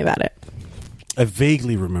 Tell me about it. I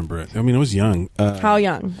vaguely remember it. I mean, I was young. How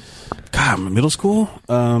young? God, middle school.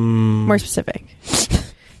 More specific.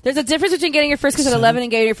 There's a difference between getting your first kiss at 11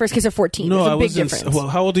 and getting your first kiss at 14. No, There's a I big was in. difference. Well,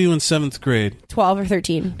 how old are you in 7th grade? 12 or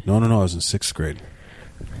 13. No, I was in 6th grade.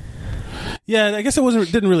 Yeah, I guess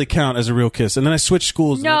it didn't really count as a real kiss. And then I switched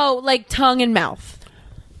schools. No, like tongue and mouth.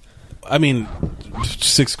 I mean,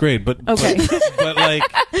 6th grade, but Okay. but like,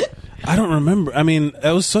 I don't remember. I mean,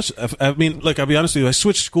 that was such. I mean, look, I'll be honest with you. I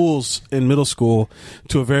switched schools in middle school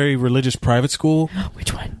to a very religious private school.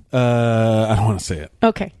 Which one? I don't want to say it.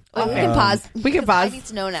 Okay. Wait, we can pause. We can pause. I need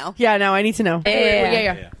to know now. Yeah, no, I need to know.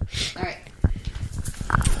 Yeah. All right.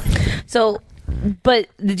 So, but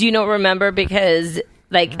did you not remember because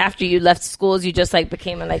like after you left schools, you just like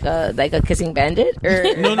became like a kissing bandit? Or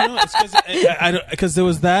No. It's because there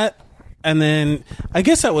was that, and then I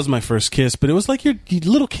guess that was my first kiss. But it was like your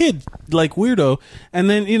little kid, like weirdo, and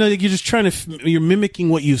then you're just trying to you're mimicking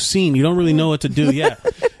what you've seen. You don't really know what to do. Yeah,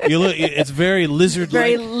 it's very lizard,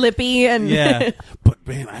 Very lippy and yeah. But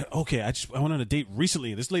man, I went on a date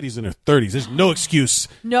recently. This lady's in her 30s. There's no excuse.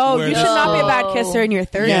 No, Where you this- should not be a bad kisser in your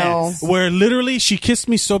 30s. Yeah. Where literally she kissed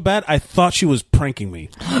me so bad I thought she was pranking me.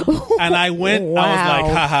 And I went, I was Wow.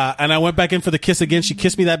 like, haha. And I went back in for the kiss again. She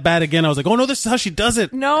kissed me that bad again. I was like, oh no, this is how she does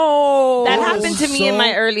it. No. that happened to me in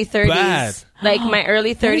my early 30s. bad. Like my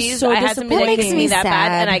early That is 30s, so I had somebody that disappointing. kissed me that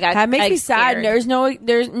bad, and I got That makes like, me sad. scared.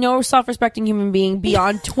 There's no self-respecting human being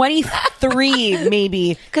beyond 23,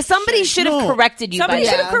 maybe. Because somebody should have No. corrected you. Somebody by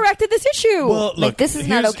should now. have corrected this issue. Well, look, this is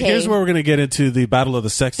not okay. Here's where we're going to get into the battle of the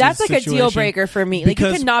sexes. That's like a deal situation. breaker for me. Like, you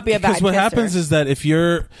cannot be a bad Because what kisser. happens is that if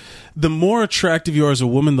the more attractive you are as a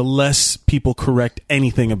woman, the less people correct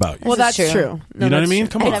anything about you. well, that's is true. true. No, You know what I that's mean?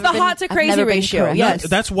 true. Come on. It's the hot to I've crazy never been ratio. correct. Yes.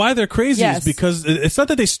 That's why they're crazy, Yes. is because it's not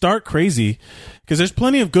that they start crazy, because there's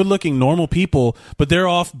plenty of good-looking normal people, but they're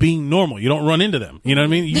off being normal. You don't run into them. You know what I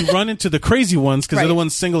mean? You run into the crazy ones because they're the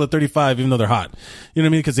ones single at 35, even though they're hot. You know what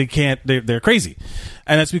I mean? Because they're crazy,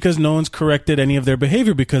 and that's because no one's corrected any of their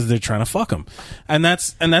behavior because they're trying to fuck them, and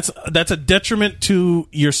that's a detriment to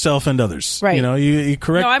yourself and others. Right. You know, you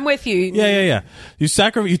correct. No, I'm with you. Yeah. You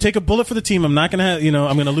take a bullet for the team. I'm not gonna have.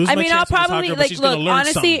 I'm gonna lose. I my mean, I'll chance with this hot probably girl, but like she's look. gonna learn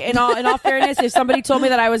Honestly, something. in all fairness, if somebody told me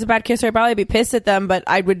that I was a bad kisser, I'd probably be pissed at them. But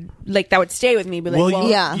I would that would stay with me. Be like, well,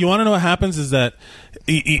 yeah. You want to know what happens is that,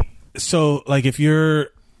 so like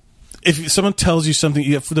if someone tells you something,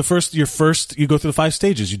 you go through the 5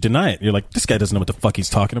 stages. You deny it. You're like, this guy doesn't know what the fuck he's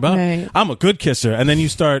talking about. Right. I'm a good kisser, and then you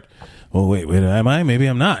start. Well, wait, am I? Maybe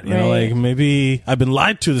I'm not. You know, Right. like maybe I've been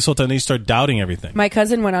lied to this whole time. Then you start doubting everything. My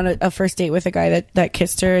cousin went on a first date with a guy that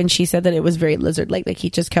kissed her, and she said that it was very lizard-like. Like he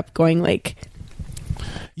just kept going like.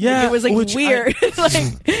 Yeah, It was like which weird. For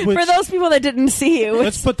those people that didn't see it,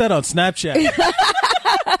 let's put that on Snapchat.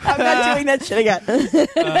 I'm not doing that shit again.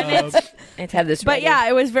 I'd have this. But ready. yeah,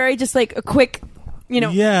 it was very just like a quick.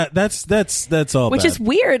 Yeah, that's all. Which bad. is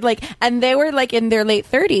weird. Like, and they were like in their late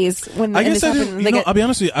 30s when I guess this I happened. didn't. Like, I'll be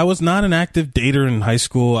honest with you. I was not an active dater in high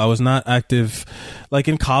school. I was not active. Like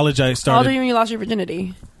in college, I how old started. are you when you lost your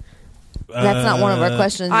virginity? That's not one of our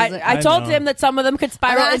questions. is it? I told know. him that some of them could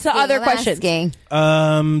spiral I'm into asking, other I'm questions.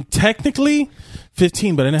 asking. Technically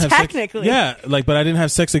 15, but I didn't have Technically. sex. Yeah, like, but I didn't have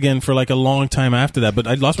sex again for like a long time after that. But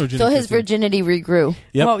I lost my virginity. So his 15. virginity regrew.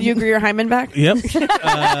 Yep. Well, you grew your hymen back? Yep.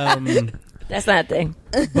 That's not a thing.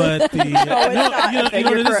 But the you know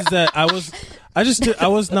what it is that I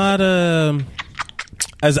was not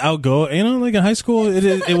as outgoing. You know, like in high school,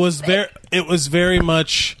 it was very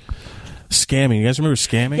much scamming. You guys remember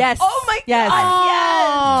scamming? Yes. Oh my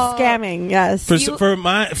God. Yes. Scamming. Yes.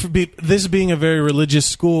 This being a very religious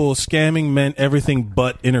school, scamming meant everything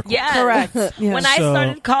but intercourse. Yeah. Correct. Yeah. When I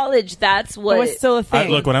started college, that's what It was still a thing.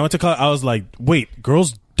 Look, when I went to college, I was like, wait,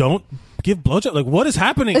 girls don't give blowjob? Like, what is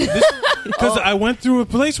happening? Because I went through a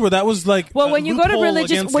place where that was like, well, when you go to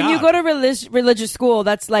religious school,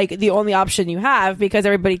 that's like the only option you have because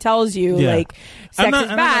everybody tells you like sex is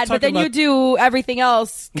bad, but then you do everything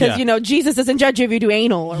else because Jesus doesn't judge you if you do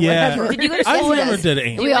anal or whatever. Did you go to school? I never did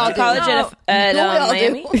anal. We all to college at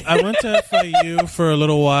Miami. I went to FIU for a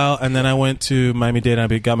little while, and then I went to Miami-Dade,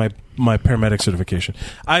 and I got my paramedic certification.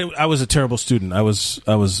 I was a terrible student. I was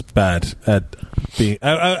bad at being.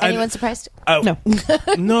 Anyone surprised? No.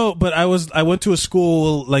 No, but I went to a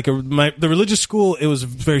school like the religious school. It was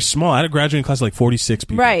very small. I had a graduating class of like 46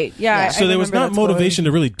 people. Right. Yeah. So there was not motivation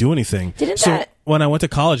to really do anything. When I went to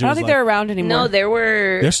college, I don't think they're around anymore. No,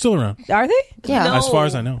 They're still around. Are they? Yeah. No. As far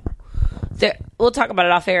as I know. We'll talk about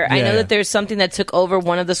it off air. I know that there's something that took over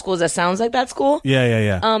one of the schools that sounds like that school.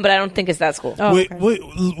 Yeah. But I don't think it's that school. Oh, okay.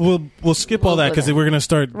 We'll skip all that because we're gonna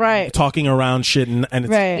start talking around shit and it's,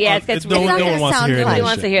 yeah, it's no one wants to hear it. Nobody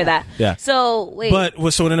wants to hear that. Yeah. So wait. But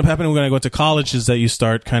so what ended up happening when I went to college is that you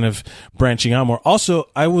start kind of branching out more. Also,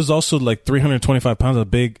 I was also like 325 pounds. I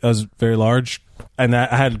was very large, and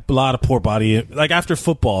I had a lot of poor body. Like after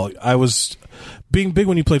football, I was. Being big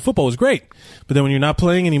when you play football was great, but then when you're not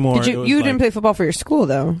playing anymore, you didn't play football for your school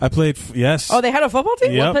though. I played. Yes. Oh, they had a football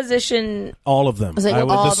team. Yep. What position? All of them. Was it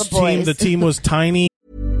all the boys? The team was tiny.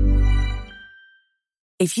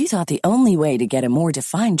 If you thought the only way to get a more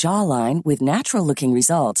defined jawline with natural-looking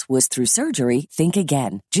results was through surgery, think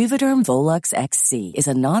again. Juvederm Volux XC is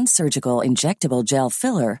a non-surgical injectable gel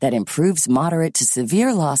filler that improves moderate to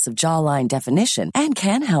severe loss of jawline definition and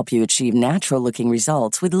can help you achieve natural-looking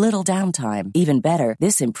results with little downtime. Even better,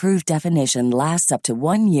 this improved definition lasts up to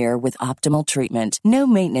 1 year with optimal treatment. No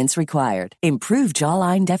maintenance required. Improve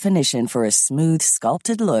jawline definition for a smooth,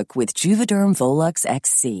 sculpted look with Juvederm Volux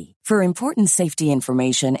XC. For important safety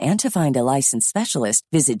information and to find a licensed specialist,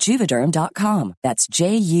 visit Juvederm.com. That's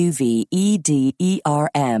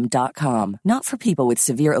JUVEDERM.com. Not for people with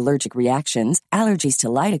severe allergic reactions, allergies to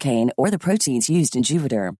lidocaine, or the proteins used in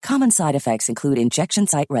Juvederm. Common side effects include injection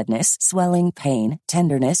site redness, swelling, pain,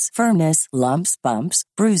 tenderness, firmness, lumps, bumps,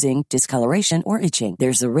 bruising, discoloration, or itching.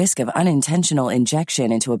 There's a risk of unintentional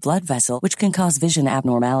injection into a blood vessel, which can cause vision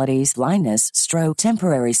abnormalities, blindness, stroke,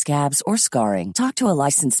 temporary scabs, or scarring. Talk to a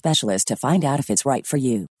licensed specialist to find out if it's right for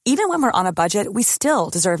you. Even when we're on a budget, we still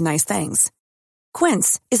deserve nice things.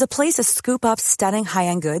 Quince is a place to scoop up stunning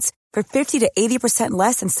high-end goods for 50 to 80%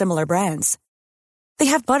 less than similar brands. They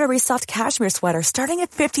have buttery soft cashmere sweaters starting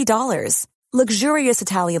at $50, luxurious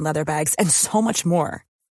Italian leather bags, and so much more.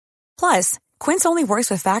 Plus, Quince only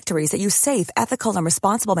works with factories that use safe, ethical, and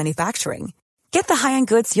responsible manufacturing. Get the high-end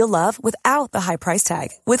goods you'll love without the high price tag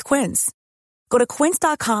with Quince. Go to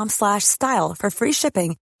quince.com/style for free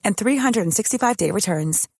shipping and 365-day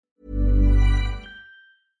returns.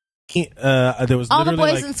 There was all the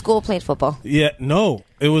literally boys in school played football. Yeah, no,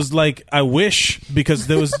 it was like I wish because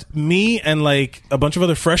there was me and like a bunch of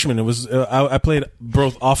other freshmen. It was I played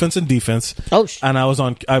both offense and defense. And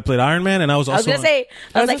I played Iron Man, and I was also. I was I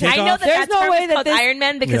know that there's no way that called Iron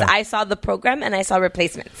Man because I saw the program and I saw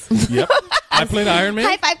replacements. Yep, I played Iron Man.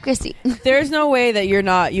 High five, Christy. There's no way that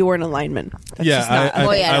you were an alignment. That's just not,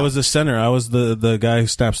 I was the center. I was the guy who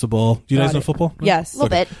snaps the ball. Do you guys know football? Yes, a little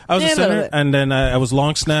bit. I was the center, and then I was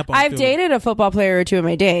long snap. I've dated a football player or two in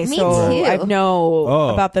my day, Me so too. I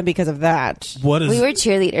know about them because of that. What is? We were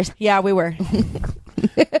cheerleaders. Yeah, we were.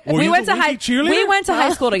 We went to high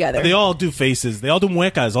school together. They all do faces. They all do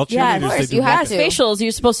muecas. All cheerleaders. Yeah, of course, they do you have muecas. to. Facials,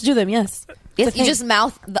 you're supposed to do them. Yes. Yes, you just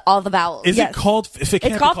mouth all the vowels. Is it called? If it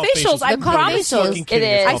can't It's called be facials. I promise you. Fucking kidding,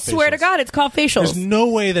 it's I called swear to facials. God, it's called facials. There's no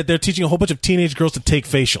way that they're teaching a whole bunch of teenage girls to take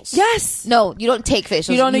facials. Yes. No, you don't take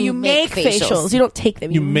facials. You don't know. You make facials. You don't take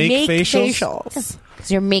them. You make facials? facials.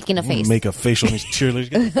 So you're making a face. Make a facial. These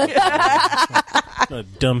cheerleaders.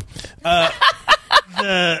 Dumb.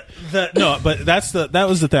 But that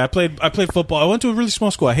was the thing. I played football. I went to a really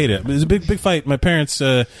small school. I hated it. It was a big fight. My parents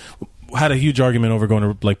had a huge argument over going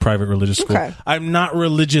to like private religious school. Okay. I'm not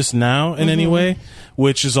religious now in any way,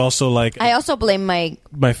 which is also like I also blame my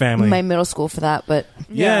family, my middle school for that. But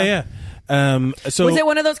yeah. So was it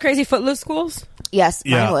one of those crazy footloose schools? yes,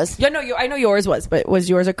 Yeah. mine was. Yeah, no, I know yours was, but was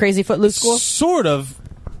yours a crazy footloose school? Sort of.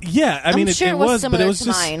 Yeah, I mean, sure it it was was, but similar it was to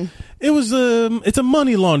just. mine. It was it's a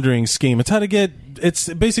money laundering scheme. It's how to get.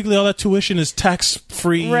 It's basically all that tuition is tax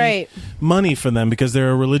free Right. money for them because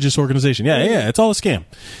they're a religious organization. Yeah, it's all a scam.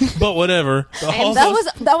 But whatever. All That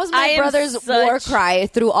those- was I my am brother's war such- cry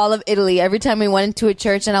through all of Italy. Every time we went into a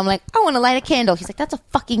church, and I'm like, I want to light a candle. He's like, that's a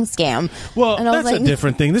fucking scam. Well, and I was that's like, a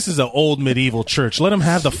different thing. This is an old medieval church. Let them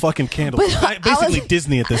have the fucking candle. But I Basically, was-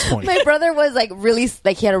 Disney at this point. My brother was like really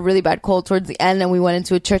like he had a really bad cold towards the end, and we went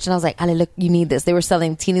into a church, and I was like, Ale, look, you need this. They were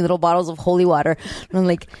selling teeny little bottles of holy water, and I'm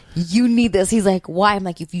like, you need this. He's like, why? I'm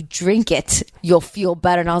like, if you drink it, you'll feel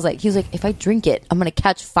better. And I was like, he was like, if I drink it, I'm gonna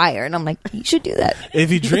catch fire. And I'm like, you should do that. If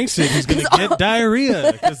he drinks it, he's going to get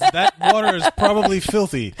diarrhea because that water is probably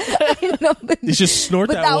filthy. I know, but, You just snort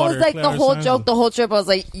but that water. was like the Clara whole Sanzo. joke, the whole trip. I was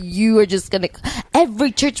like, you are just gonna.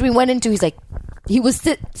 Every church we went into, he's like, he would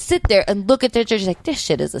sit there and look at their church. He's like, this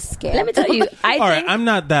shit is a scam. Let me tell you, I All right, think I'm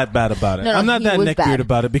not that bad about it. No, I'm not he that was neckbeard bad.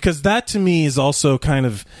 about it because that to me is also kind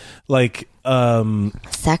of like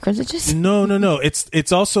Sacrilegious. no.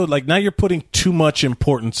 It's also like now you're putting too much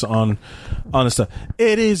importance on the stuff.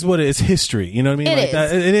 It is what it is. History. You know what I mean? It like is.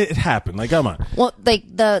 that. It happened. Like come on. Well, like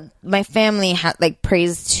my family had like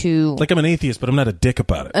prays to. Like I'm an atheist, but I'm not a dick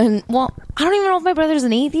about it. And well, I don't even know if my brother's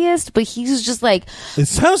an atheist, but he's just like It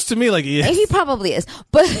sounds to me like yes. he probably is.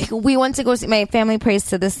 But like, we went to go see. My family prays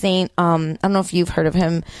to the saint. I don't know if you've heard of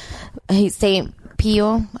him. He's Saint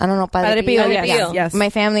Pio. I don't know. Padre Pio, yes, yes. My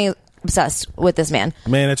family is obsessed with this man.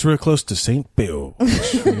 Man, it's real close to Saint Bill.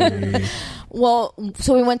 Well,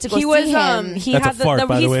 so we went to go He see was him. he That's a had fart,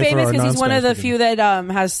 by the he's way, for famous our because he's one of the non-Spanish few that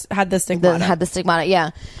has had the stigmata. had the stigmata, yeah.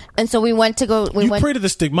 And so we went to go. We You went. pray to the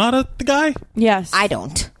stigmata, the guy? Yes, I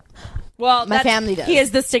don't. Well, My family does. He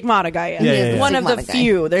is the stigmata guy. Yeah, yeah, yeah. One of the Stigmata guy.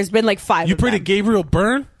 few. There's been like 5. You of pray to them. Gabriel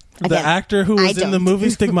Byrne, the Again, actor who I was in the don't.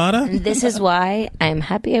 movie Stigmata? this is why I'm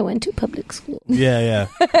happy I went to public school. Yeah.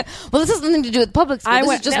 Well, this has nothing to do with public school.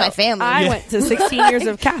 This is just no, my family. I went to 16 years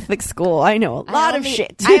of Catholic school. I know a lot of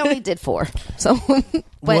shit. I only did 4. So, but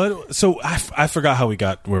What? So I forgot how we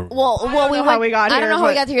got where. well, don't we know went, how we got I don't here, know how we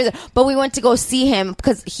but- got here either. But we went to go see him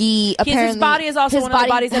because he apparently his body is also his one of the body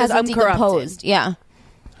bodies that is hasn't uncorrupted. decomposed. Yeah,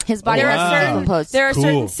 his body Oh, There wow. hasn't are certain decomposed. there are Cool.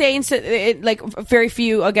 certain saints, like very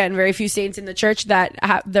few saints in the church that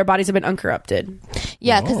their bodies have been uncorrupted.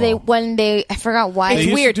 Yeah, because I forgot why. They It's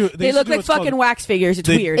used to weird. do- they They used to look do like what's called- fucking wax figures. It's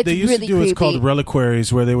weird. It's They used really to do what's called creepy.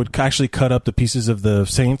 reliquaries, where they would actually cut up the pieces of the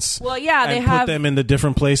saints. Well, yeah, they and have- put them in the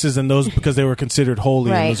different places, and those because they were considered holy.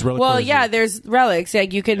 Right. And those reliquaries Well, yeah, were- there's relics.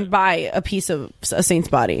 Like you can buy a piece of a saint's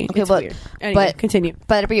body. Okay, It's but weird. Anyway, but continue.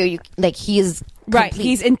 But for you, like he is Right, complete.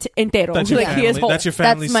 he's entero. That's your Like he is family. whole. That's your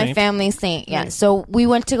family That's my saint. family saint. Yeah. So we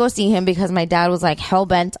went to go see him because my dad was like hell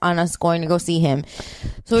bent on us going to go see him.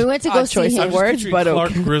 So we went to go Odd see choice him. of words, Picturing but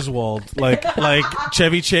Clark okay. Griswold, like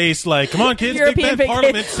Chevy Chase, like come on, kids, European Big Ben vacation.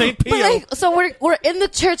 Parliament, St. Pio. But like, so we're in the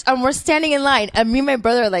church and we're standing in line, and me and my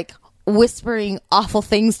brother are like whispering awful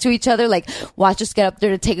things to each other, like watch us get up there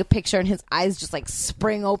to take a picture, and his eyes just like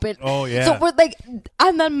spring open. Oh, yeah. So we're like,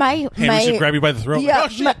 and then my Henry should grab you by the throat. Yeah. Like,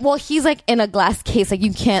 oh, shit. well, he's like in a glass case, like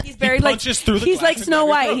you can't. He's buried like punches through the he's glass like and Snow grab your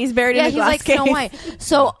White. throat. He's buried Yeah, in a he's glass like case. Snow White.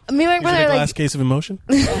 So me and my Is brother it a are like, glass case of emotion?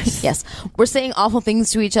 yes, we're saying awful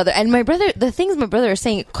things to each other, and the things my brother is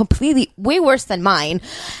saying completely way worse than mine.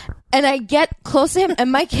 And I get close to him,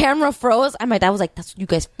 and my camera froze, and my dad was like, "That's what you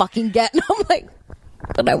guys fucking get." And I'm like,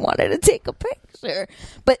 "But I wanted to take a picture."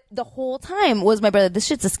 But the whole time was my brother. This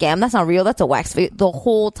shit's a scam. That's not real. That's a wax figure. The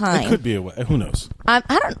whole time. It could be a way. Who knows? I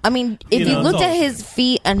don't. I mean, if You you know, looked it's at all- his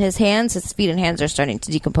feet and his feet and hands are starting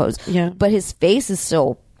to decompose. Yeah. But his face is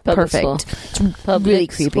still Public perfect. school. It's Public really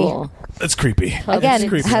creepy. school. It's creepy. Again, It's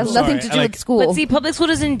creepy. it has I'm nothing sorry. to do Like, with school. But see, public school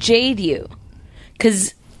doesn't jade you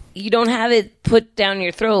because you don't have it put down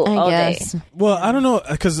your throat I all guess. day. Well, I don't know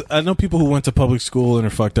because I know people who went to public school and are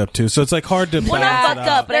fucked up too. So it's like hard to. Well, balance not it fucked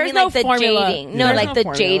out. up, but I There's mean no like the formula. jading. No, There's like no the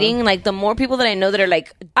formula. jading. Like the more people that I know that are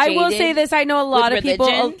like, I will jaded say this: I know a lot with of people,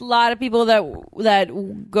 religion. a lot of people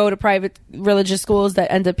that go to private religious schools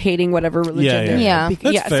that end up hating whatever religion. Yeah, they're yeah. in.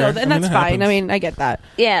 That's fair. So I and mean, that's that fine. happens. I mean, I get that.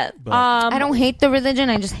 Yeah. I don't hate the religion.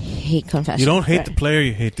 I just hate confession. You don't hate the player,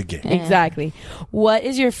 you hate the game. Exactly. What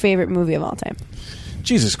is your favorite movie of all time?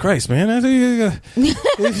 Jesus Christ, man! I think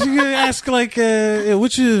if you ask like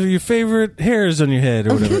which of your favorite hairs on your head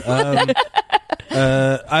or whatever.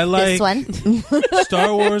 I like This one.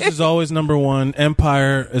 Star Wars is always number one.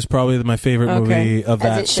 Empire is probably my favorite movie of As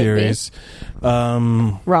that it should series.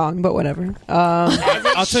 Wrong, but whatever.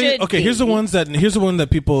 I'll tell you. Okay, here's the one that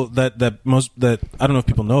people that I don't know if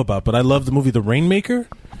people know about, but I love the movie The Rainmaker.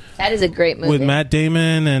 That is a great movie with Matt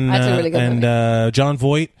Damon and That's a really good movie. John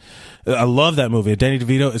Voight. I love that movie. Danny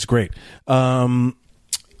DeVito is great.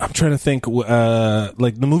 I'm trying to think,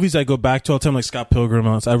 like the movies I go back to all the time, like Scott Pilgrim.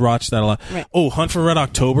 I watched that a lot. Right. Oh, Hunt for Red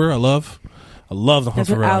October. I love the Hunt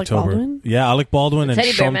for Red Alec October. Baldwin? Yeah, Alec Baldwin and Teddy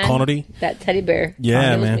bear, Sean man. Connery. That teddy bear.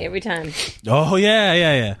 Yeah, Kills man. me every time. Oh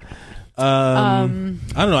yeah. I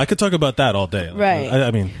don't know. I could talk about that all day. Right.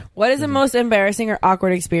 I mean, What is the most embarrassing or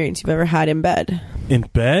awkward experience you've ever had in bed? in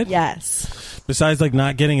bed. Yes. Besides, like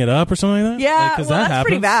not getting it up or something like that. Yeah, because well, that that's happens.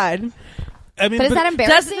 pretty bad. I mean, But is that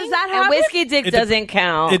embarrassing? Does that And happen? whiskey dick It de- doesn't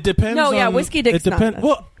count. It depends. No, yeah, on, whiskey dick's It depends. not.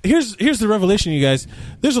 Well, here's the revelation, you guys.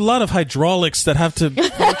 There's a lot of hydraulics that have to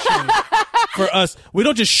function for us. We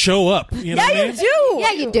don't just show up. You know Yeah, what I you mean? do.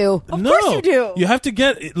 Yeah, you do. Of course you do. You have to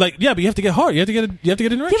get but you have to get hard. You have to get an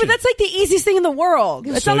erection. Yeah, but that's like the easiest thing in the world.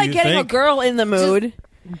 It's So not like you getting think? a girl in the mood.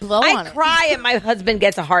 Blow on I it. cry and my husband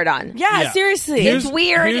gets a hard on. Yeah, Yeah. seriously. Here's- It's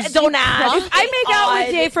weird. here's- Don't ask. I make out with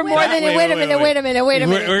Jay for more Wait a than minute, wait a minute, wait a minute, wait a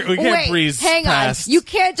minute. We can't Wait, breeze hang past. on. You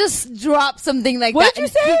can't just drop something like What'd that. you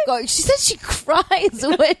and say? keep going. She said she cries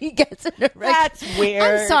when he gets an erection. That's weird.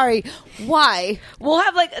 I'm sorry. Why? We'll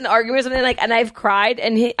have like an argument or something like, and I've cried,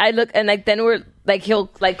 and I look, and like then we're like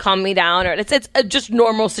he'll like calm me down, or it's just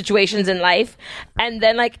normal situations in life, and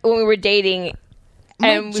then like when we were dating. My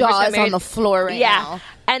and we jaw first got is on married- the floor right yeah. now.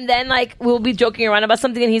 And then like we'll be joking around about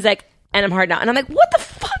something, and he's like, "And I'm hard now," and I'm like, "What the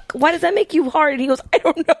fuck? Why does that make you hard?" And he goes, "I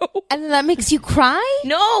don't know." And then that makes you cry?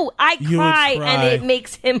 No, I You would cry, cry. and it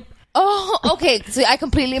makes him. Oh, okay. So I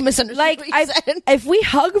completely misunderstood Like, what you said. if we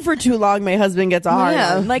hug for too long, my husband gets hard.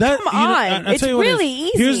 Yeah. Like, That- come you know, on. I'll It's tell you what it really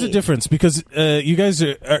is. easy. Here's the difference, because you guys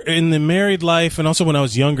are in the married life, and also when I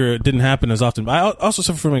was younger, it didn't happen as often. I also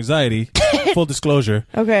suffer from anxiety. Full disclosure.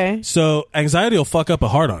 Okay. So anxiety will fuck up a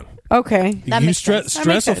hard on. Okay. That makes sense. That Stress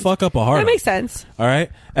makes will sense. fuck up a hard That on. makes sense. All right,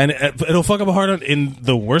 and it'll fuck up a hard on in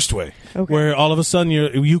the worst way, where all of a sudden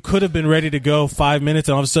you could have been ready to go 5 minutes,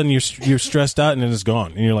 and all of a sudden you're stressed out, and then it's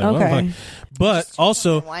gone, and you're like, Okay. well, fuck. But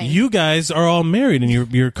also, whine. you guys are all married, and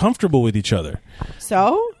you're comfortable with each other.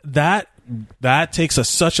 So? That takes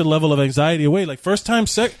such a level of anxiety away. Like first time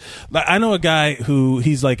sex, like, I know a guy who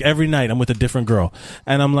he's like every night I'm with a different girl,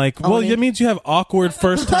 and I'm like, well, that means you have awkward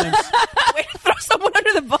first times. Wait, throw someone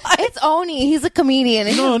under the bus. It's Oni. He's a comedian.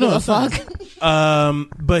 He No, doesn't give a it's not. fuck.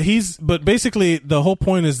 But basically the whole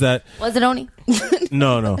point is that Was it Oni?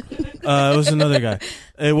 no, it was another guy.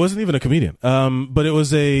 It wasn't even a comedian. But it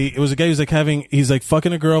was a guy who's like he's like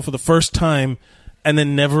fucking a girl for the first time, and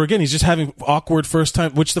then never again. He's just having awkward first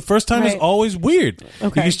time, which the first time is Right. always weird.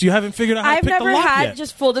 Okay. You haven't figured out how I've to pick never the lock had, yet.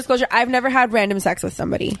 just full disclosure, I've never had random sex with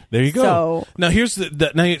somebody. There you go. So, Now here's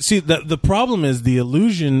now you see the problem is the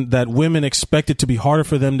illusion that women expect it to be harder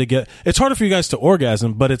for them to get. It's harder for you guys to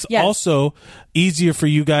orgasm, but it's Yes. also easier for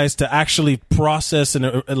you guys to actually process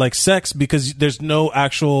and like sex because there's no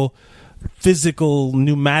actual physical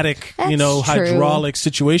pneumatic That's true. hydraulic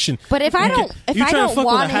situation. But if I You don't, can- if you I try to don't fuck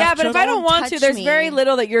with a want it, half yeah, but if chub- I don't want to, touch there's me. very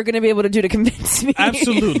little that you're going to be able to do to convince me.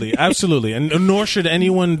 Absolutely, and nor should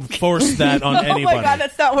anyone force that on Oh anybody. my God,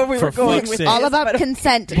 that's not where we For were going fuck's with sake. all this, about but-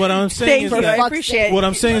 consent. What I'm saying is Thank you. that I appreciate it. what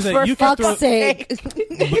I'm saying is that For you can throw. fuck's sake.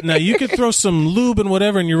 But now you could throw some lube and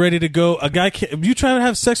whatever, and you're ready to go. A guy, you trying to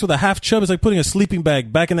have sex with a half chub, it's like putting a sleeping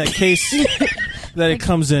bag back in that case that it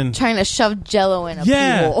comes in. Trying to shove Jello in a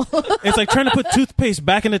Yeah, pool. it's like trying to put toothpaste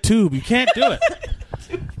back in a tube. You can't do it.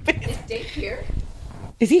 Is Dave here?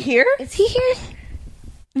 Is he here? Is he here?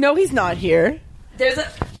 No, he's not here. There's a.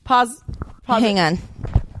 Pause. Hang on.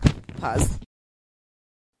 Pause.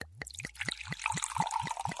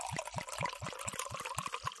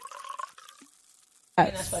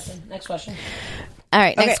 Next question. All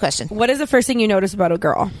right, next Okay, question. What is the first thing you notice about a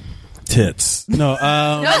girl? Tits. No. No,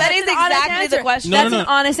 that is exactly the question. That's an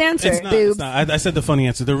honest answer. It's not. It's not. I said the funny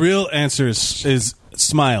answer. The real answer is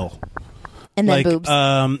smile. And then Like, boobs.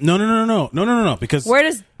 No. Because Where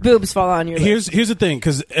does boobs fall on your list? here's the thing.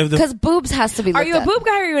 Because Because boobs has to be Are looked you a at. boob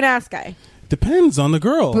guy or are you an ass guy? depends on the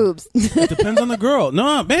girl. Boobs. It depends on the girl.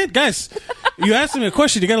 No, man, guys, you asked me a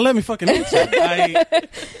question. You got to let me fucking answer.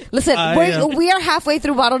 Listen, I, we are halfway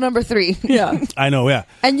through bottle number 3. Yeah. I know. Yeah.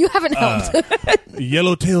 And you haven't helped.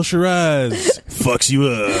 Yellowtail Shiraz fucks you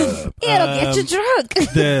up. It'll get you drunk.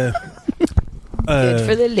 The Good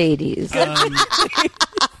for the ladies.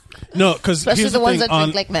 No, because Especially here's the ones thing, that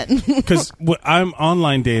drink like men. Because I'm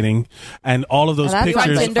online dating, and all of those Oh, that's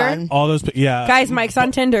pictures, fun. Tinder? all those, yeah, Guys, Mike's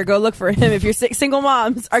on Tinder. Go look for him if you're single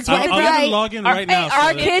moms. Our kids, I'll even log in right now. so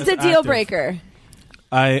our that kids a it's deal active. breaker.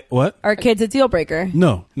 What? Our kids a deal breaker.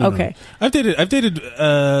 No. Okay. I've dated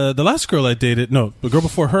the last girl I dated. No, the girl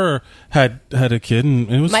before her had a kid, and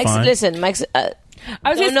it was Mike's, fine. listen, Mike's.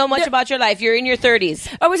 I don't know much about your life. You're in your 30s.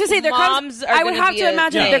 I was just say Moms are I would gonna have be to a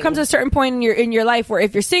imagine thing. there comes a certain point in your life where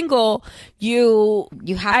if you're single, you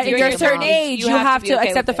have at to you're be a certain mom. age, you have be to okay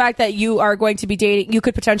accept the with fact that you are going to be dating. You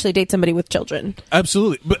could potentially date somebody with children.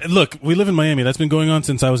 Absolutely, but look, we live in Miami. That's been going on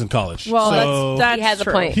since I was in college. Well, so, that's He has a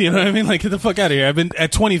true. point. you know what I mean? Like, get the fuck out of here. I've been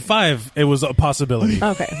at 25. It was a possibility.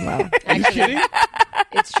 Okay, well, Are you kidding?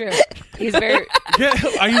 It's true. He's very. Yeah,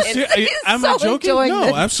 are you serious? Am I so joking? enjoying No,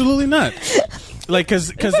 this. absolutely not. Like,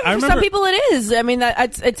 because I for remember some people it is. I mean,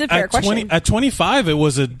 it's a fair question. At 25, it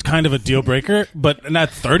was a kind of a deal breaker, but not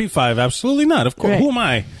 35. Absolutely not. Of course, Right. who am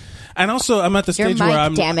I? And also, I'm at the You're stage Mike, where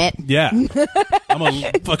I'm. damn it. Yeah, I'm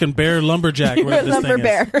a fucking bear lumberjack. Whatever this Lumber thing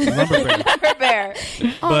bear. is. Lumber bear. Bear.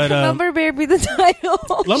 But Can Lumber Bear be the title?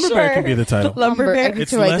 Lumber bear can be the title. Lumber I bear. need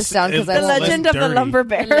It's to write less- this down because it's I The won't. less legend of the dirty. lumber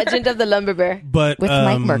bear. Legend of the Lumber Bear. But With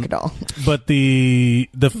Mike Mercadal. But the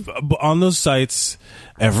on those sites,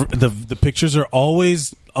 the pictures are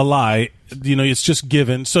always a lie. You know, it's just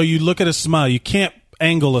given. So you look at a smile, you can't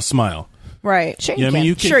angle a smile. Right. Sure Yeah, I mean,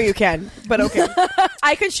 you can, Sure you can, but okay.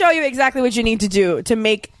 I can show you exactly what you need to do to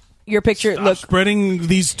make your picture Stop look. spreading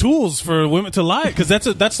these tools for women to lie, because that's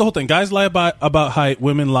the whole thing. Guys lie about height,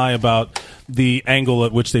 women lie about the angle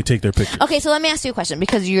at which they take their pictures. Okay, so let me ask you a question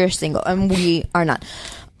because you're single and we are not.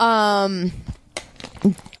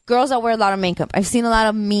 Girls that wear a lot of makeup. I've seen a lot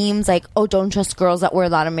of memes like, "Oh, don't trust girls that wear a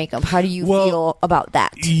lot of makeup." How do you feel about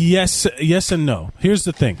that? Yes and no. Here's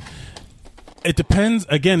the thing. It depends.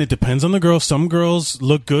 Again, it depends on the girl. Some girls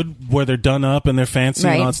look good where they're done up and they're fancy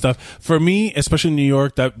Right. and all that stuff. For me, especially in New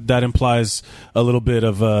York, that implies a little bit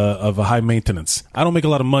of a high maintenance. I don't make a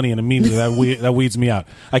lot of money, and immediately that weeds me out.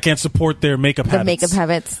 I can't support their makeup The habits. makeup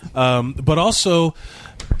habits. But also,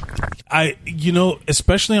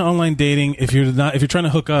 especially on online dating, if you're trying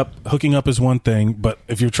to hooking up is one thing, but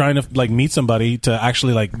if you're trying to like meet somebody to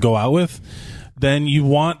actually like go out with, then you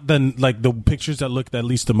want the pictures that look at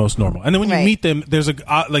least the most normal. And then when you Right. meet them, there's it's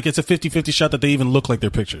a 50-50 shot that they even look like their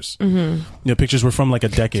pictures. Mm-hmm. You know, pictures were from like a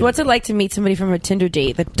decade. So what's it ago. like to meet somebody from a Tinder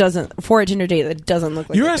date that doesn't look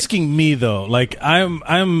like You're their asking me though. Like I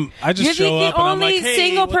just You're show the up and I'm only like, hey,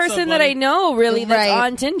 single what's up, person that buddy? I know really that's Right.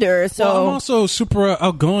 on Tinder. So Well, I'm also super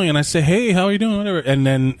outgoing, and I say, "Hey, how are you doing?" Whatever, and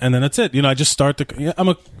then that's it. You know, I just start to.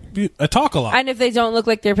 I talk a lot. and if they don't look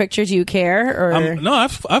like their pictures, you care or No,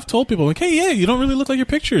 I've told people like, "Hey, yeah, you don't really look like your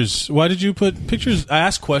pictures. Why did you put pictures?" I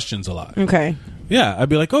ask questions a lot. okay. Yeah, I'd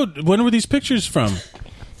be like, "Oh, when were these pictures from?"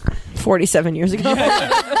 47 years ago.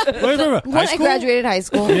 Wait, When I graduated high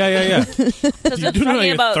school. Yeah. So You just do know talking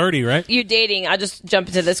you're about 30, right? You dating. I'll just jump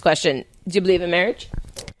into this question. Do you believe in marriage?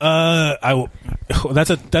 That's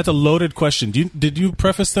a loaded question. Did you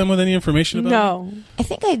preface them with any information about it? No. I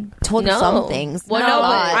think I told you No. some things. Well, Not no, a but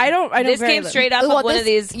lot. I don't This very came little. straight off Well, of one of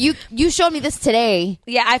this- these. You showed me this today.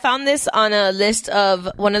 Yeah, I found this on a list of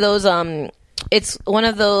one of those. It's one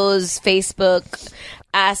of those Facebook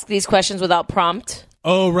ask these questions without prompt.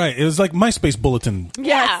 Oh, right. It was like MySpace bulletin.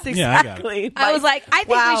 Yes, Yeah, I got it. exactly. I was like, I think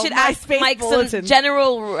Wow, we should ask MySpace Mike some bulletin.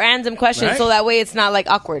 general random questions Right? so that way it's not like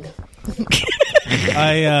awkward. We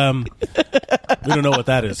don't know what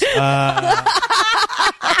that is.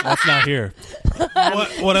 That's not here.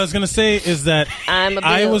 What I was going to say is that I'm a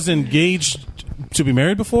I Bill. was engaged to be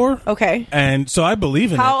married before. Okay. And so I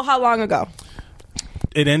believe in How long ago?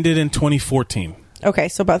 it. It ended in 2014. Okay,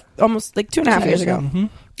 so about almost like 2.5 years ago.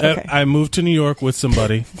 Okay. I moved to New York with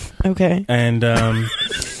somebody, Okay. and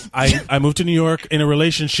I moved to New York in a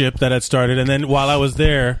relationship that had started, and then while I was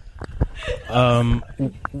there,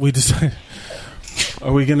 we decided,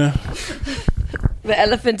 are we gonna? The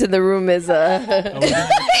elephant in the room is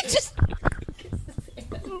just.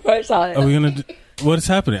 I saw it. Are we gonna? What is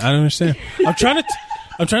happening? I don't understand. I'm trying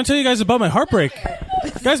to tell you guys about my heartbreak.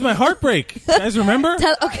 Guys, my heartbreak. Guys, remember?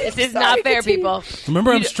 This is not fair, people.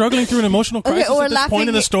 Remember, I'm struggling through an emotional crisis we're at this point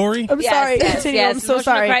in the laughing. story. I'm sorry. Yes, Continue. yes. I'm so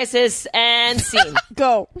Emotional sorry. crisis and scene.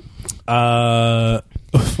 Go.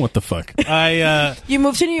 What the fuck? You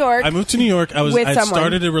moved to New York. I moved to New York. I With someone.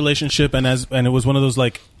 started a relationship, and it was one of those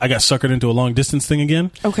like I got suckered into a long distance thing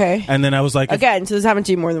again. Okay. And then I was like, Again, so this happened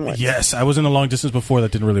to you more than once. yes, I was in a long distance before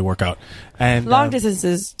that didn't really work out. And Long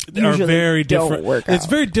distances are usually very don't different. work It's out.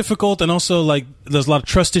 very difficult, and also like there's a lot of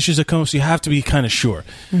trust issues that come. So you have to be kind of sure.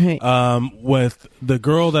 Right. With the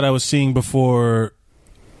girl that I was seeing before,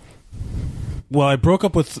 well, I broke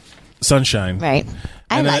up with Sunshine. Right.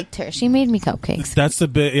 I And liked her. She made me cupcakes. That's the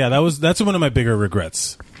bit. Yeah, that's one of my bigger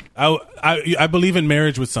regrets. I believe in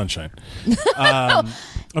marriage with Sunshine.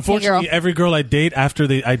 Unfortunately, every girl I date after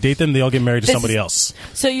I date them, they all get married to somebody else.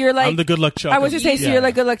 So you're like I'm the good luck Chuck. I was just saying, so you're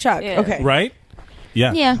like good luck Chuck. Yeah. Okay, right?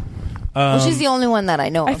 Yeah. Yeah. Well, she's the only one that I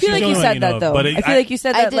know. I feel like you said that though. but I feel like you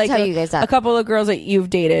said I that did like tell you guys that. a couple of girls that you've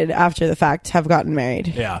dated after the fact have gotten married.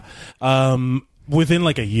 Yeah. Within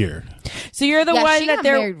like a year. So you're the Yeah, one she that got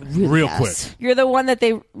they're married really Real fast. quick. you're the one that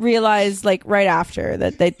they realize like right after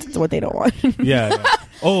that that's what they don't want. Yeah.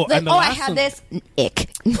 Oh, Like, and the I last had one- this. Ick.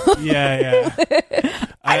 Yeah.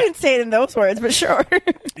 I didn't say it in those words, but sure.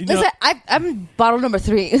 You know- Listen, I'm bottle number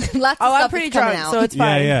 3. Lots of stuff I'm pretty is coming drunk, out. so it's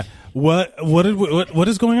fine. Yeah. What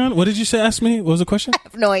is going on? What did you say? Ask me. What was the question? I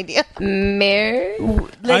have no idea. Marriage.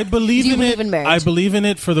 I believe do you in believe it. in marriage? I believe in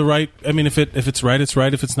it for the right. I mean, if it's right, it's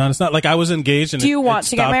right. If it's not, it's not. Like I was engaged. And Do you it want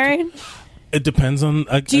to get stopped. married? It depends on.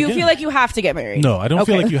 Do you feel like you have to get married? No, I don't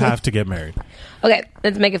feel Okay. like you have to get married. Okay,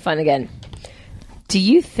 let's make it fun again. Do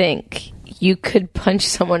you think you could punch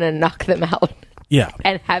someone and knock them out? Yeah.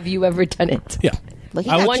 And have you ever done it? Yeah. Look,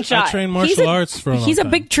 he I got one shot. trained martial arts for a long He's a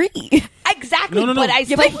time. big tree. Exactly. No. But I Yeah,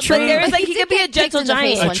 still, but but there is like he he did could be a get kicked gentle in the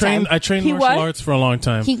face giant. one time. I trained He martial what? arts for a long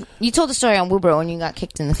time. You told the story on Woobro when you got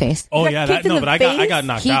kicked in the face. Oh got yeah, kicked that, in no, the but I face? got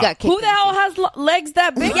knocked He out. got kicked Who the hell has legs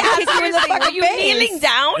that big? Yeah, Kick you in the seriously, fucking were you face? kneeling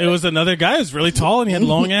down? It was another guy who was really tall and he had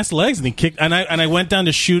long ass legs and he kicked and I went down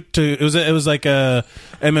to shoot to it was like a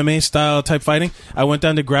MMA style type fighting. I went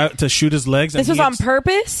down to shoot his legs. And This was he on had-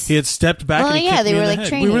 purpose? He had stepped back. Well, and he yeah, kicked they me in were, the like,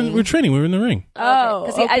 head. We were training. We were in the ring. Oh,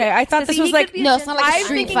 Okay. See, okay. I thought so this he was could like be No, it's not like a I'm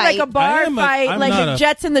street thinking fight. like a bar I am a- fight, I'm like not a a-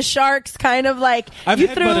 Jets and the Sharks kind of like I've you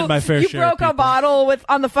headbutted my fair you share of broke a people. bottle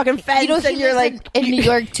on the fucking fence You know, and he you're lives like in New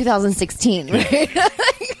York 2016, right?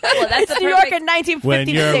 Well, that's it's the New York perfect in 1956. When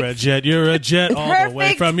you're a jet, you're a jet all the way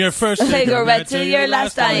Perfect from your first cigarette to your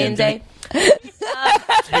last dying day.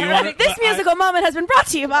 This musical moment has been brought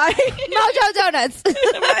to you by Mojo Donuts.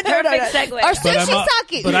 Perfect segue. Or But, Sushi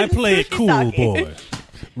Sake. but I play it cool, boy.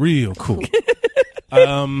 Real cool.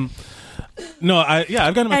 No, I've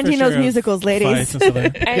gotten my And fair he knows share of musicals, ladies. fights and stuff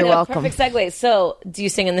like that. And You're a welcome. Perfect segue. So, do you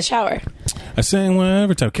sing in the shower? I sang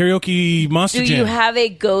whatever time. Karaoke Monster Do Jam. you have a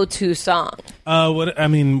go-to song?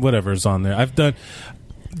 Whatever's on there. I've done.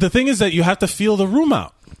 The thing is that you have to feel the room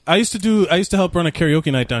out. I used to help run a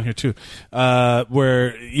karaoke night down here too,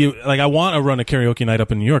 where I want to run a karaoke night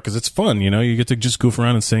up in New York because it's fun. You know, you get to just goof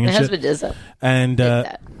around and sing My and shit. husband does that. And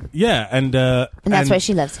yeah, and And that's why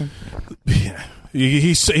she loves him. Yeah.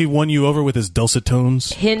 He won you over with his dulcet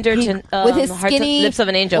tones. Hinderton With his Hearts of- skinny Lips of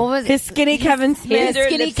an Angel. What was it? His skinny Kevin Smith. Hinder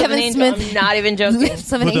skinny Lips Kevin of an Angel. Smith. I'm not even joking.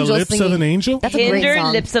 Lips of an With the Angel lips singing. of an angel? That's a great Hinder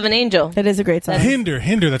song. Lips of an Angel. That is a great song. Hinder.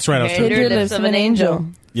 That's right. I was trying to Hinder Lips of an Angel.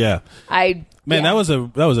 Yeah. Man, that was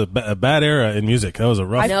a bad era in music. That was a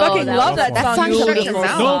rough. I No, fucking that love was- that That song. song You shut little your girl.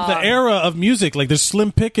 mouth. No, the era of music. Like there's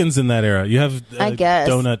Slim Pickens in that era. You have I guess.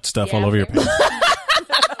 donut stuff all over your pants.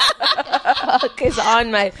 It's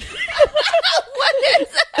on my.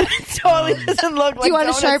 Totally doesn't look like Do you want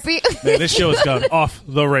donuts. a Sharpie? Man, this show has gone off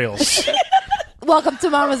the rails. Welcome to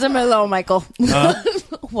Mama's and Merlot, Michael.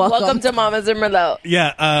 Welcome to Mama's and Merlot.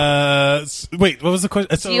 Yeah. Wait, what was the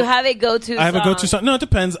question? Do you have a go-to? I have a go-to song. No, it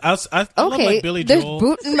depends. I love Okay, like Billy there's Joel.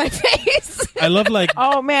 boot in my face. I love like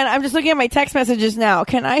Oh man, I'm just looking at my text messages now.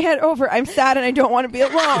 Can I head over? I'm sad and I don't want to be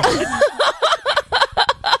alone.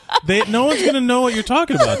 no one's gonna know what you're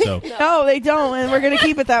talking about though. No, they don't, and we're gonna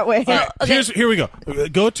keep it that way. Here we go.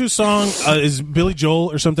 Go-to song is Billy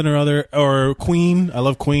Joel or something or other, or Queen. I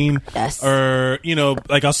love Queen. Yes. Or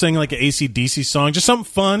like I'll sing like an AC/DC song, just something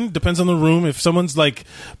fun. Depends on the room. If someone's like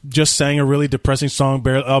just sang a really depressing song,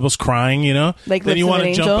 almost crying, Like then Lips you of want an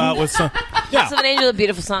to jump Angel? out with some. Lips Yeah, of an Angel, a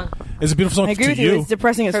beautiful song. it's a beautiful song I agree to with you. It's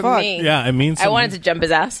depressing as For fuck. me. Yeah, it means I something. wanted to jump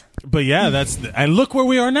his ass. But yeah, and look where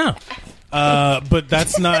we are now. But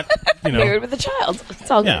that's not Married with a child. It's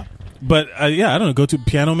all good. Yeah. But I don't know. Go to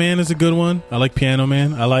Piano Man is a good one. I like Piano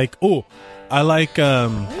Man. I like. What are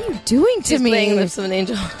you doing to She's playing me? Lips of an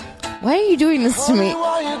Angel. Why are you doing this to me?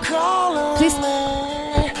 Please.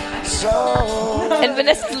 And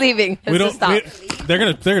Vanessa's leaving. we don't. Stop. They're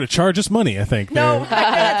gonna charge us money. I think. No, we don't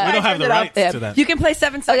have the rights to that. You can play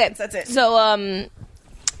 7 seconds. That's it. So,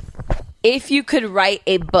 if you could write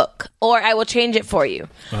a book, or I will change it for you,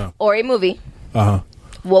 or a movie, Uh huh.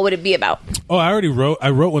 what would it be about? Oh, I already wrote. I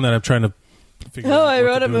wrote one that I'm trying to figure out I what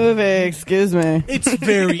wrote to a do. movie. Excuse me. It's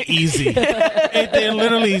very easy. They're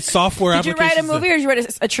literally software Did you applications. write a movie or did you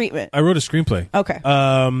write a treatment? I wrote a screenplay. Okay.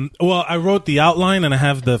 Well, I wrote the outline and I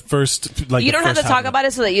have the first. Like You don't have to talk about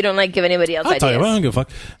it so that you don't like give anybody else I'll tell you, ideas. I don't give a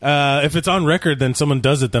fuck. If it's on record, then someone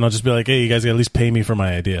does it. Then I'll just be like, "Hey, you guys gotta at least pay me for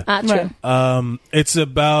my idea." True. It's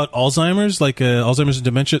about Alzheimer's, like Alzheimer's and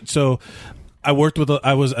dementia. So I worked with. When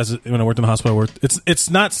I worked in the hospital. It's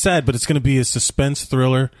not sad, but it's going to be a suspense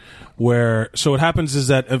thriller. Where so what happens is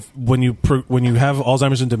that when you have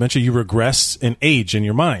Alzheimer's and dementia, you regress in age in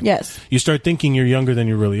your mind. Yes. You start thinking you're younger than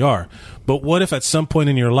you really are. But what if at some point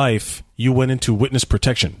in your life you went into witness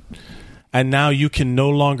protection, and now you can no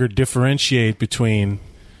longer differentiate between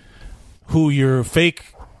who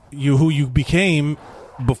you became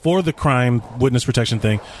before the crime witness protection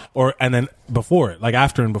thing and then before it, like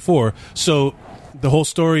after and before. So the whole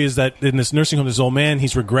story is that in this nursing home, this old man,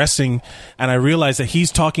 he's regressing, and I realize that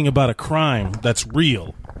he's talking about a crime that's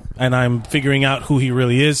real, and I'm figuring out who he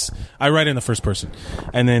really is. I write in the first person,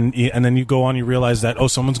 and then you go on, you realize that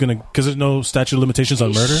someone's gonna, because there's no statute of limitations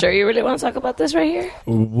on murder. Sure, you really want to talk about this right here?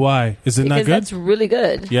 Why is it not Because good? that's really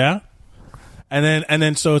good. Yeah. And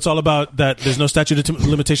then, so it's all about that. There's no statute of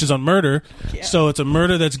limitations on murder, so it's a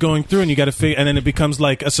murder that's going through, and you got to figure. And then it becomes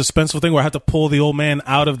like a suspenseful thing where I have to pull the old man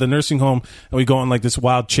out of the nursing home, and we go on like this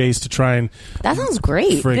wild chase to try and. That sounds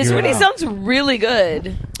great. This figure it really out. sounds really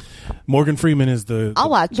good. Morgan Freeman is the I'll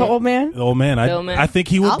watch The it. old man? old man. The old man. I think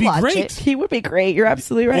he would I'll be watch great. it. He would be great. You're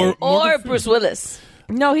absolutely right. Or Bruce Willis.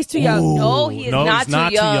 No, he's too young. Ooh. No, he is No, not, he's not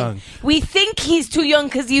too too young. young. We think he's too young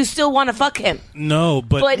because you still want to fuck him, No,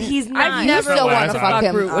 but he's not. I've never still wanted want to to fuck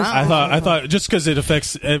him. Bruce. I thought just because it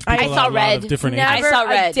affects people I at saw a lot Red. of different Never. ages. Never I saw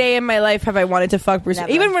Red. a day in my life have I wanted to fuck Bruce.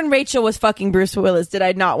 Never. Even when Rachel was fucking Bruce Willis, did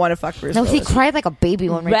I not want to fuck Bruce No, Willis? he cried like a baby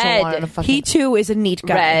when Rachel Red. wanted to fuck He him. too is a neat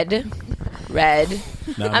guy. Red.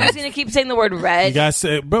 No. I'm just gonna keep saying the word red. You guys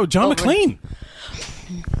say, bro, John Over. McClane.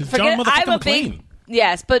 Forget, John I'm a motherfucking big McClane.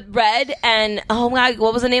 yes, but red and oh my god,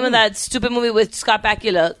 what was the name of that stupid movie with Scott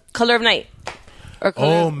Bakula? Color of Night. Or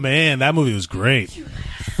Color Oh of- man, that movie was great.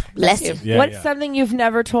 Bless you. Yeah, What's yeah. something you've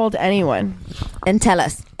never told anyone? And tell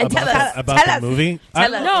us. and tell us about tell the us. movie.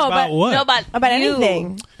 Tell I- us. No, about but- what? No, but About you.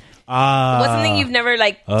 anything. What's something you've never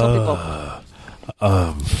like told people?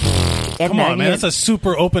 Come on, man. That's a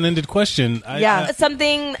super open-ended question. Yeah.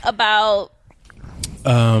 Something about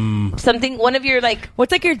something. One of your like.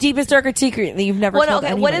 What's like your deepest, darkest secret that you've never What? told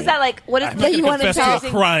Okay. anybody? What is that like? What is I'm the, not you gonna wanna confess to tell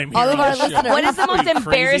a crime. all here of on our this show. listeners? what is the most Are you crazy?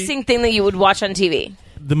 embarrassing thing that you would watch on TV?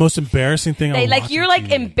 The most embarrassing thing. I Like watch you're on like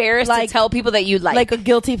TV. embarrassed Like- to tell people that you like a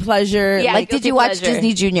guilty pleasure? Yeah, Like, did you watch pleasure.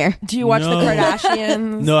 Disney Junior? Do you watch No. the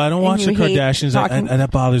Kardashians? No, I don't And watch the you hate Kardashians, talking- and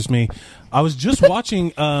that bothers me. I was just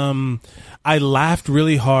watching. I laughed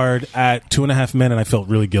really hard at 2.5 Men, and I felt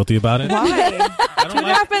really guilty about it. Why? I don't Two and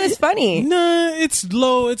a Half Men is funny. Nah, it's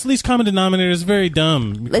low. It's least common denominator. It's very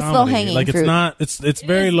dumb. It's comedy. low-hanging Like it's fruit. not. It's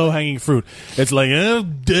very low hanging fruit. It's like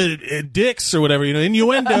dicks or whatever,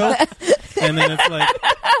 innuendo, and then it's like,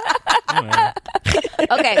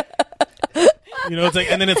 Okay. it's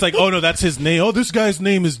like, and then it's like, oh no, that's his name. Oh, this guy's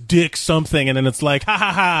name is Dick something, and then it's like, ha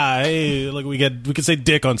ha ha. Hey, look, we can say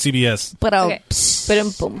Dick on CBS. But Okay.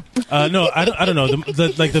 Boom. No, I don't know.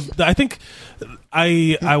 I think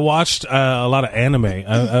I watched a lot of anime.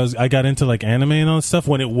 I got into like anime and all that stuff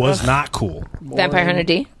when it was not cool. Vampire Hunter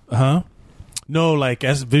D. Huh? No, like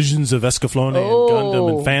as visions of Escaflowne and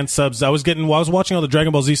Gundam and fan subs. I was watching all the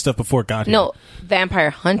Dragon Ball Z stuff before it got here. No, Vampire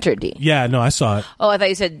Hunter D. Yeah, no, I saw it. Oh, I thought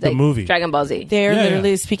you said like, movie. Dragon Ball Z. They're Yeah,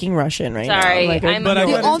 literally speaking Russian right Sorry, now. Like, I'm But I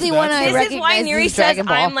the got only into one that. I This is why recognize Neri is says Dragon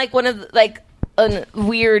Ball. I'm like one of like a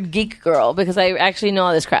weird geek girl because I actually know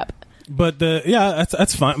all this crap. But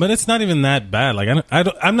that's fine. But it's not even that bad. Like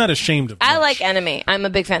I'm not ashamed of. I much. like anime. I'm a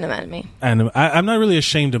big fan of anime. I'm not really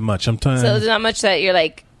ashamed of much. I'm telling. So there's not much that you're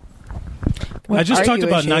like. I just are talked you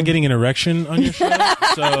about not ashamed? gettion on your show.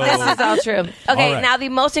 So This is all true. Okay, All right. now the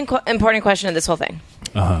most important question of this whole thing.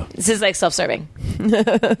 This is like self-serving.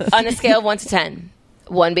 On a scale of 1 to 10,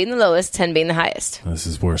 1 being the lowest, 10 being the highest. this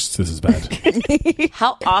is worse. This is bad.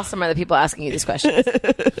 How awesome are the people asking you these questions?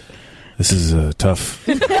 This is tough.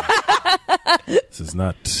 This is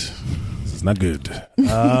not good.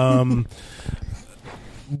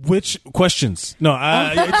 Which questions? No,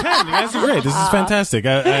 10. You guys are great. This is fantastic.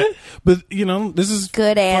 But this is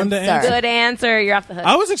Good fun to answer. Good answer. You're off the hook.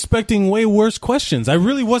 I was expecting way worse questions. I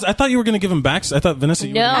really was. I thought you were going to give them back. I thought Vanessa.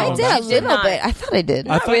 You No. were I gonna did give a them did little not. bit. I thought I did.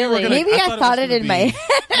 I thought you were really. gonna- Maybe I thought it in my head.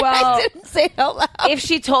 Well, I didn't say it out loud. if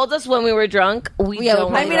she told us when we were drunk, we Yeah,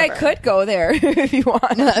 don't. I I mean, I could go there if you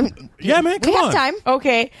want. Yeah, man. Come we on. have time.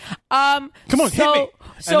 Okay. Come on, so, hit me.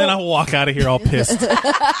 and then I'll walk out of here all pissed.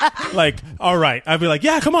 Like, all right. I'd be like,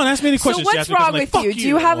 yeah, come on, ask me any questions. So what's wrong with you? Do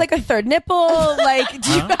you have like a third nipple? Like,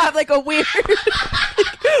 do you have like a weird?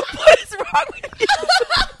 What is wrong with you?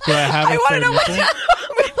 Do I have a I want to third know what's nipple?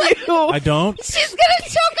 wrong with you. I don't. She's gonna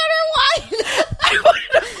choke on her wine.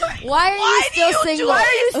 Why are you still single? Why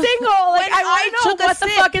are you single? Like, I want to know what the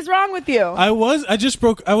fuck is wrong with you. I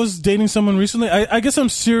was dating someone recently. I guess I'm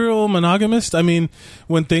serial monogamist. I mean,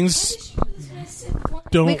 when things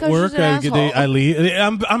don't Because work, she's an asshole. I leave.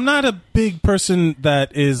 I'm not a big person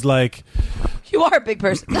that is like. You are a big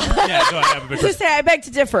person. Yeah, no, I am a big person. Just say I beg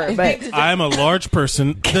to differ, but I'm a large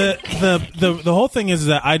person. The whole thing is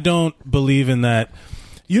that I don't believe in that.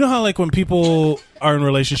 You know how like when people are in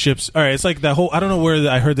relationships, all right, it's like that whole. I don't know where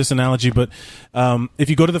I heard this analogy, but if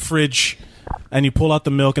you go to the fridge and you pull out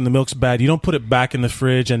the milk and the milk's bad, you don't put it back in the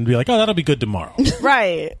fridge and be like, oh, that'll be good tomorrow.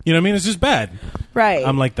 right, You know what I mean? It's just bad. right.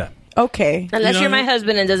 I'm like that. Okay. Unless You know you're what I my mean?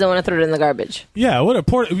 husband and doesn't want to throw it in the garbage. Yeah, whatever.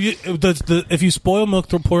 Pour it, if you spoil milk,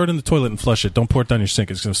 pour it in the toilet and flush it. Don't pour it down your sink.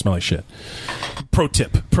 It's going to smell like shit. Pro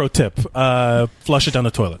tip. Flush it down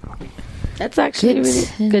the toilet. That's actually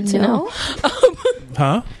really good to know.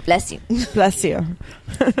 Huh? Bless you. Bless you.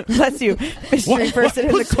 Bless you, mystery person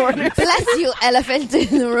in the corner. Bless you, elephant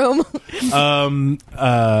in the room.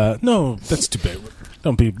 No, that's too big.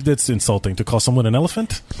 Don't be. That's insulting to call someone an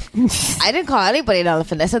elephant. I didn't call anybody an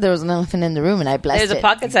elephant. I said there was an elephant in the room, and I blessed There's it. a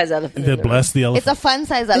pocket-sized elephant. They bless the elephant. It's a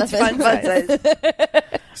fun-size elephant. Fun size.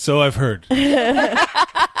 So I've heard.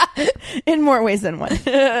 In more ways than one.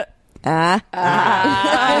 I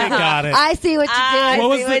got it. I see what you're doing. What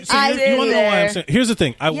was the? So you want to know why I'm saying? Here's the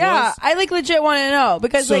thing. Yeah, I like legit want to know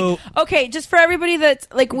because So- like, okay, just for everybody that's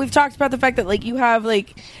like, we've talked about the fact that like you have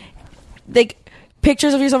like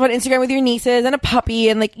pictures of yourself on Instagram with your nieces and a puppy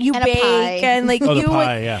and like you And a bake pie. and like Oh, the you pie,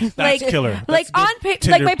 like, yeah. That's like killer. like That's on good paper.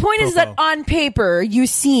 Tinder Like my point is that profile. on paper you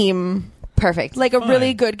seem Perfect. like a Fine.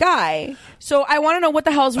 really good guy. So I want to know what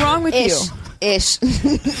the hell's wrong with you. Ish.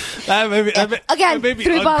 Again,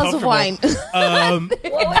 3 bottles of wine.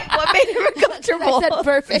 What made him uncomfortable? I said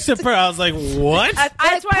perfect. Except for I was like, what?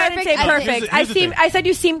 That's why I didn't say perfect, I think. perfect. Here's the thing. I said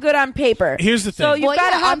you seem good on paper. Here's the thing. So you Well,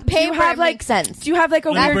 gotta yeah, have on paper, do you have it like makes sense. Do you have like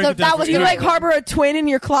a Let me weird? break it down that for was Do you you. like harbor a twin in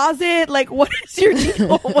your closet? Like what is your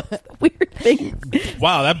deal? What's the weird thing?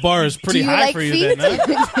 Wow, that bar is pretty Do you high like for you feet? then,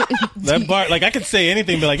 huh? That bar, like I could say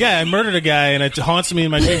anything, be like, yeah, I murdered a guy and it haunts me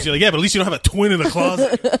in my dreams. You're like, yeah, but at least you don't have a twin in the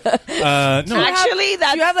closet. No, Actually, Do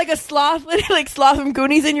you have like a sloth, like sloth from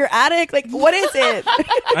Goonies in your attic? Like what is it?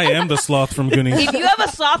 I am the sloth from Goonies. if you have a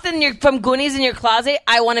sloth from Goonies in your closet,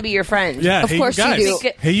 I want to be your friend. Yeah, Of hey course you you guys. do.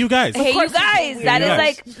 Hey you guys. Hey, you guys, that is guys.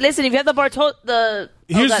 like, listen, if you have the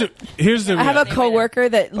Here's the I have a coworker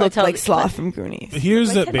that looked tell like me. sloth from Goonies.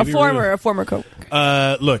 here's the A baby former coworker.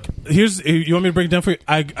 look, here's you want me to break it down for you?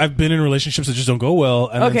 I've been in relationships that just don't go well,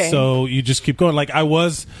 and then Okay. so you just keep going. Like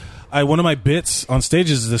one of my bits on stage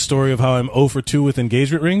is the story of how I'm 0 for 2 with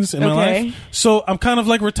engagement rings in my Okay. life. So I'm kind of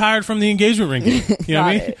like retired from the engagement ring game. You know what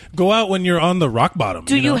I Got mean? it. Go out when you're on the rock bottom.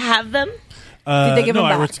 Do you know? have them? Did they give no,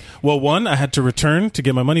 them I back? well, one, I had to return to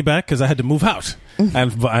get my money back because I had to move out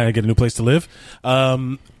and I get a new place to live.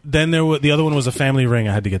 Then the other one was a family ring.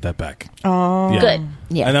 I had to get that back. Oh, Yeah. Good.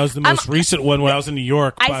 Yeah. And that was the most recent one when I was in New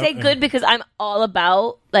York. I say good because I'm all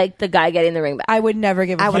about like the guy getting the ring back. I would never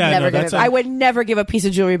give. I would Yeah, never no, give that's it a- back. I would never give a piece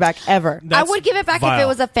of jewelry back ever. I That's would give it back if vile. it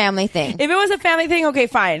was a family thing. If it was a family thing, okay,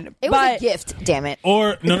 fine. It was but a gift, damn it.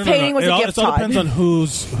 Or no. The painting was It a all, gift, it all Todd. depends on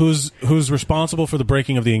who's responsible for the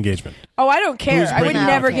breaking of the engagement. Oh, I don't care. Who's I would breaking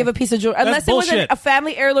never it? give a piece of jewelry unless it was bullshit. a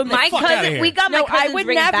family heirloom. My fuck outta cousin, here. we got my No, cousin's I would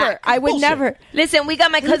ring never. back. I would Bullshit. never. Listen, we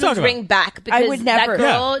got my you cousin's talking ring about? back because I would never. that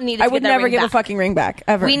girl Yeah. needed I to would get that never ring give a back. fucking ring back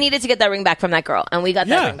ever. We needed to get that ring back from that girl, and we got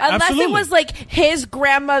that Yeah. ring back. Unless Absolutely. it was like his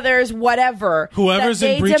grandmother's whatever. Whoever's that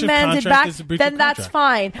in they breach of demanded contract back, is in breach then of that's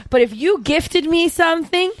contract. fine. But if you gifted me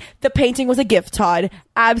something, the painting was a gift, Todd.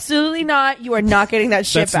 Absolutely not. You are not getting that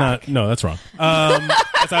shit That's back. not. No, that's wrong.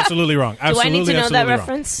 That's absolutely wrong. Do I Absolutely, need to know that absolutely wrong.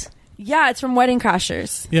 reference? Yeah, it's from Wedding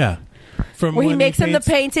Crashers. Yeah. From Where he when makes him the paints-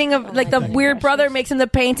 painting of like the weird brother makes him the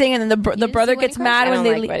painting, and then the brother gets mad I when don't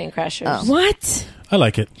they like leave. Wedding Crashers. What? I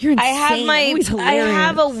like it. You're insane. I have my. Always I hilarious.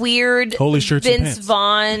 have a weird Holy shirts and Vince pants.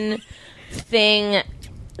 Vaughn thing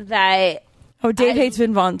that Oh, Dave hates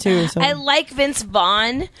Vin Vaughn too. So. I like Vince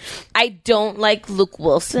Vaughn. I don't like Luke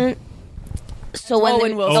Wilson. So when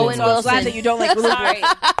Owen Wilson. Owen So I'm Wilson. glad that you don't like Luke Sorry.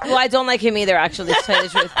 Well, I don't like him either. Actually, to tell you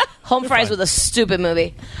the truth, Home Fries was a stupid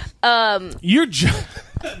movie. You're.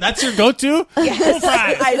 That's your go-to. Yes.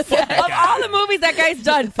 Of all the movies that guy's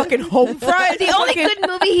done, fucking Home Fries. The only good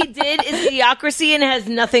movie he did is Idiocracy, and it has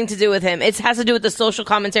nothing to do with him. It has to do with the social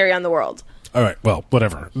commentary on the world. All right. Well,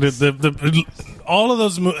 whatever. All of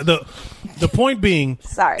those. The point being,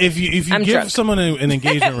 Sorry. if you I'm give drunk. someone an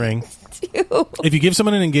engagement ring, if you give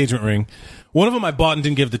someone an engagement ring, one of them I bought and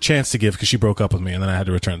didn't give the chance to give because she broke up with me, and then I had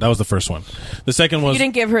to return it. That was the first one. The second was You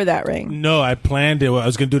didn't give her that ring. no. I planned it. I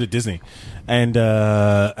was going to do it at Disney, and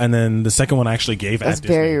then the second one I actually gave That's at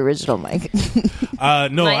Disney. very original, Mike.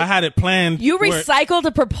 No, Mike. I had it planned. You where- recycled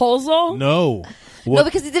a proposal? No. No,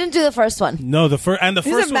 because he didn't do the first one. No, the first and the It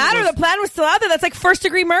first doesn't one matter. was- The plan was still out there. That's like first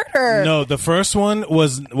degree murder. No, the first one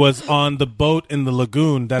was on the boat in the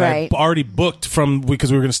lagoon that Right. I already booked from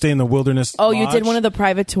because we were going to stay in the wilderness. Oh, you did lodge. one of the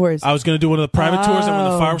private tours. I was going to do one of the private tours, and when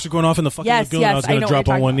the Oh. fireworks were going off in the fucking Yes, lagoon, yes, I was I going know to what drop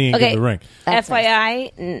you're on one talking knee and Okay. give the ring. That's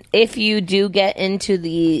FYI, if you do get into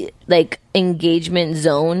the like engagement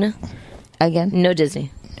zone, Again? no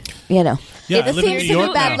Disney. Yeah, no. Yeah, I this live in seems New to York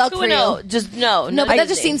be bad now. luck for No, you. just no. No, but that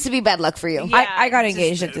just Disney. seems to be bad luck for you. Yeah. I got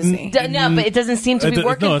engaged at Disney. No, but it doesn't seem to be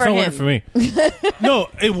working no, it's for not him. working for me. No,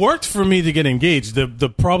 it worked for me to get engaged. The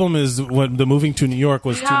problem is when the moving to New York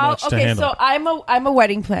was too much to handle. so I'm a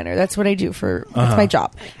wedding planner. That's what I do for that's my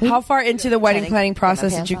job. How far into the wedding planning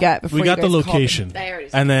process did you get before we got you the guys called me? location,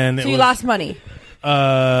 and then So it you was, lost money.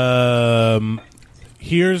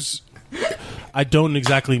 Here's I don't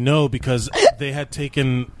exactly know because they had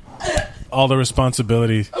taken all the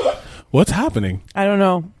responsibility. What's happening? I don't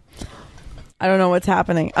know. I don't know what's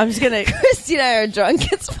happening. I'm just gonna. Christy and I are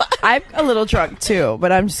drunk. It's fine. I'm a little drunk too,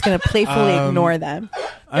 but I'm just gonna playfully ignore them.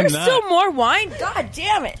 I'm There's not. still more wine. God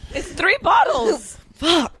damn it! It's 3 bottles.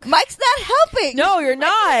 Fuck. Mike's not helping. No, you're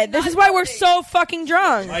not. This is why we're so fucking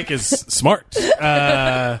drunk. Mike is smart.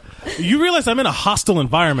 You realize I'm in a hostile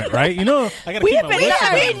environment, right? You know, I gotta We keep have my been. wits We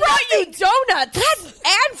about me. brought you donuts.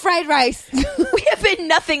 And fried rice. We have been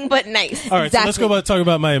nothing but nice. All right, so let's Exactly. go about talk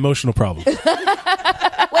about my emotional problems because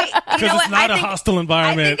Wait, you know it's what? not I a think, hostile I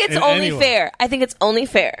environment. think it's in only any way. fair. I think it's only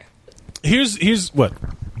fair Here's what.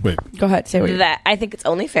 Wait, Go ahead. Say what you. that I think it's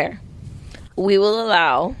only fair. We will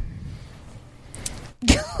allow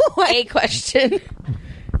a question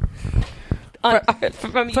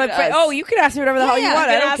from you. to us. Oh, you can ask me whatever the hell you Yeah, want.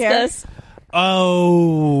 you I can don't ask care. us.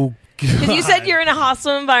 oh. Because you said you're in a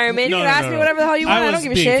hostile environment. No, can ask me whatever the hell you want. I was don't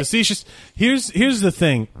give a being shit. facetious. Here's the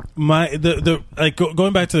thing.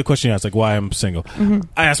 Going back to the question you asked, like why I'm single.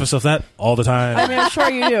 I ask myself that all the time. I mean, I'm sure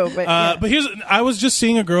you do, but yeah. But I was just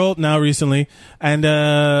seeing a girl now recently, and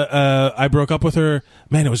I broke up with her.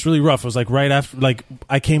 Man, it was really rough. It was like right after, like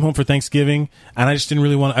I came home for Thanksgiving, and I just didn't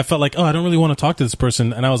really want. I felt like, I don't really want to talk to this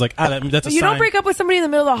person, and I was like, that's a you sign. don't break up with somebody in the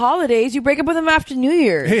middle of the holidays. You break up with them after New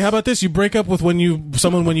Year's. Hey, how about this? You break up with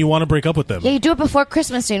someone when you want to break up with them. Yeah, you do it before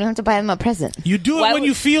Christmas so you don't have to buy them a present. You do it Why when would-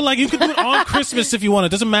 you feel like you can do it on Christmas if you want. It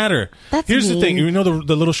doesn't matter. That's Here's the thing. mean. You know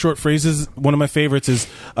the little short phrases. One of my favorites is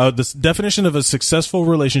the definition of a successful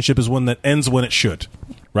relationship is one that ends when it should.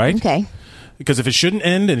 Right? Okay. Because if it shouldn't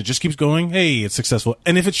end and it just keeps going, hey, it's successful.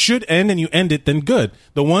 And if it should end and you end it, then good.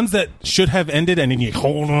 The ones that should have ended and then you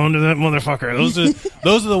hold on to that motherfucker.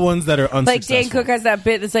 Those are the ones that are Like unsuccessful. Dan Cook has that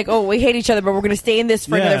bit that's like, oh, we hate each other, but we're going to stay in this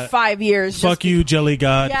for Yeah. another 5 years. Fuck you, jelly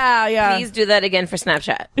god. Yeah, yeah. Please do that again for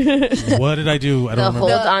Snapchat. What did I do? I don't The remember.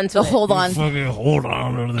 hold on to The it. hold on. Fucking hold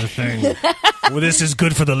on to the thing. Well, this is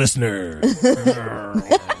good for the listener.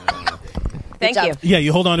 Thank job. you. Yeah,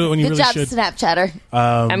 you hold on to it when you Good really job, should. Snapchatter.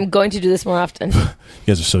 I'm going to do this more often. You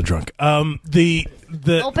guys are so drunk. The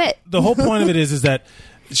Little bit. the whole point of it is that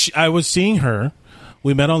I was seeing her.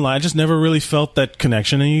 We met online. I just never really felt that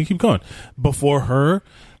connection, and you keep going. Before her,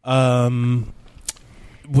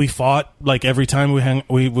 we fought like every time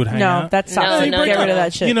we would hang no, out. that sucks. No, Like, no, get no. rid of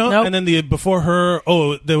that shit. You know, Nope. and then before her,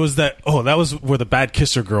 there was that. Oh, that was where the bad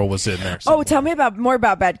kisser girl was in there. Oh, tell me more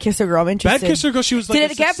about Bad Kisser Girl. I'm interested. Bad kisser girl. She was like.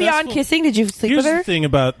 Did it get beyond kissing? Did you sleep Here's with her? the thing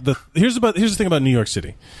about here's the thing about New York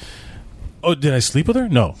City. Oh, did I sleep with her?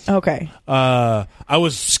 No. Okay. I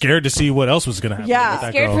was scared to see what else was going to happen. Yeah. with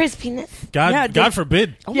that Scared girl. for his penis? God, Yeah, God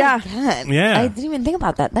forbid. Oh Yeah. my God. Yeah. I didn't even think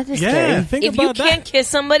about that. That is Yeah, scary. think If you about can't kiss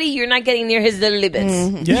somebody, you're not getting near his little lips.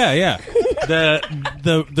 that. Yeah.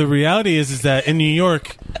 The reality is that in New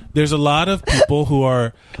York, there's a lot of people who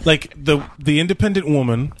are like the independent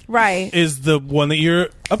woman, Right. is the one that you're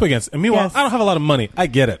up against. And meanwhile, Yes. I don't have a lot of money. I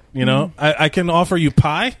get it. You know, I can offer you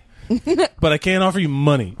pie. But I can't offer you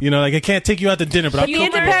money. You know, like I can't take you out to dinner. But I'll The cook you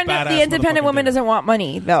a badass independent motherfucking woman dinner. doesn't want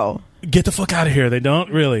money, though. Get the fuck out of here. They don't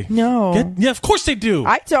really. No. Yeah, of course they do.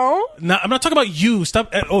 I don't. No, I'm not talking about you.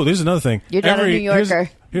 Stop. Oh, there's another thing. You're not a New Yorker.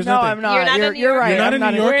 Here's No, another I'm thing. not. You're not in New York. right. You're not I'm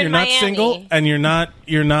in New We're York. in You're not Miami. single, and you're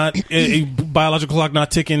not a biological clock not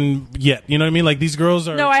ticking yet. You know what I mean? Like these girls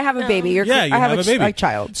are. No, I have a baby. Yeah, you I have a baby. a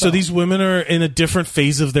child. So these women are in a different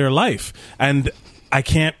phase of their life, and I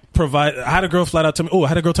can't provide. I had a girl flat out tell me. Oh, I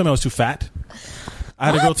had a girl tell me I was too fat. I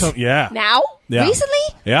had a girl tell me, yeah. Now? Yeah.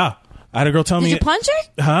 Recently? Yeah. I had a girl tell Did me. you punch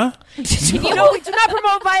her? Huh? You know, we do not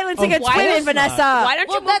promote violence against women, Vanessa. Why don't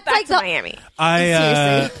you Well, move that's back like to the- Miami?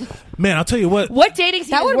 Seriously. Man, I'll tell you what. What dating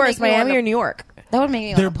scene That is would worse, make me Miami wanna- or New York? That would make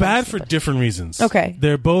me. They're wanna punch bad for somebody. different reasons. Okay.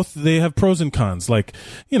 They have pros and cons. Like,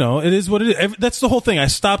 you know, it is what it is. That's the whole thing. I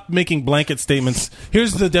stopped making blanket statements.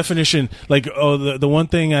 Here's the definition. Like, the one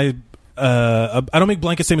thing I don't make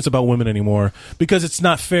blanket statements about women anymore because it's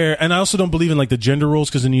not fair. And I also don't believe in like the gender roles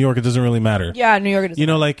because in New York it doesn't really matter. Yeah, New York. You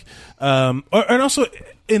know, like, and also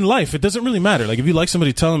in life it doesn't really matter. Like if you like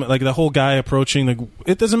somebody, tell them. Like the whole guy approaching, like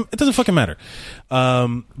it doesn't fucking matter.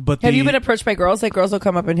 But Have you been approached by girls? Like girls will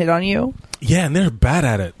come up and hit on you? Yeah, and they're bad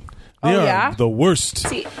at it. They are yeah? the worst.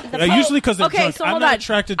 See, Usually because they're drunk. So I'm hold not on.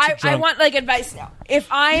 attracted to I drunk. want like advice now. If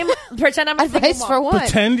I'm pretend I'm a single Advice mom. for what?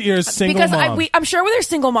 Pretend you're a single Because mom. I'm sure there's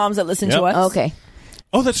single moms that listen Yep. to us. Okay.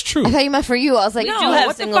 Oh, that's true. I thought you meant for you. I was like, We no. do have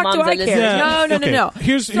what the single fuck do moms I that care? listen. Yeah. No. Okay.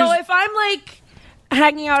 Here's- so if I'm like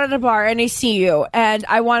hanging out at a bar and I see you and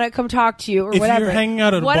I want to come talk to you or If whatever, you're hanging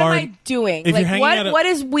out at a what bar- am I doing? if you're Like hanging out at- what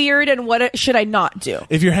is weird and what should I not do?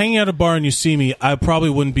 If you're hanging out at a bar and you see me, I probably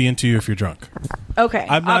wouldn't be into you if you're drunk. Okay,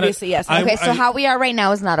 I'm not obviously yes. Okay, so how we are right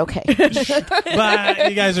now is not okay. But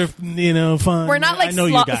you guys are, fun. We're not like I know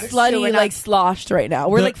you guys. slutty, We're not- like sloshed right now.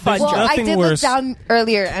 We're The- like fun. there's well, drunk. I nothing did worse. look down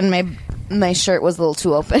earlier, and my shirt was a little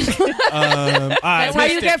too open. That's how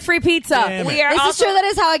you get free pizza. Damn it. We are This is also true. That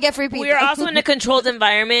is how I get free pizza. we are also in a controlled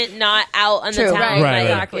environment, not out on the True, town. right, Right,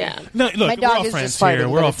 Like, right. Yeah. No, look, My we're dog all is friends just farting, here.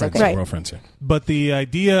 We're but all it's friends. okay. Here. We're all friends here. But the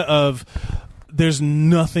idea of there's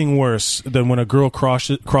nothing worse than when a girl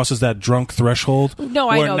crosses that drunk threshold. No,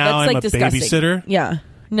 I where know. now That's I'm like a disgusting. babysitter. Yeah.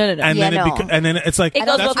 No. And Yeah, then no. and then it's like It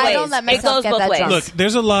goes that's both what- ways. I don't let It myself goes get both that ways. drunk. Look,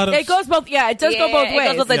 there's a lot of It goes both. Yeah, it does go both It ways.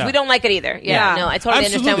 goes both ways. Yeah. We don't like it either. Yeah. Yeah. No, I totally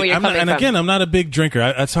understand where you're I'm not- coming and from. again, I'm not a big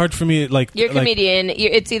drinker. It's hard for me. Like You're a comedian.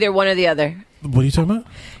 It's either one or the other. What are you talking about?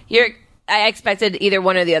 I expected either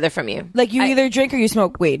one or the other from you. Like you either drink or you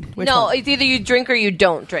smoke weed. Which No, one? it's either you drink or you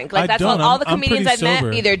don't drink. Like I that's don't. all the I'm comedians I've pretty sober.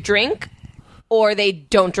 met either drink or they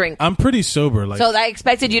don't drink. I'm pretty sober. Like So I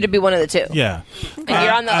expected you to be one of the two. yeah. And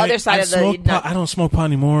you're on the other side of the. smoke pot. I don't smoke pot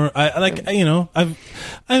anymore. I'm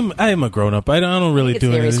a grown up. I don't really It's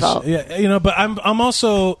do Gary's it. fault. Yeah, but I'm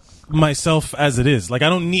also myself as it is. Like I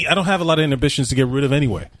don't have a lot of inhibitions to get rid of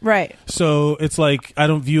anyway. Right. So it's like I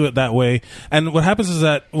don't view it that way. And what happens is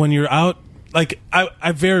that when you're out, like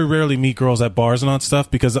I very rarely meet girls at bars and all that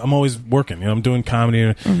stuff because I'm always working. I'm doing comedy,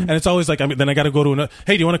 and it's always like then I got to go to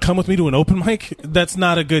hey, do you want to come with me to an open mic? That's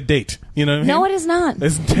not a good date. You know what I mean? No, it is not.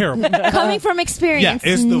 It's terrible. Coming from experience,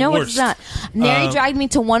 Yeah, it's the no, worst. it's not. Neri dragged me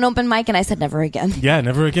to one open mic, and I said never again. Yeah,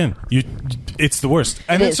 never again. It's the worst.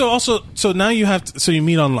 And It then is. so now you have so you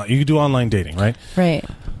meet online. You do online dating, right? Right.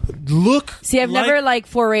 Look. See, I've never like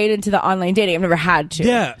forayed into the online dating. I've never had to.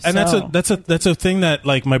 Yeah, and So- that's a thing that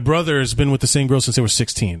like my brother has been with the same girl since they were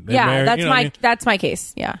 16. They're yeah. married, That's you know what I mean? that's my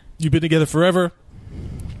case. Yeah. You've been together forever.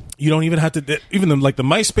 You don't even have to even the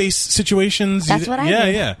MySpace situations. That's what I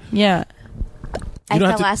did. Yeah. Yeah. I don't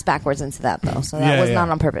fell have to- ass backwards into that though, so that Yeah, was yeah. not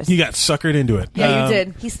on purpose. You got suckered into it. Yeah, you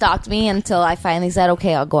did. He stalked me until I finally said,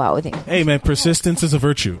 "Okay, I'll go out with you." Hey man, persistence is a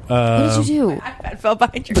virtue. What did you do? I fell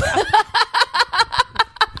behind your back.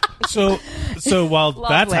 So while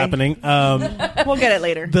that's way. happening, We'll get it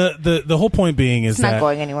later. the whole point being is It's not that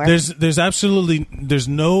going anywhere. There's absolutely there's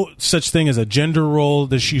no such thing as a gender role.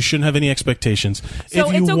 That you shouldn't have any expectations. So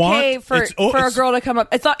if you it's okay want, for a it's- girl to come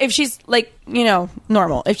up. It's not if she's like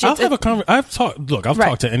normal. If she's I'll have a conversation. I've Right.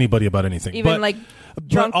 talked to anybody about anything, even but, like but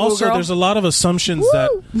drunk woo also girl. there's a lot of assumptions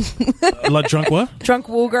that like drunk what? drunk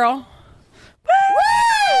woo girl.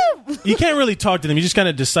 You can't really talk to them. You just kind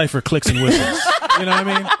of decipher clicks and whistles. You know what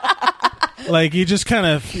I mean? Like you're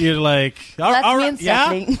like, That's all me right, and yeah.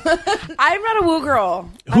 Stephanie. I'm not a woo girl.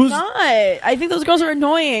 Who's- I'm not. I think those girls are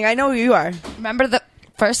annoying. I know who you are. Remember the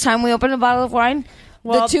first time we opened a bottle of wine?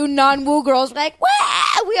 Well- the two non-woo girls were like,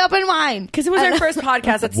 "Wah, we opened wine." Because it was our first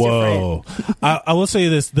podcast. That's different. Whoa! I will say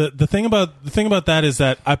this: the thing about that is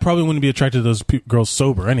that I probably wouldn't be attracted to those girls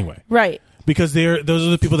sober anyway. Right. Because those are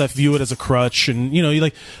the people that view it as a crutch, and you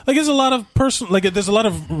like there's a lot of there's a lot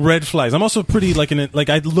of red flags. I'm also pretty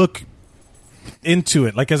I look into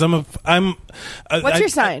it What's your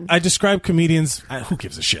sign? I describe comedians. Who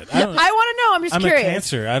gives a shit? I want to know. I'm just I'm curious. a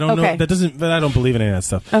Cancer. I don't Okay. know. That doesn't. But I don't believe in any of that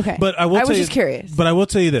stuff. Okay. But I will. I tell was you, just curious. But I will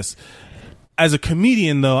tell you this: as a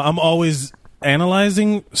comedian, though, I'm always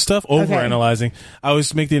analyzing stuff, overanalyzing. I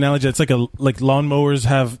always make the analogy. It's like lawnmowers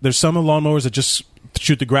have. There's some lawnmowers that just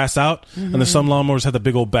shoot the grass out, and there's some lawnmowers have the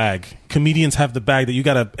big old bag. Comedians have the bag that you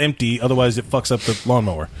got to empty, otherwise it fucks up the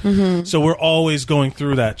lawnmower. So we're always going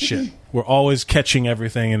through that shit. We're always catching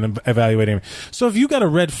everything and evaluating. So if you got a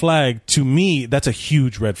red flag, to me, that's a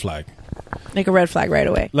huge red flag. Like a red flag right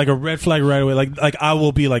away. Like a red flag right away. Like I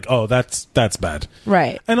will be like, oh, that's bad.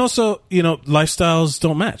 Right. And also, lifestyles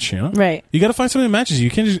don't match. Right. You got to find something that matches you.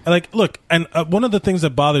 You can't just look. And one of the things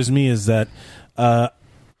that bothers me is that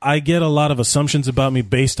I get a lot of assumptions about me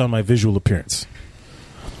based on my visual appearance.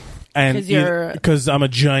 And because I'm a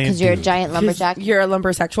giant. Because you're a dude. giant lumberjack. You're a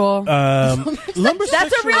lumbersexual. Lumbersexual.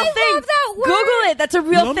 That's a real thing. Google it. That's a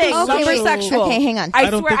real thing. Lumbersexual. Okay, hang on. I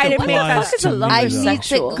swear I didn't make that up. It's a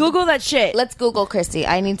lumbersexual. Google that shit. Let's Google Christy.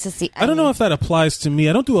 I need to see. I don't know if that applies to me.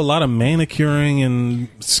 I don't do a lot of manicuring and.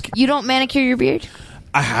 You don't manicure your beard?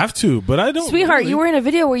 I have to, but I don't. Sweetheart, really. you were in a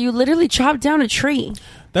video where you literally chopped down a tree.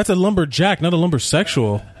 That's a lumberjack, not a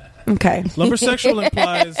lumbersexual. Okay. Lumbersexual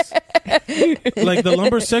implies the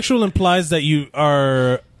lumbersexual implies that you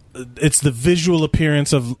are. It's the visual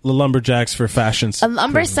appearance of the lumberjacks for fashion. A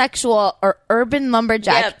lumbersexual or urban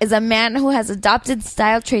lumberjack is a man who has adopted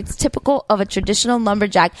style traits typical of a traditional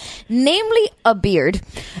lumberjack, namely a beard,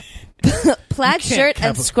 plaid shirt,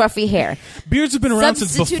 and scruffy hair. Beards have been around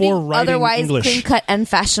since before writing otherwise English. clean-cut and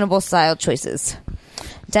fashionable style choices.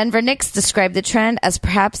 Denver Nicks described the trend as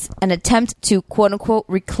perhaps an attempt to quote-unquote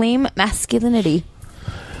reclaim masculinity.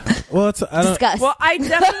 Well, Discuss. Well, I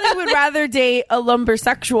definitely would rather date a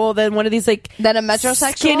lumbersexual than one of these than a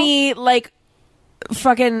metrosexual, skinny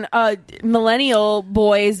fucking millennial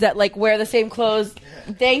boys that wear the same clothes.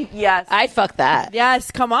 Yes, I'd fuck that.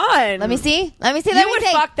 Yes, come on. Let me see. You would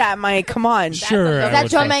fuck that, Mike. Come on. Sure. Is that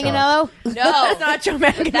Joe Manganiello? No, that's not Joe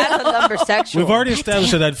Manganiello. That's a lumbersexual. We've already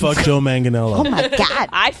established that I'd fuck Joe Manganiello. Oh my god,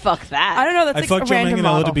 I'd fuck that. I don't know. That's I'd fuck a Joe random Manganiello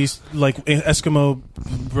model. to be like Eskimo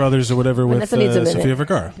brothers or whatever with Vanessa needs a minute. Sofia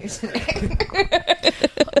Vergara.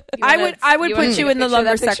 I would put you in the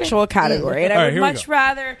lumbersexual category, and All I right, would here we much go.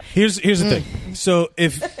 rather. Here's the thing. So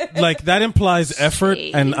if that implies effort,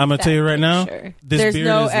 and I'm gonna tell you right now, this There's beard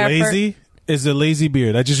no is effort. lazy. Is a lazy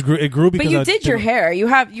beard. I just grew. It grew because But you I did your hair.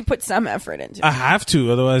 You put some effort into it. I have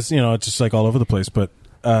to, otherwise, it's just all over the place. But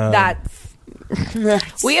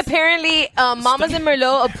We apparently, Mamas and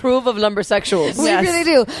Merlot approve of lumbersexuals. we really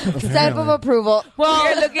do. Stamp of approval. Well,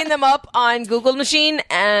 we're looking them up on Google machine,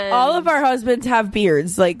 and all of our husbands have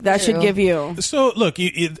beards. That should give you. So look,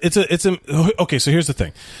 it's a okay. So here's the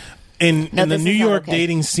thing. In the this New is not York okay.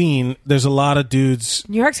 dating scene, there's a lot of dudes.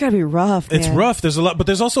 New York's gotta be rough. It's man. rough. There's a lot, but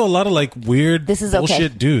there's also a lot of weird This is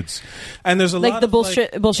bullshit okay. dudes, and there's a lot the of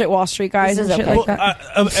bullshit Wall Street guys This and is shit okay. like that.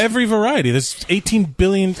 of every variety. There's 18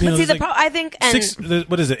 billion. But see, I think, and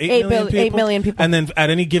what is it? 8 million people. And then at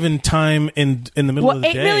any given time in the middle Well, of the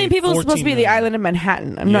 8 day, million people are supposed to be 14 the million. island of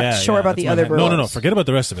Manhattan. I'm not sure about that's the other Manhattan. boroughs. No. Forget about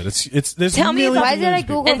the rest of it. It's there's Tell me if millions Why and did I millions of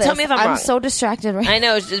people. Google And this? tell me if I'm wrong. so distracted right now. I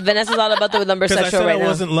know Vanessa's all about the Because I lumbersexual said right I now.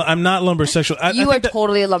 wasn't. I'm not lumbersexual. I You think are that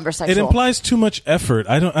totally a lumbersexual. It implies too much effort.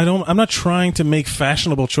 I'm not trying to make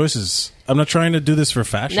fashionable choices. I'm not trying to do this for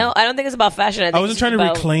fashion. No, I don't think it's about fashion. I wasn't trying to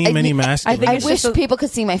reclaim any masculinity. I wish people could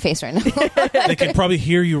see my face right now. They can probably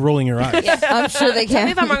hear you rolling your eyes. I'm sure they Tell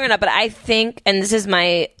me can. if I'm wrong or not, but I think, and this is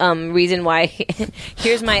my reason why.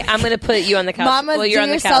 I'm going to put you on the couch. Mama, well, you're do on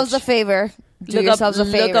the yourselves couch. a favor. Do Look yourselves up,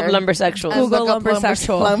 a favor. Look up lumbersexual. And Google look up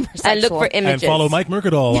lumbersexual. And look for And images. follow Mike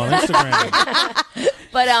Mercadal on Instagram.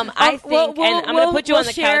 But I think, and I'm going to put you on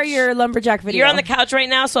the share couch. your lumberjack video. You're on the couch right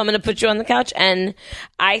now, so I'm going to put you on the couch. And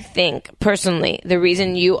I think, personally, the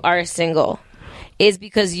reason you are single is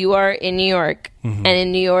because you are in New York. Mm-hmm. And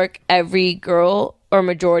in New York, every girl or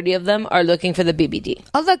majority of them are looking for the BBD.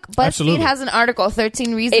 Oh, look, BuzzFeed Absolutely. has an article,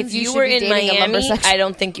 13 reasons If you should were be in dating a Miami, lumbersexual. I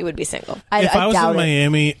don't think you would be single. If I was doubt in it.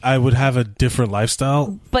 Miami, I would have a different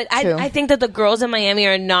lifestyle. But I think that the girls in Miami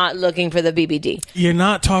are not looking for the BBD. You're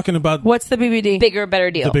not talking about What's the BBD? Bigger, better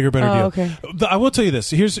deal. the bigger, better deal. okay. I will tell you this.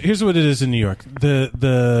 Here's what it is in New York.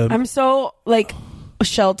 I'm so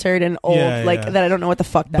sheltered and old, Yeah, yeah. that I don't know what the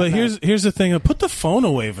fuck that. But meant. here's the thing. Put the phone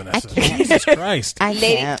away, Vanessa. Jesus Christ. I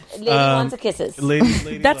Lady can't. wants a kisses.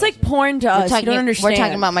 Lady That's loves like porn to us. You don't understand. We're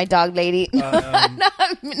talking about my dog, lady.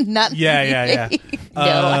 Not Yeah. No,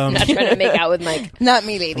 I'm not trying to make out with Mike. Not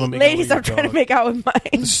me, lady. Ladies, I'm trying to make out with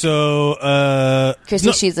mine. So, Chrissy,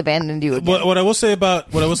 no, she's abandoned you again. what I will say about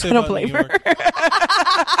I don't blame New York,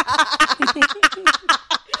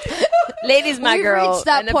 Lady's my We've girl. reached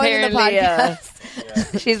that and point in the apparently,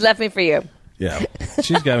 podcast. she's left me for you. yeah,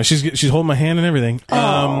 she's got me. She's holding my hand and everything.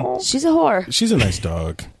 She's a whore. She's a nice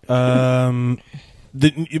dog. What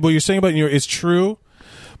you're saying about New York is true,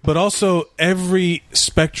 but also every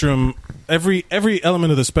spectrum, every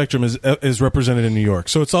element of the spectrum is represented in New York.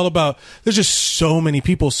 So it's all about, there's just so many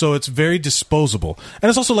people, so it's very disposable. And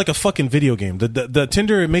it's also like a fucking video game. The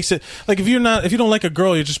Tinder, it makes it like, if you don't like a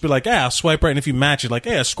girl, you just be like, I'll swipe right, and if you match it, like,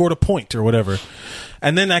 hey, I scored a point or whatever.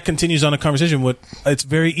 And then that continues on a conversation. It's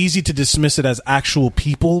very easy to dismiss it as actual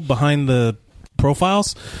people behind the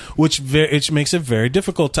profiles, which makes it very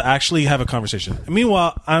difficult to actually have a conversation.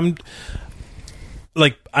 Meanwhile,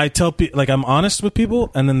 I tell people, like, I'm honest with people,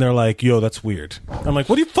 and then they're like, yo, that's weird. I'm like,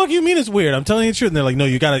 what do you mean it's weird? I'm telling you the truth. And they're like, no,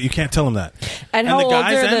 you can't tell them that. And the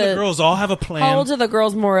guys and the girls all have a plan. How old are the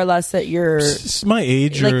girls, more or less, that you're... It's my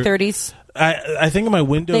age. Like 30s? I think my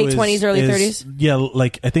window late is 20s, early 30s. Yeah,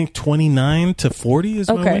 like I think 29 to 40 is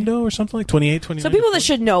my window, or something like 28, 29. So people that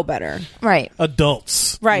should know better, right?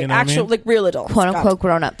 Adults, right? You know Actual, like real adults, quote unquote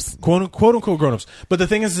grown-ups, quote unquote grown-ups. But the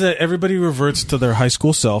thing is that everybody reverts to their high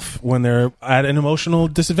school self when they're at an emotional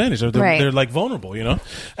disadvantage, or they're like vulnerable, you know.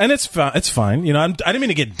 And it's fine, you know. I didn't mean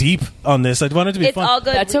to get deep on this. I wanted it to be fun. It's all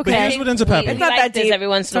good. That's okay. But here's what ends up happening. It's not that deep. Every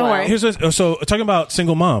once in a while. So talking about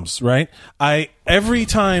single moms, right? Every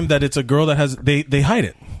time that it's a girl that has they hide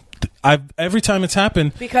it. Every time it's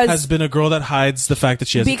happened has been a girl that hides the fact that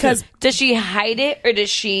she has a kid. Does she hide it, or does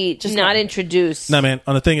she just not introduce? Nah, man.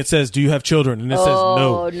 On the thing it says, "Do you have children?" And it says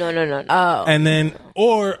no. No. Oh. And then,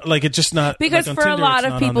 or like it's just not, because like for Tinder, a lot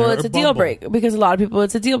of people it's a deal breaker. Because a lot of people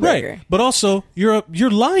it's a deal breaker. Right. But also you're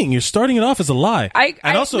lying. You're starting it off as a lie. I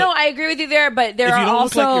agree with you there, but there if are you don't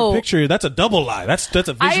also look like your picture, that's a double lie. That's a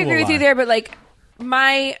visual lie. I agree with you there, but like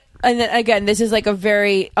and then again, this is like a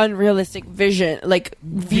very unrealistic view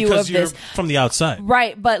because of you're this from the outside,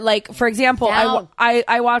 right? But like, for example,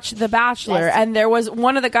 I watched The Bachelor, and there was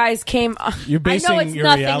one of the guys came. You're basing I know it's your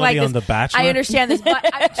nothing reality like this. on The Bachelor. I understand this, but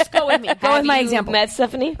just go with me. Go with my example. Met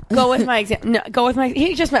Stephanie? Go with my example. No, go with my.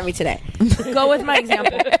 He just met me today. Go with my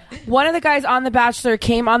example. One of the guys on The Bachelor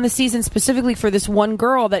came on the season specifically for this one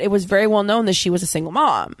girl that it was very well known that she was a single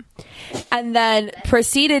mom, and then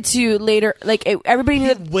proceeded to later, like everybody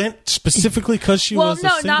knew that went specifically because she was a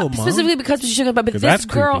single mom. Not specifically because she was a single mom, but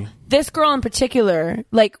this girl in particular,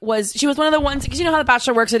 she was one of the ones, because you know how The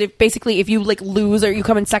Bachelor works, that if you like lose or you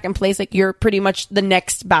come in second place, like you're pretty much the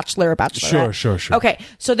next bachelor or bachelorette. Sure. Okay,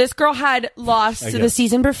 so this girl had lost the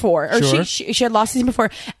season before, or she had lost the season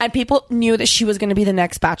before, and people knew that she was going to be the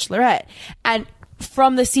next bachelorette. And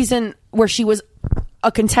from the season where she was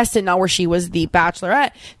a contestant, not where she was the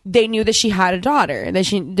bachelorette, they knew that she had a daughter. That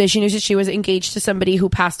she knew that she was engaged to somebody who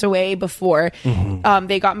passed away before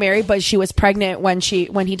they got married, but she was pregnant when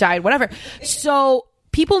he died, whatever. So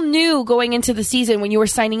people knew going into the season when you were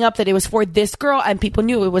signing up that it was for this girl, and people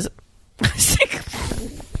knew it was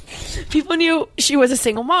people knew she was a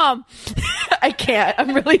single mom. I can't.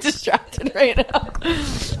 I'm really distracted right now.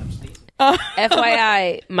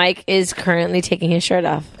 FYI, Mike is currently taking his shirt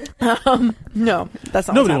off. No, that's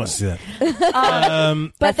not. Nobody wants to see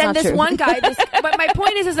that. But then this one guy. But my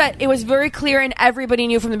point is that it was very clear, and everybody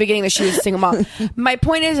knew from the beginning that she was a single mom. My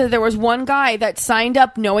point is that there was one guy that signed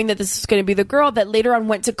up knowing that this was going to be the girl that later on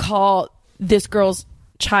went to call this girl's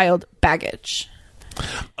child baggage.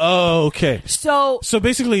 Oh, okay. So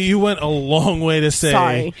basically, you went a long way to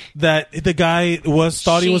say that the guy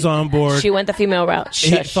thought he was on board. She went the female route.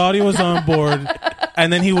 He thought he was on board,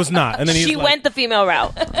 and then he was not. And then she went the female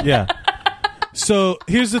route. Yeah. So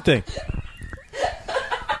here's the thing.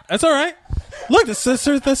 That's all right. Look, that's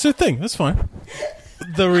her thing. That's fine.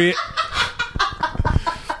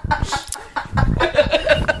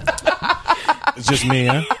 It's just me,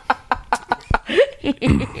 huh?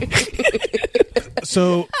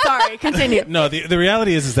 So sorry, continue. No, the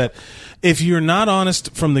reality is that if you're not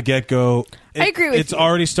honest from the get-go, I agree with it's you.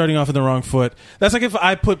 already starting off on the wrong foot. That's like if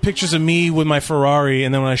I put pictures of me with my Ferrari,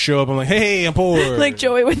 and then when I show up, I'm like, hey, I'm poor. Like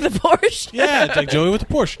Joey with the Porsche. Yeah, it's like Joey with the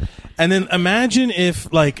Porsche. And then imagine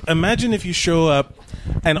if you show up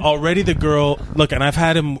and already the girl, look, and I've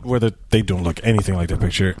had him where they don't look anything like that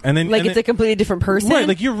picture. And then it's a completely different person. Right,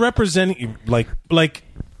 like you're representing like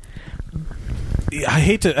I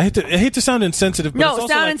hate to sound insensitive, but no, it's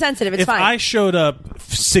also sound like, insensitive. It's if fine. If I showed up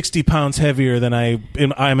 60 pounds heavier than I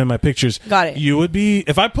am in my pictures, got it. You would be.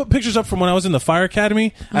 If I put pictures up from when I was in the fire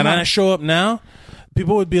academy, and I show up now,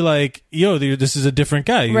 people would be like, "Yo, this is a different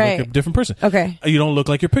guy. You look a different person. Okay, you don't look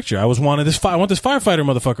like your picture. I want this firefighter,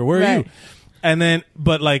 motherfucker. Where are you?" And then,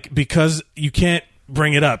 but like because you can't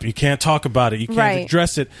bring it up, you can't talk about it, you can't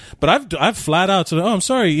address it. But I've flat out said, "Oh, I'm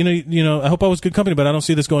sorry. You know, I hope I was good company, but I don't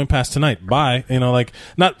see this going past tonight. Bye." You know, like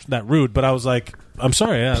not that rude, but I was like, "I'm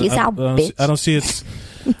sorry. Peace out, bitch. I don't see it's."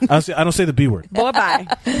 I don't say the B word. Bye bye.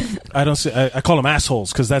 I don't say. I call them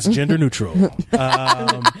assholes because that's gender neutral.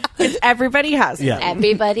 Everybody has. Yeah.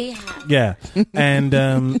 Everybody. Yeah,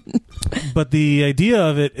 and but the idea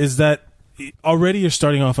of it is that already you're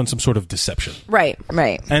starting off on some sort of deception. Right.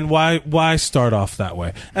 And why start off that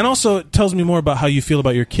way? And also, it tells me more about how you feel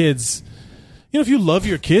about your kids. You know, if you love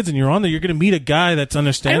your kids and you're on there, you're going to meet a guy that's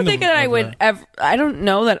understanding. I don't think that I would ever. I don't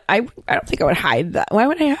know that I don't think I would hide that. Why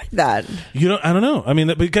would I hide that? I don't know. I mean,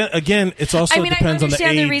 again, it's also depends on the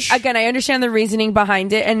age. I understand the reasoning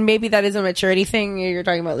behind it, and maybe that is a maturity thing. You're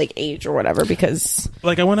talking about like age or whatever. Because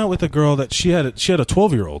like I went out with a girl that she had a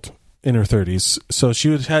 12-year-old in her 30s, so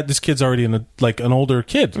she had this kid's already in an older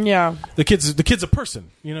kid. Yeah, the kid's a person.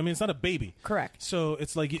 You know what I mean? It's not a baby. Correct. So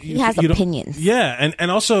it's like he has opinions. Yeah, and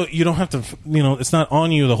also you don't have to. You know, it's not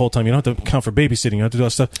on you the whole time. You don't have to account for babysitting. You have to do that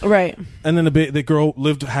stuff. Right. And then the girl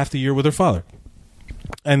lived half the year with her father,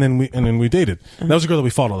 and then we dated. That was a girl that we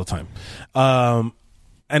fought all the time.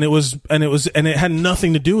 And it had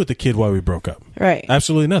nothing to do with the kid why we broke up. Right.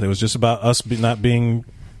 Absolutely nothing. It was just about us not being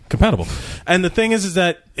compatible. And the thing is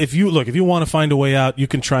that if you want to find a way out, you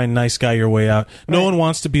can try and nice guy your way out. No one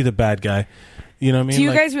wants to be the bad guy. You know what I mean? Do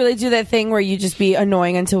you guys really do that thing where you just be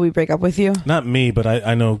annoying until we break up with you? Not me, but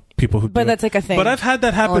I know people who do. But that's like a thing. But I've had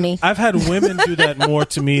that happen. Oni. I've had women do that more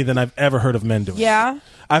to me than I've ever heard of men doing. Yeah.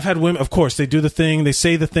 I've had women, of course, they do the thing, they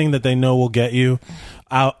say the thing that they know will get you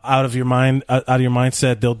out of your mind, out of your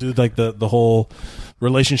mindset. They'll do like the whole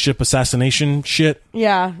relationship assassination shit.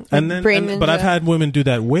 Yeah. But I've had women do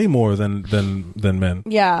that way more than men.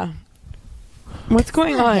 Yeah. What's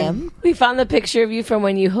going on? We found the picture of you from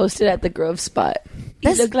when you hosted at the Grove spot.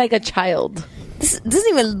 You look like a child. This doesn't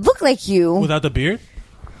even look like you. Without the beard?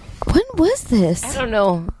 When was this? I don't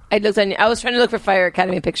know. I looked on. I was trying to look for Fire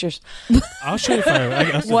Academy pictures. I'll show you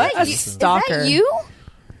Fire. What? A Is stalker. that you?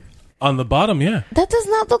 On the bottom, yeah. That does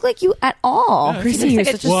not look like you at all. Yeah, Chrissy, you're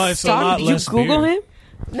such a stalker. Did you Google him?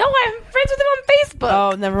 No, I'm friends with him on Facebook.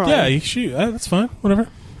 Oh, never mind. Yeah, that's fine. Whatever.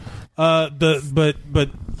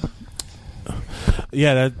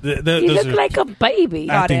 Yeah, you those look are like a baby.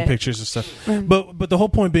 acting pictures and stuff. But the whole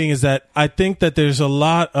point being is that I think that there's a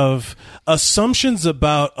lot of assumptions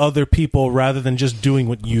about other people rather than just doing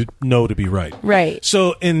what you know to be right. Right.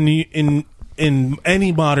 So in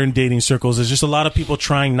any modern dating circles, there's just a lot of people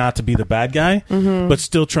trying not to be the bad guy, but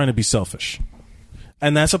still trying to be selfish.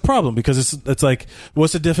 And that's a problem because it's like,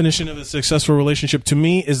 what's the definition of a successful relationship? To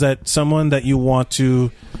me, is that someone that you want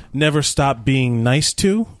to never stop being nice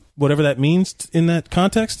to, whatever that means in that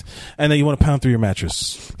context, and that you want to pound through your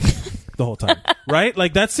mattress the whole time, right?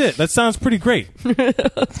 Like that's it. That sounds pretty great.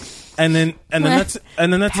 And then that's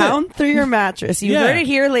pound through your mattress. You heard it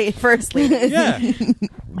here first, lady. Yeah,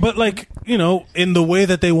 but like in the way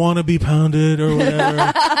that they want to be pounded or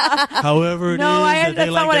whatever. However,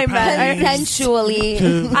 that's not what I meant.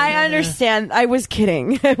 Consensually. I understand. I was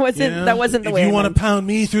kidding. It wasn't. That wasn't the if way. You want to pound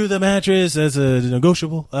me through the mattress as a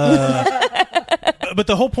negotiable. But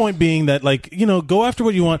the whole point being that, go after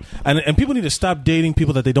what you want, and people need to stop dating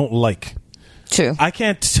people that they don't like. True. I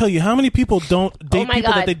can't tell you how many people don't date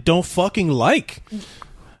people that they don't fucking like.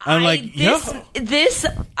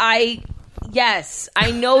 Yes,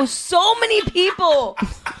 I know so many people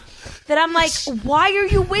that I'm like, why are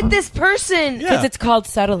you with this person? Because it's called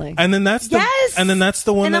settling. And then that's the one and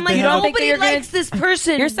that I'm like, they have. nobody likes this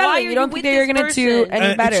person. You're settling. You don't think that you're going to do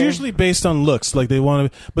any better. It's usually based on looks. Like they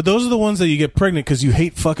want to, but those are the ones that you get pregnant because you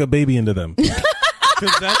hate fuck a baby into them.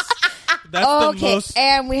 Because that's the most.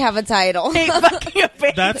 And we have a title. Hate fucking a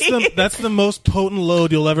baby. That's the most potent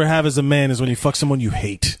load you'll ever have as a man is when you fuck someone you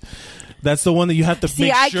hate. That's the one that you have to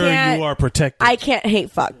make sure you are protected. I can't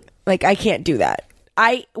hate fuck. Like I can't do that.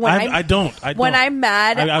 I don't. When I'm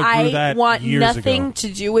mad, I want nothing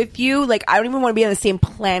to do with you. Like I don't even want to be on the same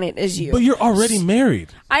planet as you. But you're already married.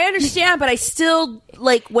 I understand, but I still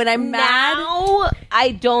like when I'm mad. Now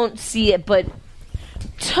I don't see it, but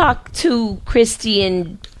talk to Christy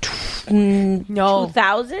in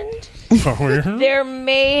 2000. There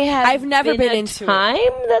may have. I've never been a into time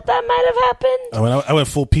that might have happened. I went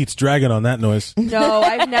full Pete's Dragon on that noise. No,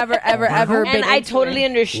 I've never ever been. And I totally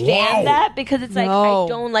understand that because it's like I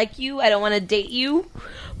don't like you. I don't want to date you.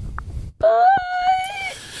 But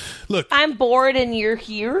look, I'm bored and you're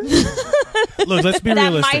here. Look, let's be realistic.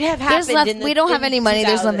 That might have happened. We don't have any money.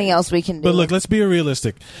 2000. There's nothing else we can do. But look, let's be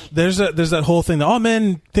realistic. There's that whole thing that all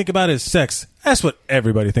men think about is sex. That's what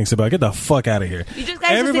everybody thinks about. Get the fuck out of here. You just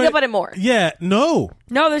guys just think about it more. Yeah, no.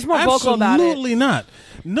 No, there's more vocal about it. Absolutely not.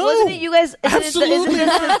 No. Wasn't it you guys? Absolutely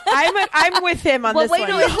not. I'm with him on this wait, one.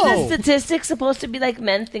 no, isn't the statistics supposed to be like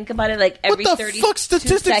men think about it like every What the 30 fuck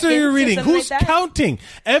statistics are you reading? Who's counting?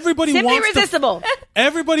 Everybody Simply wants Irresistible.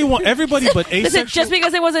 Everybody but asexual. Listen, just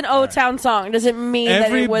because it was an O-Town song doesn't mean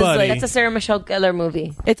that it was like... That's a Sarah Michelle Gellar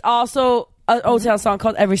movie. It's also an O-Town song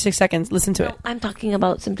called Every 6 Seconds. Listen to it. I'm talking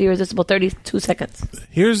about Simply Irresistible, 32 seconds.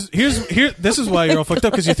 Here. This is why you're all fucked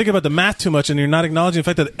up, because you think about the math too much and you're not acknowledging the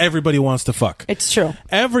fact that everybody wants to fuck. It's true.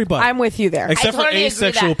 Everybody. I'm with you there. Except for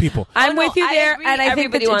asexual people. I'm with you there, and I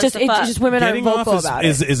think that it's just women Getting aren't vocal off about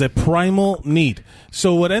it. is a primal need.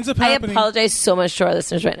 So what ends up happening... I apologize so much to our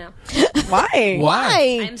listeners right now.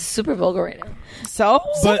 Why? I'm super vulgar right now. So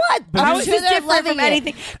what? How is this different from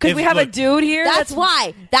anything? Because we have a dude here. That's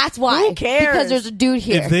why. Who cares? Because there's a dude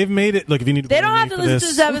here. If they've made it, look, if you need to... They don't have to listen to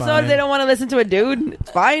this episode. Fine. They don't want to listen to a dude.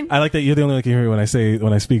 It's fine. I like that you're the only one who can hear me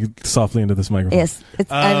when I speak softly into this microphone. Yes,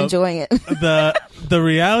 I'm enjoying it. The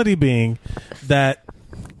reality being that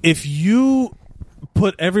if you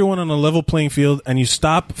put everyone on a level playing field and you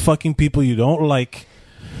stop fucking people you don't like,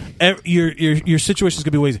 your situation's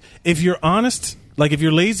gonna be way easier. If you're honest, like if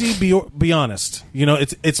you're lazy, be honest. You know,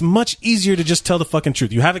 it's much easier to just tell the fucking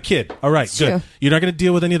truth. You have a kid, all right, good. True. You're not gonna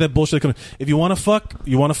deal with any of that bullshit that comes. If you want to fuck,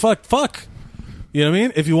 fuck. You know what I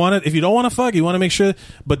mean? If you don't want to fuck, you want to make sure,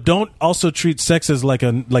 but don't also treat sex as like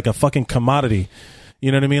a fucking commodity.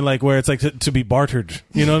 You know what I mean? Like where it's like to be bartered.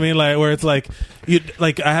 You know what I mean? Like where it's like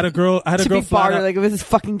I had a girl to be bartered, like it was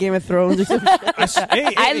fucking Game of Thrones or something.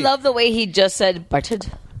 I love the way he just said bartered.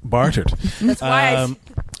 That's why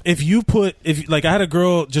I had a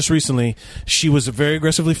girl just recently, she was very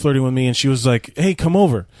aggressively flirting with me and she was like, "Hey, come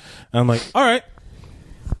over." And I'm like, "All right."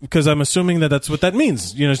 Because I'm assuming that's what that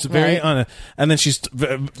means. You know, it's very honest. And then she's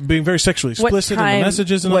being very sexually explicit in the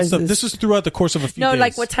messages and all that stuff. This was throughout the course of a few days. No,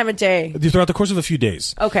 like what time of day? Throughout the course of a few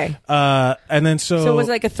days. Okay. And then so it was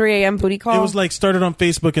like a 3 a.m. booty call? It was like started on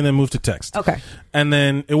Facebook and then moved to text. Okay. And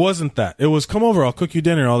then it wasn't that. It was come over, I'll cook you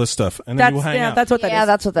dinner, all this stuff. And then we'll hang out. That's what that is. Yeah,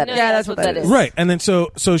 that's what that is. Yeah, that's what that is. Right. And then so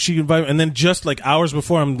she invited, and then just like hours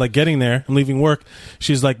before I'm like getting there, I'm leaving work,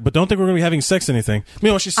 she's like, "But don't think we're going to be having sex or anything."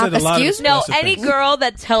 Meanwhile, she said a lot of expressive any things. girl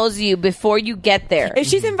that tells you before you get there, if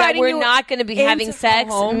she's inviting that you we're not going to be having sex,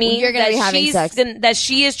 means you're going to be having sex. That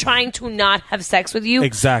she is trying to not have sex with you,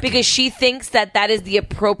 Exactly. because she thinks that is the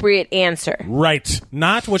appropriate answer. Right.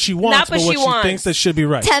 Not what she wants, but what she thinks that should be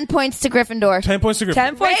right. 10 points to Gryffindor. 10 points to Gryffindor.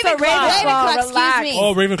 10 points to Ravenclaw, excuse Relax. me.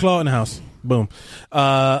 Oh, Ravenclaw in the house. Boom.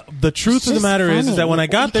 The truth of the just matter is funny. that when I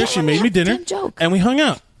got there, she made me dinner and we hung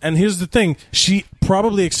out. And here's the thing. She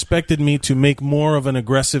probably expected me to make more of an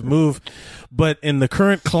aggressive move, but in the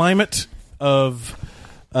current climate of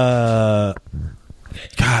God,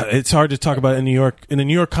 it's hard to talk about in New York. In the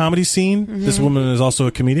New York comedy scene, this woman is also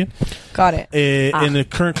a comedian. Got it. In the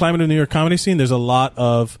current climate of the New York comedy scene, there's a lot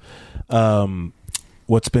of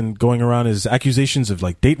what's been going around is accusations of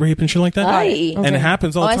like date rape and shit like that. Aye. And it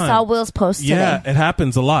happens all the time. I saw Will's post today. Yeah, it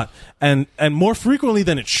happens a lot, and more frequently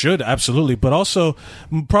than it should, absolutely. But also,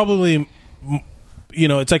 probably, you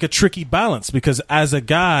know, it's like a tricky balance because as a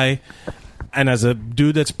guy and as a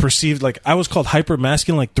dude that's perceived like I was called hyper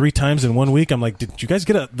masculine like 3 times in 1 week. I'm like, did you guys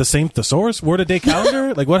get the same thesaurus word a day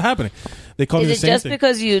calendar? Like, what happened? They called me the Is it same just thing.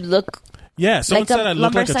 because you look? Yeah, someone like said I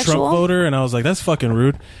looked like a Trump lumbersexual? voter, and I was like, that's fucking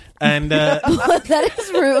rude. And That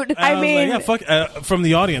is rude. I mean, like, yeah, fuck. From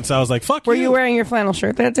the audience, I was like, "Fuck." Were you wearing your flannel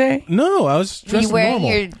shirt that day? No, I was Were dressed you wearing normal.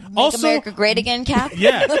 your Make Also- America Great Again cap?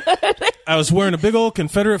 Yeah, I was wearing a big old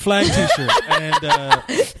Confederate flag T-shirt, and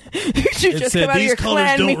You should it just said come out of "These your colors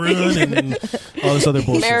Klan don't meeting. ruin" and all this other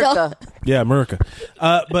bullshit. America. Yeah, America.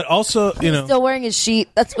 But also, you know, Still wearing his sheet.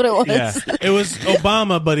 That's what it was. yeah, it was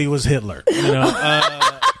Obama, but he was Hitler. You know.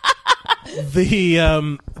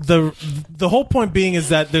 The whole point being is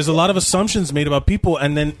that there's a lot of assumptions made about people,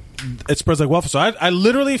 and then it spreads like wildfire. So I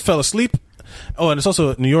literally fell asleep. Oh, and it's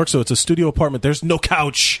also New York, so it's a studio apartment. There's no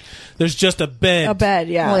couch. There's just a bed. A bed,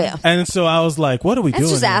 yeah. Oh, yeah. And so I was like, what are we That's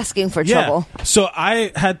doing? just here? asking for Yeah. trouble. So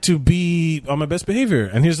I had to be on my best behavior.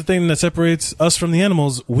 And here's the thing that separates us from the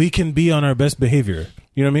animals. We can be on our best behavior.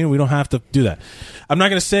 You know what I mean? We don't have to do that. I'm not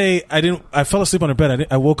going to say I fell asleep on her bed.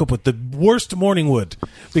 I woke up with the worst morning wood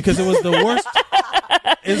because it was the worst.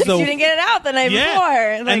 You didn't get it out the night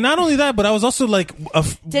before. Like, and not only that, but I was also like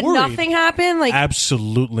did worried. nothing happen? Like,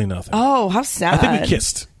 Absolutely nothing. oh, how sad. I think we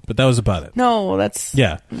kissed, but that was about it. No, that's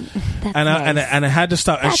Yeah, That's and nice. I had to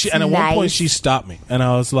stop. And That's at one point nice. she stopped me, and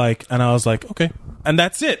I was like, okay, and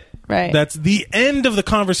that's it. Right. That's the end of the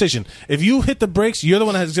conversation. If you hit the brakes, you're the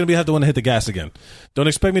one that's going to have to hit the gas again. Don't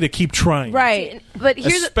expect me to keep trying. Right. But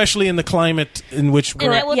here's especially in the climate in which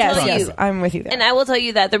And I will tell you, I'm with you there. and I will tell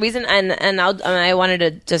you that the reason, I wanted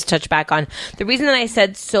to just touch back on the reason that I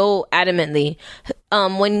said so adamantly,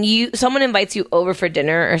 when someone invites you over for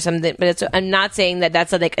dinner or something, but I'm not saying that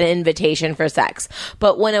that's like an invitation for sex,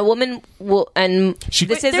 but when a woman will, and this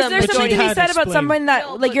is there's something to be said about someone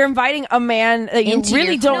that like you're inviting a man that you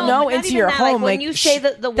really don't know into your home. Like when you say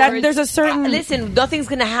the word, there's a certain listen, nothing's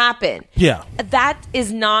gonna happen. Yeah, that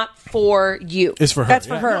is not for you. It's for her. That's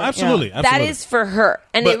for her. No, absolutely, Yeah. That is for her,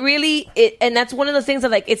 and But- and that's one of the things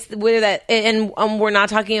that like it's whether that, and we're not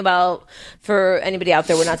talking about for anybody out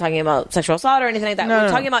there. We're not talking about sexual assault or anything like that. We're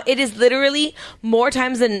talking about it is literally more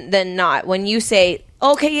times than not when you say,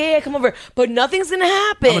 okay, yeah, come over, but nothing's gonna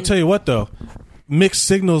happen. I'm gonna tell you what though. Mixed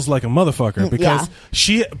signals like a motherfucker because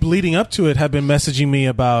she leading up to it had been messaging me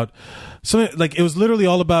about something like it was literally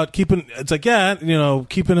all about keeping. It's like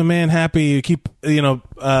keeping a man happy, keep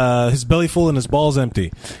his belly full and his balls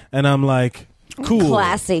empty, and I'm like, cool,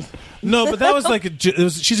 Classy. No, but that was like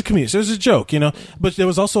she's a comedian, so it was a joke, But there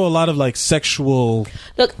was also a lot of like sexual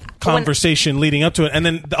conversation leading up to it, and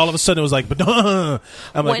then all of a sudden it was like, but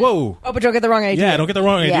I'm like, whoa, oh, but don't get the wrong idea. yeah, don't get the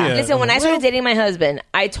wrong idea. Listen, when I started dating my husband,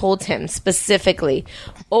 I told him specifically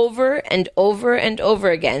over and over and over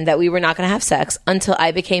again that we were not going to have sex until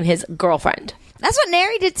I became his girlfriend. That's what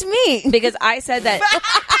Nary did to me. Because I said that.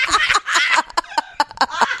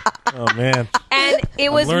 Oh man! And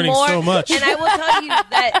it was learning more. so much. And I will tell you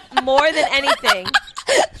that more than anything.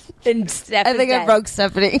 And Steph I think I broke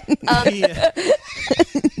Stephanie.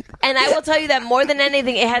 And I will tell you that more than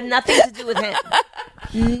anything, it had nothing to do with him.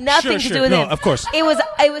 Nothing to do with him. Of course. It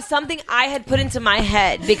was something I had put into my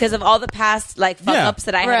head because of all the past like fuck ups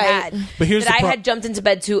that I had had. But here's that the I had jumped into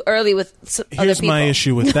bed too early with other Here's people. my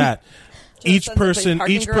issue with that. each person.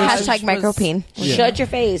 Hashtag micropeen. Yeah. Shut your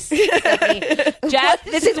face, Stephanie. Jeff,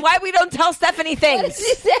 this is why we don't tell Stephanie things.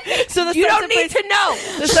 So you don't need to know.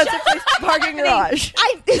 The sense of place parking garage.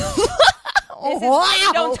 Wow.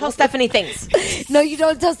 You don't tell Stephanie things. No, you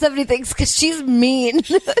don't tell Stephanie things because she's mean.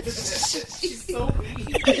 She's so mean.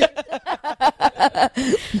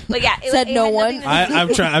 But yeah, said no one.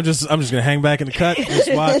 I'm trying. I'm just gonna hang back in the cut.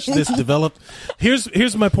 Just watch this develop.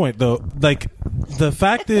 Here's my point though. Like the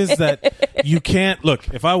fact is that you can't look.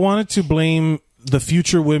 If I wanted to blame the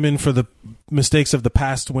future women for the mistakes of the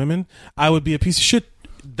past women, I would be a piece of shit.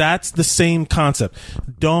 That's the same concept.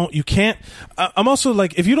 You can't. I'm also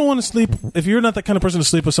like, if you don't want to sleep, if you're not that kind of person to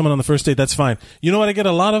sleep with someone on the first date, that's fine. You know what? I get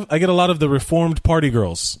a lot of the reformed party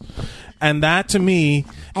girls, and that to me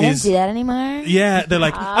I don't is do that anymore. yeah. They're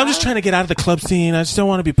like, I'm just trying to get out of the club scene. I just don't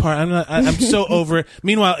want to be part. I'm so over it.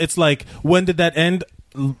 Meanwhile, it's like, when did that end?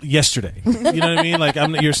 Yesterday. You know what I mean? Like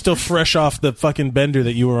you're still fresh off the fucking bender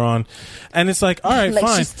that you were on, and it's like, all right, like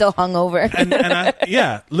fine. she's still hungover.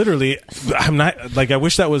 and literally, I'm not like, I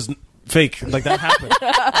wish that was fake. Like that happened.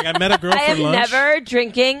 Like I met a girl I for am lunch. never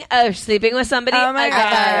drinking or sleeping with somebody Oh my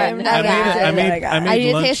again. God. I I need made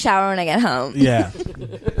to lunch. take a shower when I get home. Yeah,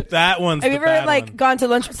 that one's. Have you the ever bad like one. gone to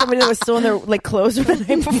lunch with somebody that was still in their like clothes from the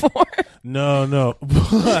night before? No.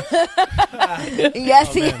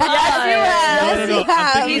 Yes, he has. Yes, No. he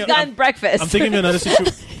has. He's done breakfast. I'm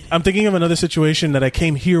thinking of another situation that I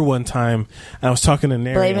came here one time and I was talking to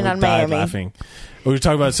Nary Blame and it we on died Miami. laughing. We were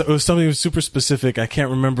talking about it was something super specific. I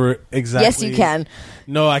can't remember exactly. Yes, you can.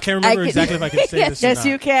 No, I can't remember exactly if I can say this. or Yes, not.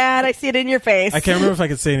 you can. I see it in your face. I can't remember if I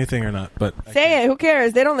could say anything or not. But Say it. Who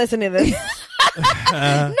cares? They don't listen to this.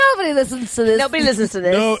 Nobody listens to this. Nobody listens to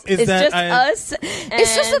this. No, is it's that just I- us.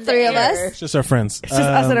 It's just the three of us. it's just our friends. It's just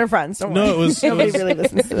us and our friends. Don't no, worry. it was Nobody really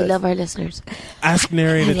listens to We this. love our listeners. ask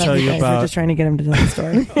Nary to tell you We're about. just trying to get him to tell the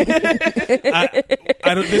story.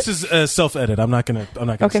 I don't. This is a self-edit. I'm not gonna.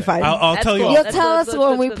 Okay, say. fine. I'll That's tell you. cool. You'll Off, tell us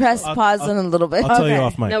when we press pause in a little bit. I'll tell you Okay.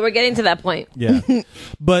 off mic. No, we're getting to that point. Yeah,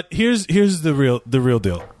 but here's the real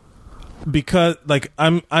deal. Because like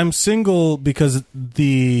I'm single because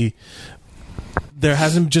there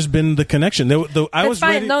hasn't just been the connection. I That's was fine.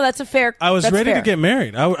 ready. No, that's a fair. I was that's ready fair. to get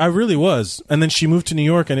married. I really was. And then she moved to New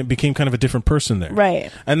York and it became kind of a different person there.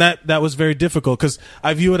 Right. And that was very difficult because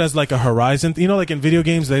I view it as like a horizon. You know, like in video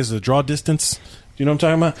games, there's a draw distance. Do you know what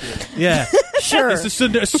I'm talking about? Yeah. Sure. It's just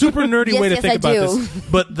a super nerdy way to yes, think I about do. this.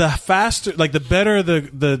 But the faster, like the better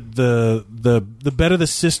the better the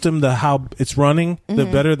system, the how it's running, the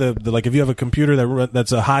better the like. If you have a computer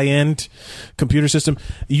that's a high end computer system,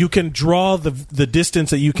 you can draw the distance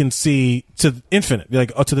that you can see to infinite,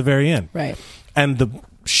 like to the very end. Right. And the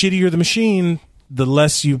shittier the machine, the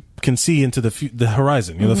less you can see into the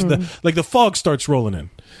horizon. You know, like the fog starts rolling in.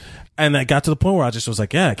 And I got to the point where I just was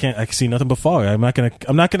like, yeah, I can see nothing but fog. I'm not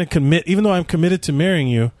gonna commit, even though I'm committed to marrying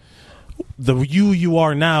you. The you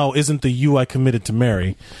are now isn't the you I committed to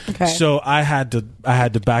marry. Okay. So I had to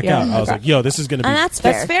back out. I was like, yo, this is gonna be And that's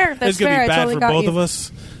fair. That's it's gonna fair. be bad I totally for got both you. of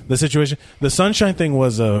us. The situation, the sunshine thing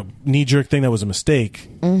was a knee jerk thing that was a mistake.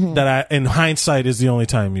 That in hindsight is the only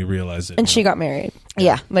time you realize it. And she got married.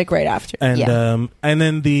 Yeah. Like right after. And and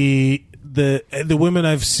then the women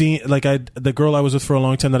I've seen, like the girl I was with for a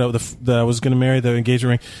long time that I was going to marry, the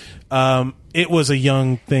engagement ring, it was a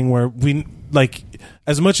young thing where we, like,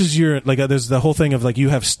 as much as you're like, there's the whole thing of like you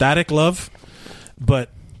have static love, but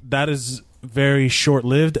that is very short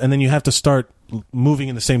lived, and then you have to start moving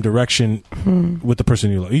in the same direction with the person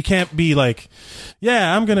you love. You can't be like,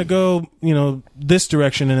 yeah, I'm gonna go, this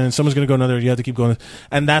direction, and then someone's gonna go another. You have to keep going,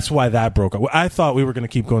 and that's why that broke up. I thought we were gonna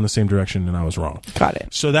keep going the same direction, and I was wrong. Got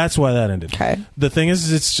it. So that's why that ended. Okay. The thing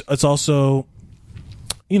is, it's also,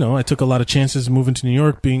 I took a lot of chances moving to New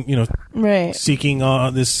York, being, Right. seeking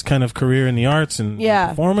this kind of career in the arts and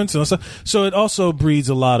performance and all stuff. So it also breeds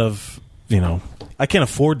a lot of, I can't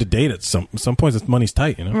afford to date at some points. The money's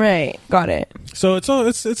tight, Right. Got it. So it's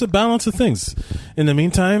a balance of things. In the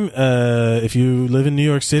meantime, if you live in New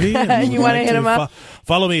York City and you want to hit him up,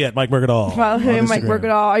 follow me at Mike Bergadal. Follow him, Mike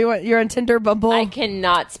Bergadal. You're on Tinder, Bumble. I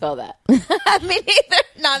cannot spell that. Me neither.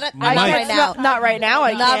 Not right now. Not right now.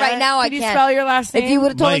 I Not can't. right now. I Can you can't. spell your last name? If you would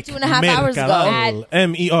have told me Mike 2.5 hours ago. Mercadal.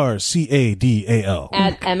 MERCADAL.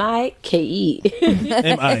 At M-I-K-E.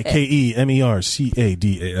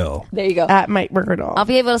 MIKEMERCADAL. There you go. At Mike Bergadal. I'll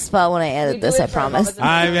be able to spell when I edit this, I promise.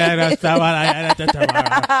 Thank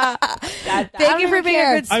you for being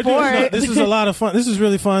a good sport. This is a lot of fun. This is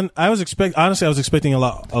really fun. I was expecting a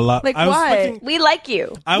lot. Like I was what? expecting- We like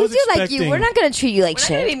you. I We was do like you. expecting- We're not going to treat you like We're not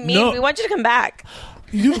gonna be shit. mean. No. We want you to come back.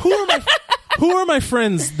 Who are my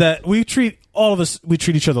friends that we treat all of us? We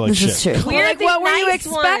treat each other like This shit. is true. We're Like, the what were you nice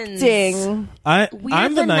expecting?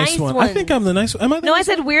 I'm the nice one. I think I'm the nice one. Am I the No, I nice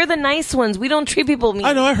said we're the nice ones. We don't treat people mean.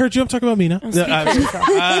 I know. I heard you. I'm talking about me now.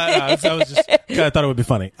 I thought it would be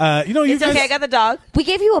funny. You It's guys, okay. I got the dog. We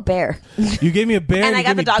gave you a bear. you gave me a bear And I you got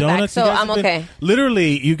gave the me dog back, donuts. so You guys I'm have been- okay.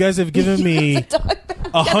 Literally, you guys have given me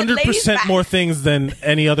 100% back. more things than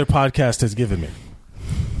any other podcast has given me.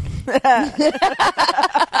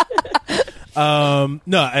 No,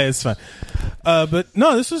 it's fine. But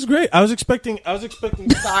no, this was great. I was expecting.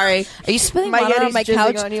 Sorry. Are you spilling My water Yeti's on my jizzing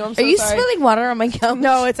couch? on you. I'm so Are you sorry. spilling water on my couch?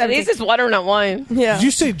 No, it's At least it's water, not wine. yeah. Did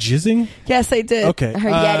you say jizzing? Yes, I did. Okay. Her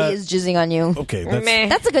Yeti is jizzing on you. Okay. That's, Meh.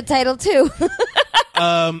 That's a good title, too.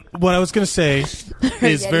 what I was going to say is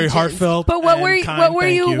very Yeti jizz. heartfelt. But what and were you? kind. What were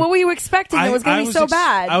Thank you? What were you expecting that was going to be so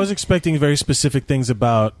bad? I was expecting very specific things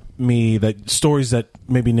about me, that stories that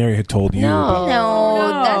maybe Neri had told you.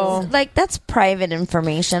 No, that's private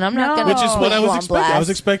information. I'm not going to Which is what I was expecting. I was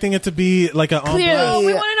expecting it to be like a on Clearly. blast.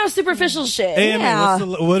 we want to know superficial shit. AMA. Yeah.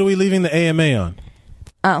 What are we leaving the AMA on?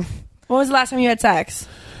 Oh. When was the last time you had sex?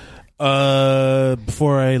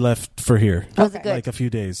 Before I left for here. Was it good? Like a few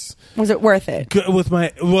days. Was it worth it? Good with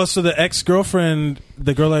so the ex-girlfriend,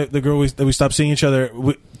 the girl that we stopped seeing each other,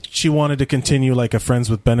 she wanted to continue like a friends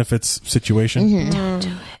with benefits situation.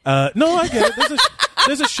 Mm-hmm. No, I get it.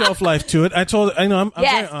 There's a shelf life to it. I told her, I'm Yes.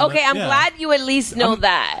 very honest. Okay. I'm Yeah. glad you at least know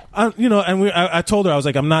that. I told her, I was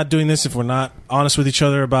like, I'm not doing this if we're not honest with each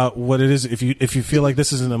other about what it is. If you feel like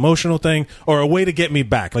this is an emotional thing or a way to get me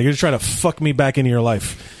back, like you're trying to fuck me back into your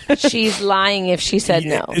life. She's lying if she said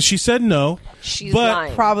no. She said no. She's but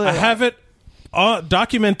lying. Probably I have it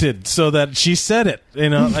documented so that she said it.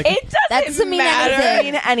 Like, It doesn't, That doesn't mean matter.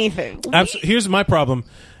 anything. Anything. here's my problem.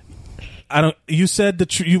 You said the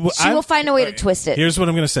truth. She will find a way to twist it. Here's what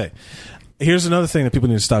I'm going to say. Here's another thing that people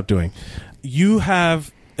need to stop doing.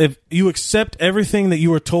 If you accept everything that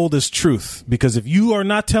you are told is truth, because if you are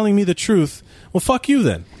not telling me the truth, well, fuck you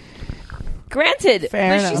then. Granted,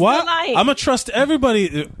 Fair but enough. she's What? still lying. I'm gonna trust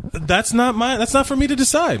everybody. That's not for me to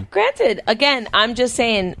decide. Granted, again, I'm just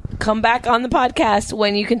saying, come back on the podcast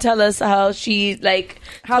when you can tell us how she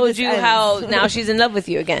How told this you ends. how now she's in love with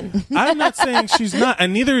you again. I'm not saying she's not,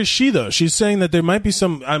 and neither is she though. She's saying that there might be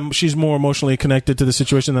some. She's more emotionally connected to the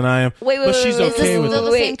situation than I am. Wait, but she's Is this okay with still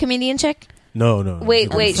it. the same comedian chick? No. Wait,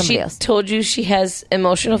 somebody she else. told you she has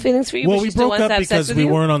emotional feelings for you. Well, but we she still broke wants up to have sex because with we you?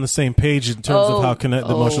 weren't on the same page in terms of how the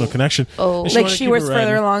emotional connection. Oh. And Like wanted to she keep was it further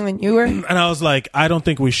riding. along than you were. And I was like, I don't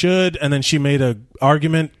think we should. And then she made a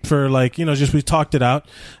argument for just we talked it out.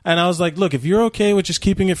 And I was like, look, if you're okay with just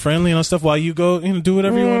keeping it friendly and all stuff while you go, do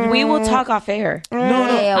whatever you want. We will talk off air. No.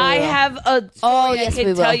 Yeah, we I will. have a story yes, I we can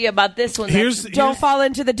will. tell you about this one. Don't fall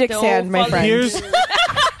into the dick Don't sand, my fall friend. Here's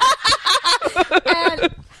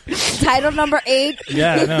Title number 8.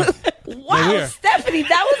 yeah, I know. Yeah, we Wow, are. Stephanie,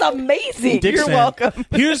 that was amazing. Dick You're stand. welcome.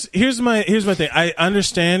 Here's my thing. I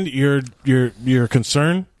understand your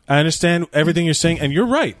concern. I understand everything you're saying, and you're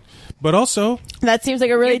right. But also, That seems like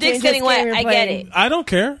a really Your dick's dangerous getting wet. game you're I get playing. it. I don't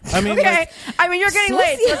care. I mean, Okay, like, I mean you're getting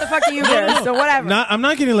late. So what the fuck do you care? So whatever. I'm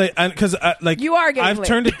not getting late because like You are getting I've late.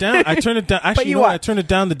 turned it down. I turned it down. Actually, you you know what? are. I turned it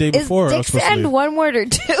down the day Is before. I was dick supposed to sand leave. one word or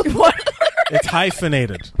two? It's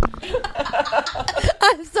hyphenated.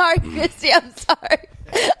 I'm sorry, Christy. I'm sorry.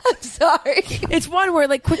 I'm sorry. It's one word,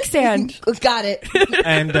 like quicksand. Got it.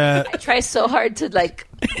 And I try so hard to like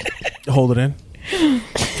hold it in.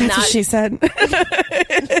 That's not. what she said.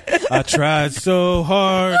 I tried so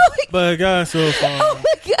hard, but got so far. Oh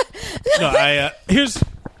my god. No, here's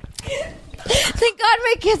Thank God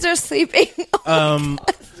my kids are sleeping.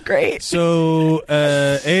 Great. so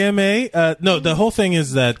AMA. No, the whole thing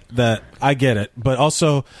is that I get it, but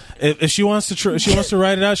also if she wants to she wants to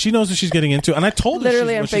write it out, she knows what she's getting into, and I told her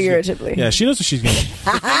Literally she's, and what she's getting- figuratively. Yeah, she knows what she's getting.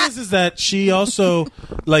 The thing is that she also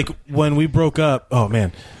like when we broke up. Oh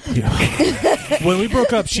man, when we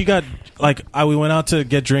broke up, she got like we went out to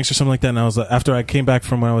get drinks or something like that, and I was like, after I came back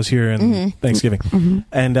from when I was here in Thanksgiving,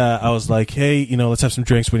 and I was like, hey, let's have some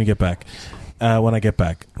drinks when you get back. When I get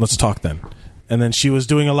back, let's talk then. And then she was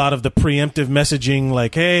doing a lot of the preemptive messaging,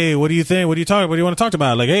 like, "Hey, what do you think? What do you want to talk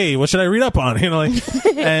about? Like, hey, what should I read up on? And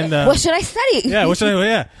What should I study? yeah, what should I?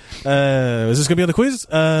 Yeah, is this gonna be on the quiz?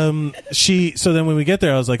 So then when we get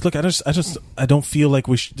there, I was like, look, I don't feel like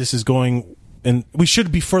this is going, and we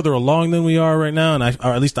should be further along than we are right now, and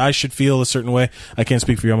or at least I should feel a certain way. I can't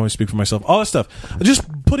speak for you. I'm going to speak for myself. All that stuff. Just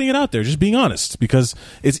putting it out there, just being honest, because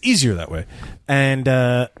it's easier that way.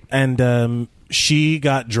 And she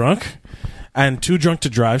got drunk. And too drunk to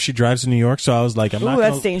drive. She drives in New York, so I was like, "I'm not."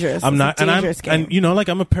 That's dangerous. I'm That's not, a dangerous game. and like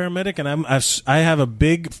I'm a paramedic, and I have a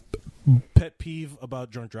big pet peeve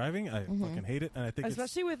about drunk driving. I fucking hate it, and I think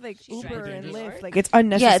Especially with like Uber driving and in New Lyft, York? like it's Yeah,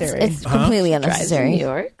 unnecessary. it's completely unnecessary. New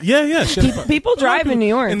York. yeah. People drive in New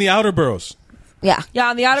York. in the outer boroughs. Yeah. Yeah,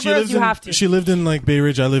 on the outer boroughs you have to. She lived in like Bay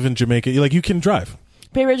Ridge. I live in Jamaica. Like you can drive.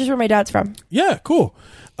 Bay Ridge is where my dad's from. Yeah, cool.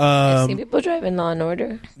 I've seen people drive in Law and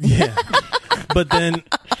Order. Yeah, but then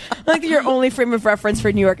Like your only frame of reference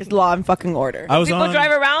for New York is Law and fucking Order. I was People on. drive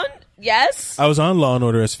around. Yes. I was on Law and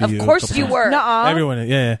Order SVU. Of course a couple you times. were. Nuh-uh. Everyone,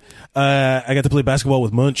 yeah. I got to play basketball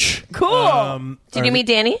with Munch. Cool. Did you meet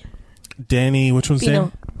Danny? Danny? Which one's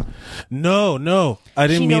Pino. Danny? No, I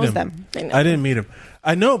didn't She meet knows him. them. I know. I didn't meet him.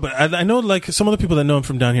 I know, but I know like some of the people that know him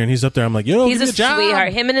from down here, and he's up there. I'm like, yo, He's give a me job.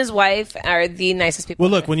 sweetheart. Him and his wife are the nicest people. Well,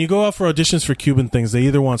 look, when you go out for auditions for Cuban things, they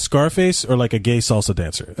either want Scarface or like a gay salsa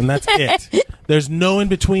dancer, and that's it. There's no in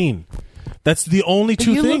between. That's the only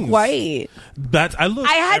two You things. look white. That I look.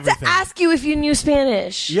 I had everything. to ask you if you knew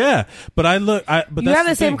Spanish. Yeah, but I look. But You that's have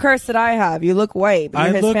the same thing. curse that I have. You look white, but I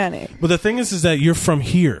you're look. Hispanic. But the thing is that you're from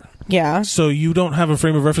here. Yeah. So you don't have a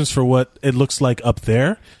frame of reference for what it looks like up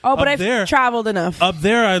there. Oh, but Up I've there, traveled enough. Up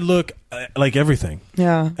there, I look like everything.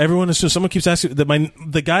 Yeah. Everyone is just. Someone keeps asking that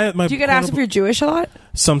the guy at my. Do you get asked if you're Jewish a lot?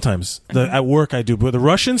 Sometimes at work I do, but the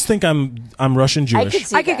Russians think I'm Russian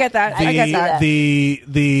Jewish. I could get that. I get that.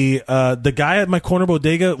 The guy at my corner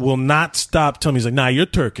bodega will not stop telling me, he's like, nah, you're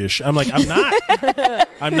Turkish. I'm like, I'm not.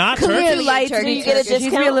 I'm not Clearly Turkish. Too light to Turkish. be Do you get a Turkish. Needs to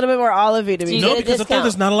be a discount? little bit more olivey to be. you No, get a because up there discount?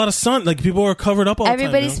 there's not a lot of sun. Like people are covered up all the time.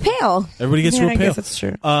 Everybody's you know? pale. Everybody gets Yeah, real I pale. guess that's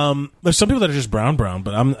true. There's some people that are just brown,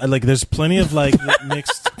 but I'm like, there's plenty of like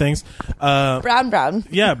mixed things. Brown.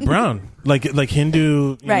 Yeah, brown, like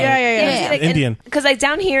Hindu, Right. Yeah. Indian. Because like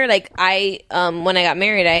down here, like I when I got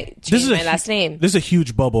married, I changed my last name. There's a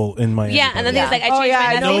huge bubble in Miami. Yeah, and then there's like I Oh, changed yeah, my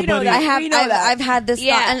I last know. name. We know Nobody- that. We know that. I've had this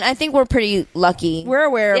Yeah. thought, and I think we're pretty lucky. We're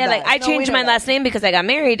aware Yeah, of like that. I No, we changed know my that. last name because I got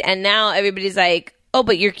married, and now everybody's like, "Oh,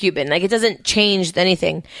 but you're Cuban." Like it doesn't change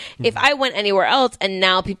anything. If I went anywhere else, and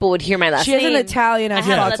now people would hear my last She has name, an Italian I as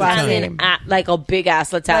have fuck an last Italian, name. like a big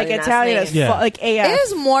ass Italian, Like last Italian name. as Yeah. fuck. Like AF. It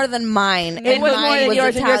is more than mine. It was more than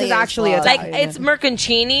yours, and yours is actually as Italian. Like it's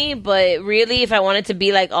Merconcini, but really, if I wanted to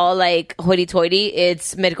be like all like hoity-toity,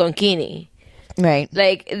 it's Merconcini. Right.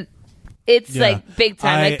 Like it's Yeah. like big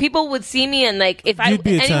time. I- Like people would see me and like if I You'd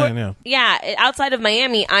be anywhere, Italian, yeah, outside of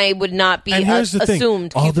Miami, I would not be And here's the thing: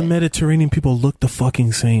 assumed. all the Cuban. Mediterranean people look the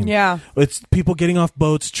fucking same. Yeah. it's people getting off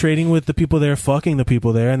boats, trading with the people there, fucking the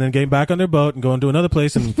people there, and then getting back on their boat and going to another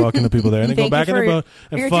place and fucking the people there, and then go Thank back you on their for boat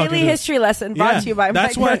and your fucking daily history lesson brought to you by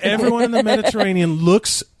That's Mike why Murphy. everyone in the Mediterranean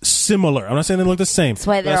looks similar. I'm not saying they look the same. That's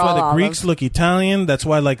why they're the all Greeks olive. look Italian. That's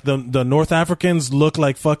why like the North Africans look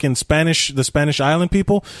like fucking Spanish, the Spanish island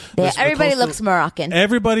people. Yeah, The everybody coastal- looks Moroccan.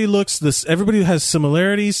 Everybody looks this. Everybody has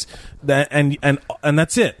similarities. That and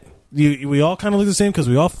that's it. We all kind of look the same because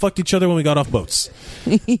we all fucked each other when we got off boats,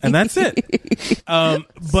 and that's it.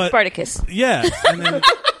 But Spartacus. yeah, and then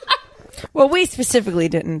Well, we specifically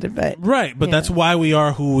didn't, but Right, but that's why we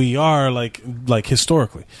are who we are, like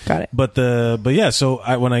historically. Got it. But yeah, so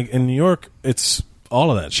when I in New York, it's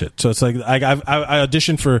all of that shit. So it's like I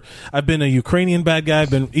auditioned for. I've been a Ukrainian bad guy.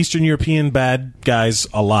 I've been Eastern European bad guys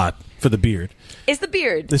a lot for the beard. It's the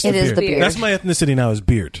beard. It is the beard. That's my ethnicity now, is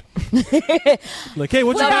beard. Like, hey,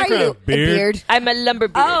 what's your What are background? you? A beard. I'm a lumber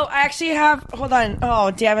beard. Oh, I actually have. Hold on.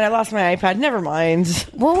 Oh, damn it! I lost my iPad. Never mind.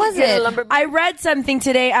 What was it? I read something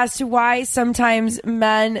today as to why sometimes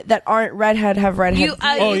men that aren't redhead have redhead. You put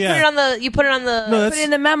it on the. You put it on the. No, put it in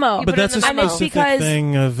the memo. But that's a And it's specific because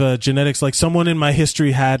thing of genetics. Like someone in my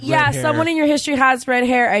history had red hair. someone in your history has red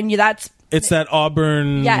hair, and that's. It's that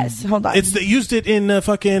auburn. Yes, hold on. It's used it in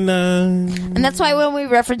fucking. And that's why when we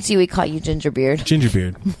reference you, we call you Gingerbeard.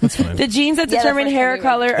 Gingerbeard. That's fine. The genes that determine hair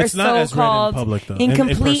color are It's not as red in so-called public, though, in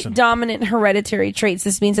incomplete person. dominant hereditary traits.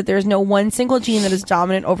 This means that there is no one single gene that is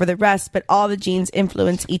dominant over the rest, but all the genes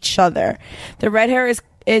influence each other. The red hair is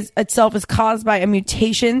itself is caused by a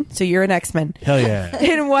mutation. So you're an X-Men. Hell yeah.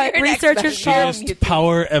 In what researchers call Biggest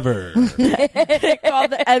power ever.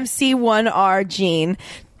 called the MC1R gene.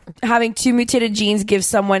 Having two mutated genes gives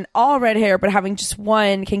someone all red hair, but having just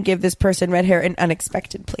one can give this person red hair in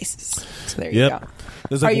unexpected places. So there you go.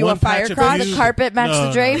 There's Are you one a fire patch of cross? views- The carpet match No,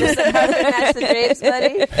 the drapes. Match the drapes,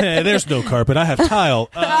 buddy. Hey, there's no carpet. I have tile.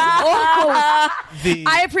 I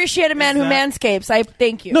appreciate a man who manscapes. I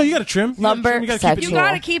thank you. No, you got to trim. Lumber You gotta keep it You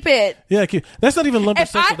gotta keep it. Yeah, that's not even lumber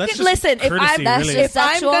If I sexual. That's could just listen, if courtesy, I'm really. if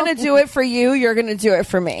I'm gonna do it for you, you're gonna do it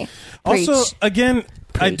for me. Also, Preach. again,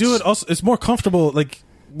 I do it. Also, it's more comfortable. Like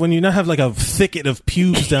when you not have like a thicket of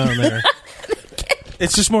pubes down there.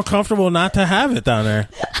 It's just more comfortable not to have it down there.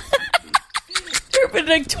 There have been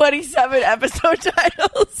like 27 episode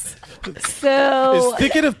titles. So Is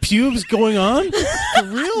thicket of pubes going on for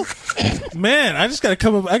real? Man, I just gotta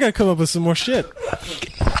come up. I gotta come up with some more shit.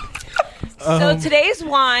 So today's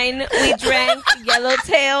wine, we drank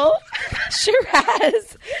Yellowtail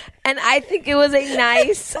Shiraz, and I think it was a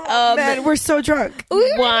nice Man, we're so drunk.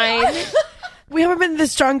 wine. We haven't been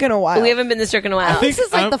this drunk in a while. We haven't been this drunk in a while. This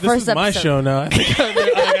is like the this first is my episode. show now. I think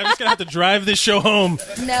I'm just gonna have to drive this show home.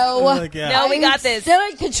 No. Like, yeah. No, we I'm got this. Still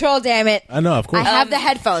in control, damn it. I know, of I course. have the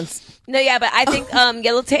headphones. No, yeah, but I think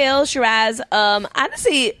Yellowtail Shiraz,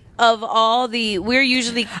 honestly, of all the, we're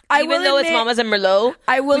usually, I even will though it's admit- Mamas and Merlot,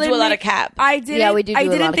 I will we do a lot admit, of cap. I didn't. Yeah, we do I do a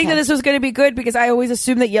lot didn't of think that cap. this was going to be good because I always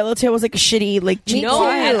assumed that Yellowtail was like a shitty, like Me cheap no,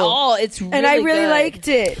 wine. at all. It's really and I really good. liked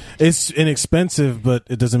it. It's inexpensive, but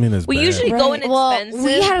it doesn't mean it's We bad. usually go in Well, expensive.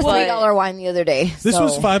 we had a but $3 wine the other day. This so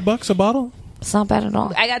was $5 a bottle. It's not bad at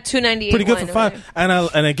all. I got $2.98. Pretty good for wine $5.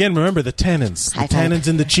 And again, remember the tannins. High The five. tannins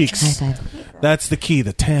in the cheeks. High five. That's the key.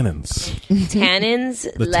 The tannins.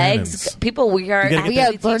 Tannins, The legs, tannins. people. We are You gotta actually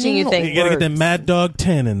get that- teaching you learning things. You gotta get them Words. mad dog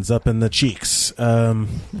tannins up in the cheeks.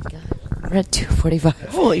 We're at 2:45.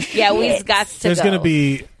 Holy shit! Yeah, we've got to There's go. gonna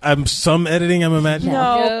be some editing, I'm imagining.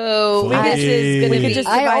 No, Fuck this is gonna it. be. just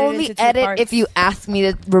I divided only into two edit parts. if you ask me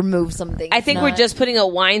to remove something. I think we're just putting a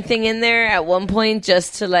wine thing in there at one point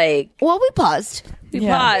just to like Well, we paused. we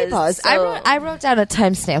Yeah. paused. We paused. So- I wrote down a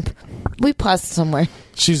timestamp. We paused somewhere.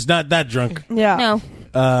 She's not that drunk. Yeah. No.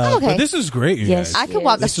 I'm okay. But this is great, you Yes. guys. I could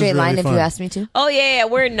walk a This is straight line really if fun. you asked me to. Oh yeah,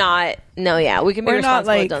 we're not. No, yeah, we can be We're not,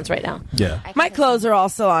 responsible like- adults right now. Yeah. My clothes are all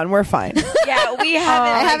still on. We're fine. Yeah, we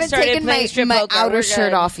haven't. I like, haven't started taken playing my strip poker. outer We're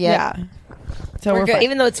shirt good. off yet. Yeah. So We're we're good, fine.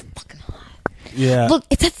 even though it's fucking hot. Yeah. Look,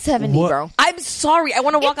 it's at 70, What- bro. I'm sorry. I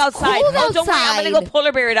want to walk It's outside. cold Oh, don't worry. I'm gonna go outside.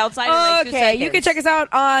 polar bear it outside. In like 2 Okay, seconds. you can check us out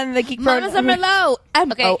on the Geek Mamas and Merlot.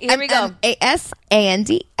 Okay, here we go.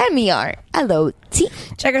 MOMASANDMERLOT.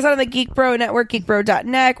 Check us out on the Geek Bro Network,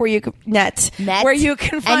 geekbro.net, where you can where you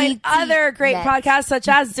can find N-E-T, other great net. podcasts such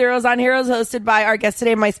as Zeros on Heroes, hosted by our guest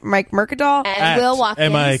today, Mike Mercadal. And Will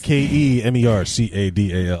Watkins.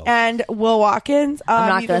 MikeMercadal. And Will Watkins. I'm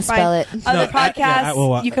not you gonna can spell find it. Other No, podcasts. at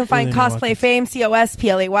Will you can find William Cosplay Watkins. Fame,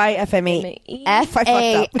 COSPLAYFME.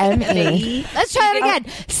 F-A-M-E. Let's try it again.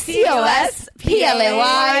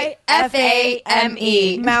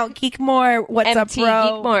 C-O-S-P-L-A-Y-F-A-M-E. Mount Geekmore. What's up, MT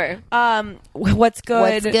bro? Geekmore. What's good?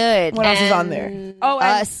 What's good? What else is on And there? Oh,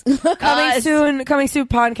 and Us. coming soon,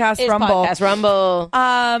 podcast It's Rumble. Podcast Rumble.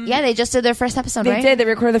 Yeah, they just did their first episode, They right? did. They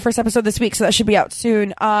recorded the first episode this week, so that should be out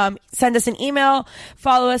soon. Send us an email.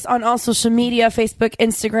 Follow us on all social media: Facebook,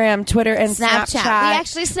 Instagram, Twitter, and Snapchat. Snapchat. We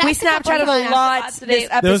actually snapped we a couple Snapchatted a times. lot this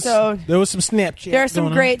episode. There was some Snapchat. There are some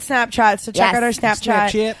going on. great Snapchats, so check Yes. out our Snapchat.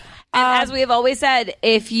 Snapchat. And as we have always said,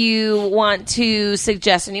 if you want to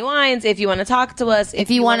suggest any wines, if you want to talk to us, If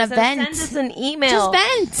you wanna wanna vent. send us an email. Just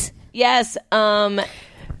vent. Yes. And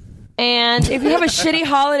And if you have a shitty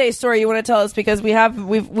holiday story you want to tell us, because I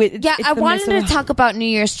wanted to talk about New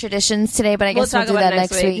Year's traditions today, but I guess we'll do that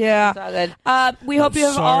next week. Yeah. We hope you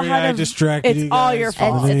have all had I distracted you It's all guys. your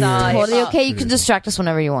fault. It's totally okay. You can distract us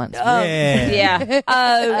whenever you want. We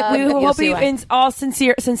hope you, in all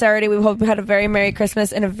sincerity, we hope you had a very Merry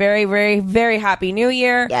Christmas and a very, very, very Happy New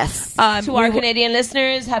Year. Yes. To our Canadian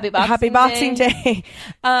listeners, Happy Boxing Day.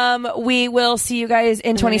 We will see you guys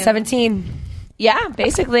in 2017. Yeah,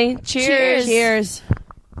 basically. Cheers.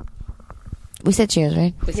 We said cheers,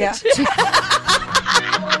 right? Yeah.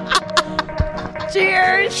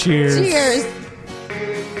 Cheers. Cheers.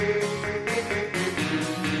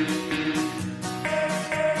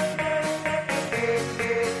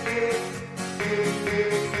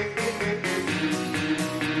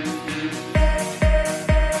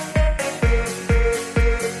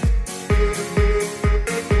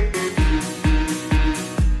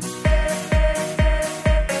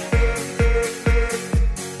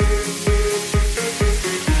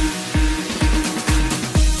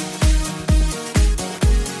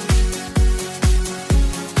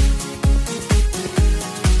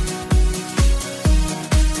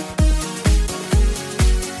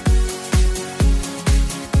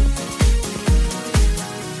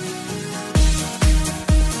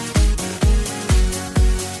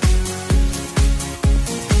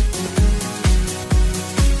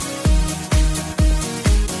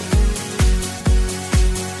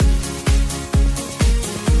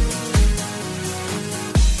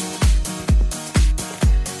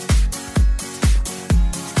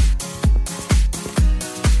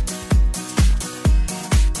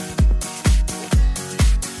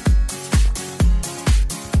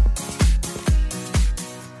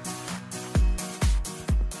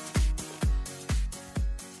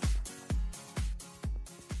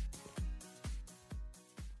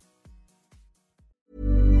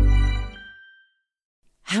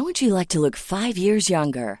 How would you like to look 5 years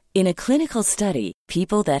younger? In a clinical study,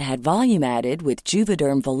 people that had volume added with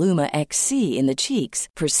Juvederm Voluma XC in the cheeks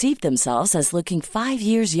perceived themselves as looking 5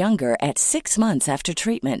 years younger at 6 months after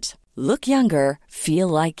treatment. Look younger, feel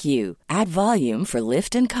like you. Add volume for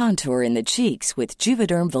lift and contour in the cheeks with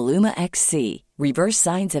Juvederm Voluma XC. Reverse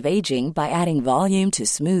signs of aging by adding volume to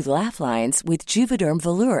smooth laugh lines with Juvederm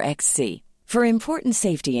Volure XC. For important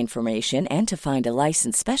safety information and to find a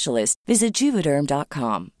licensed specialist, visit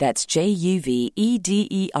Juvederm.com. That's JUVEDERM.com.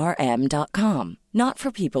 Not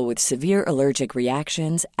for people with severe allergic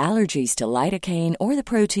reactions, allergies to lidocaine, or the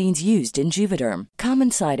proteins used in Juvederm.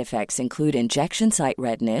 Common side effects include injection site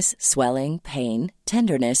redness, swelling, pain,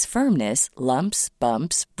 tenderness, firmness, lumps,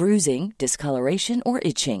 bumps, bruising, discoloration, or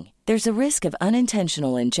itching. There's a risk of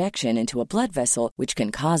unintentional injection into a blood vessel, which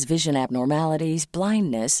can cause vision abnormalities,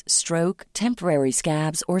 blindness, stroke, temporary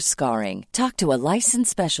scabs, or scarring. Talk to a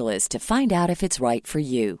licensed specialist to find out if it's right for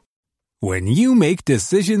you. When you make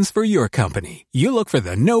decisions for your company, you look for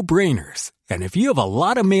the no-brainers. And if you have a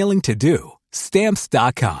lot of mailing to do,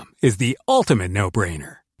 Stamps.com is the ultimate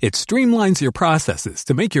no-brainer. It streamlines your processes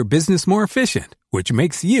to make your business more efficient, which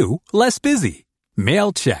makes you less busy.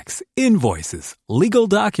 Mail checks, invoices, legal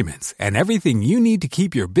documents, and everything you need to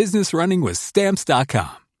keep your business running with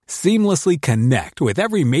Stamps.com. Seamlessly connect with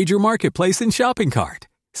every major marketplace and shopping cart.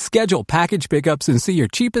 Schedule package pickups and see your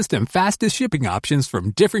cheapest and fastest shipping options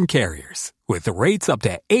from different carriers. With rates up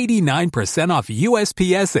to 89% off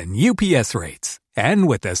USPS and UPS rates. And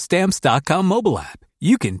with the Stamps.com mobile app,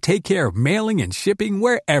 you can take care of mailing and shipping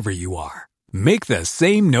wherever you are. Make the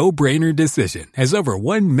same no-brainer decision as over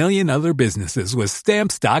 1 million other businesses with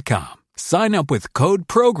Stamps.com. Sign up with code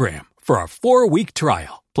PROGRAM for a 4-week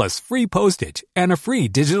trial, plus free postage and a free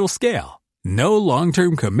digital scale. No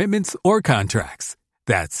long-term commitments or contracts.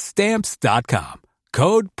 That's Stamps.com.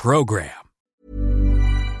 Code PROGRAM.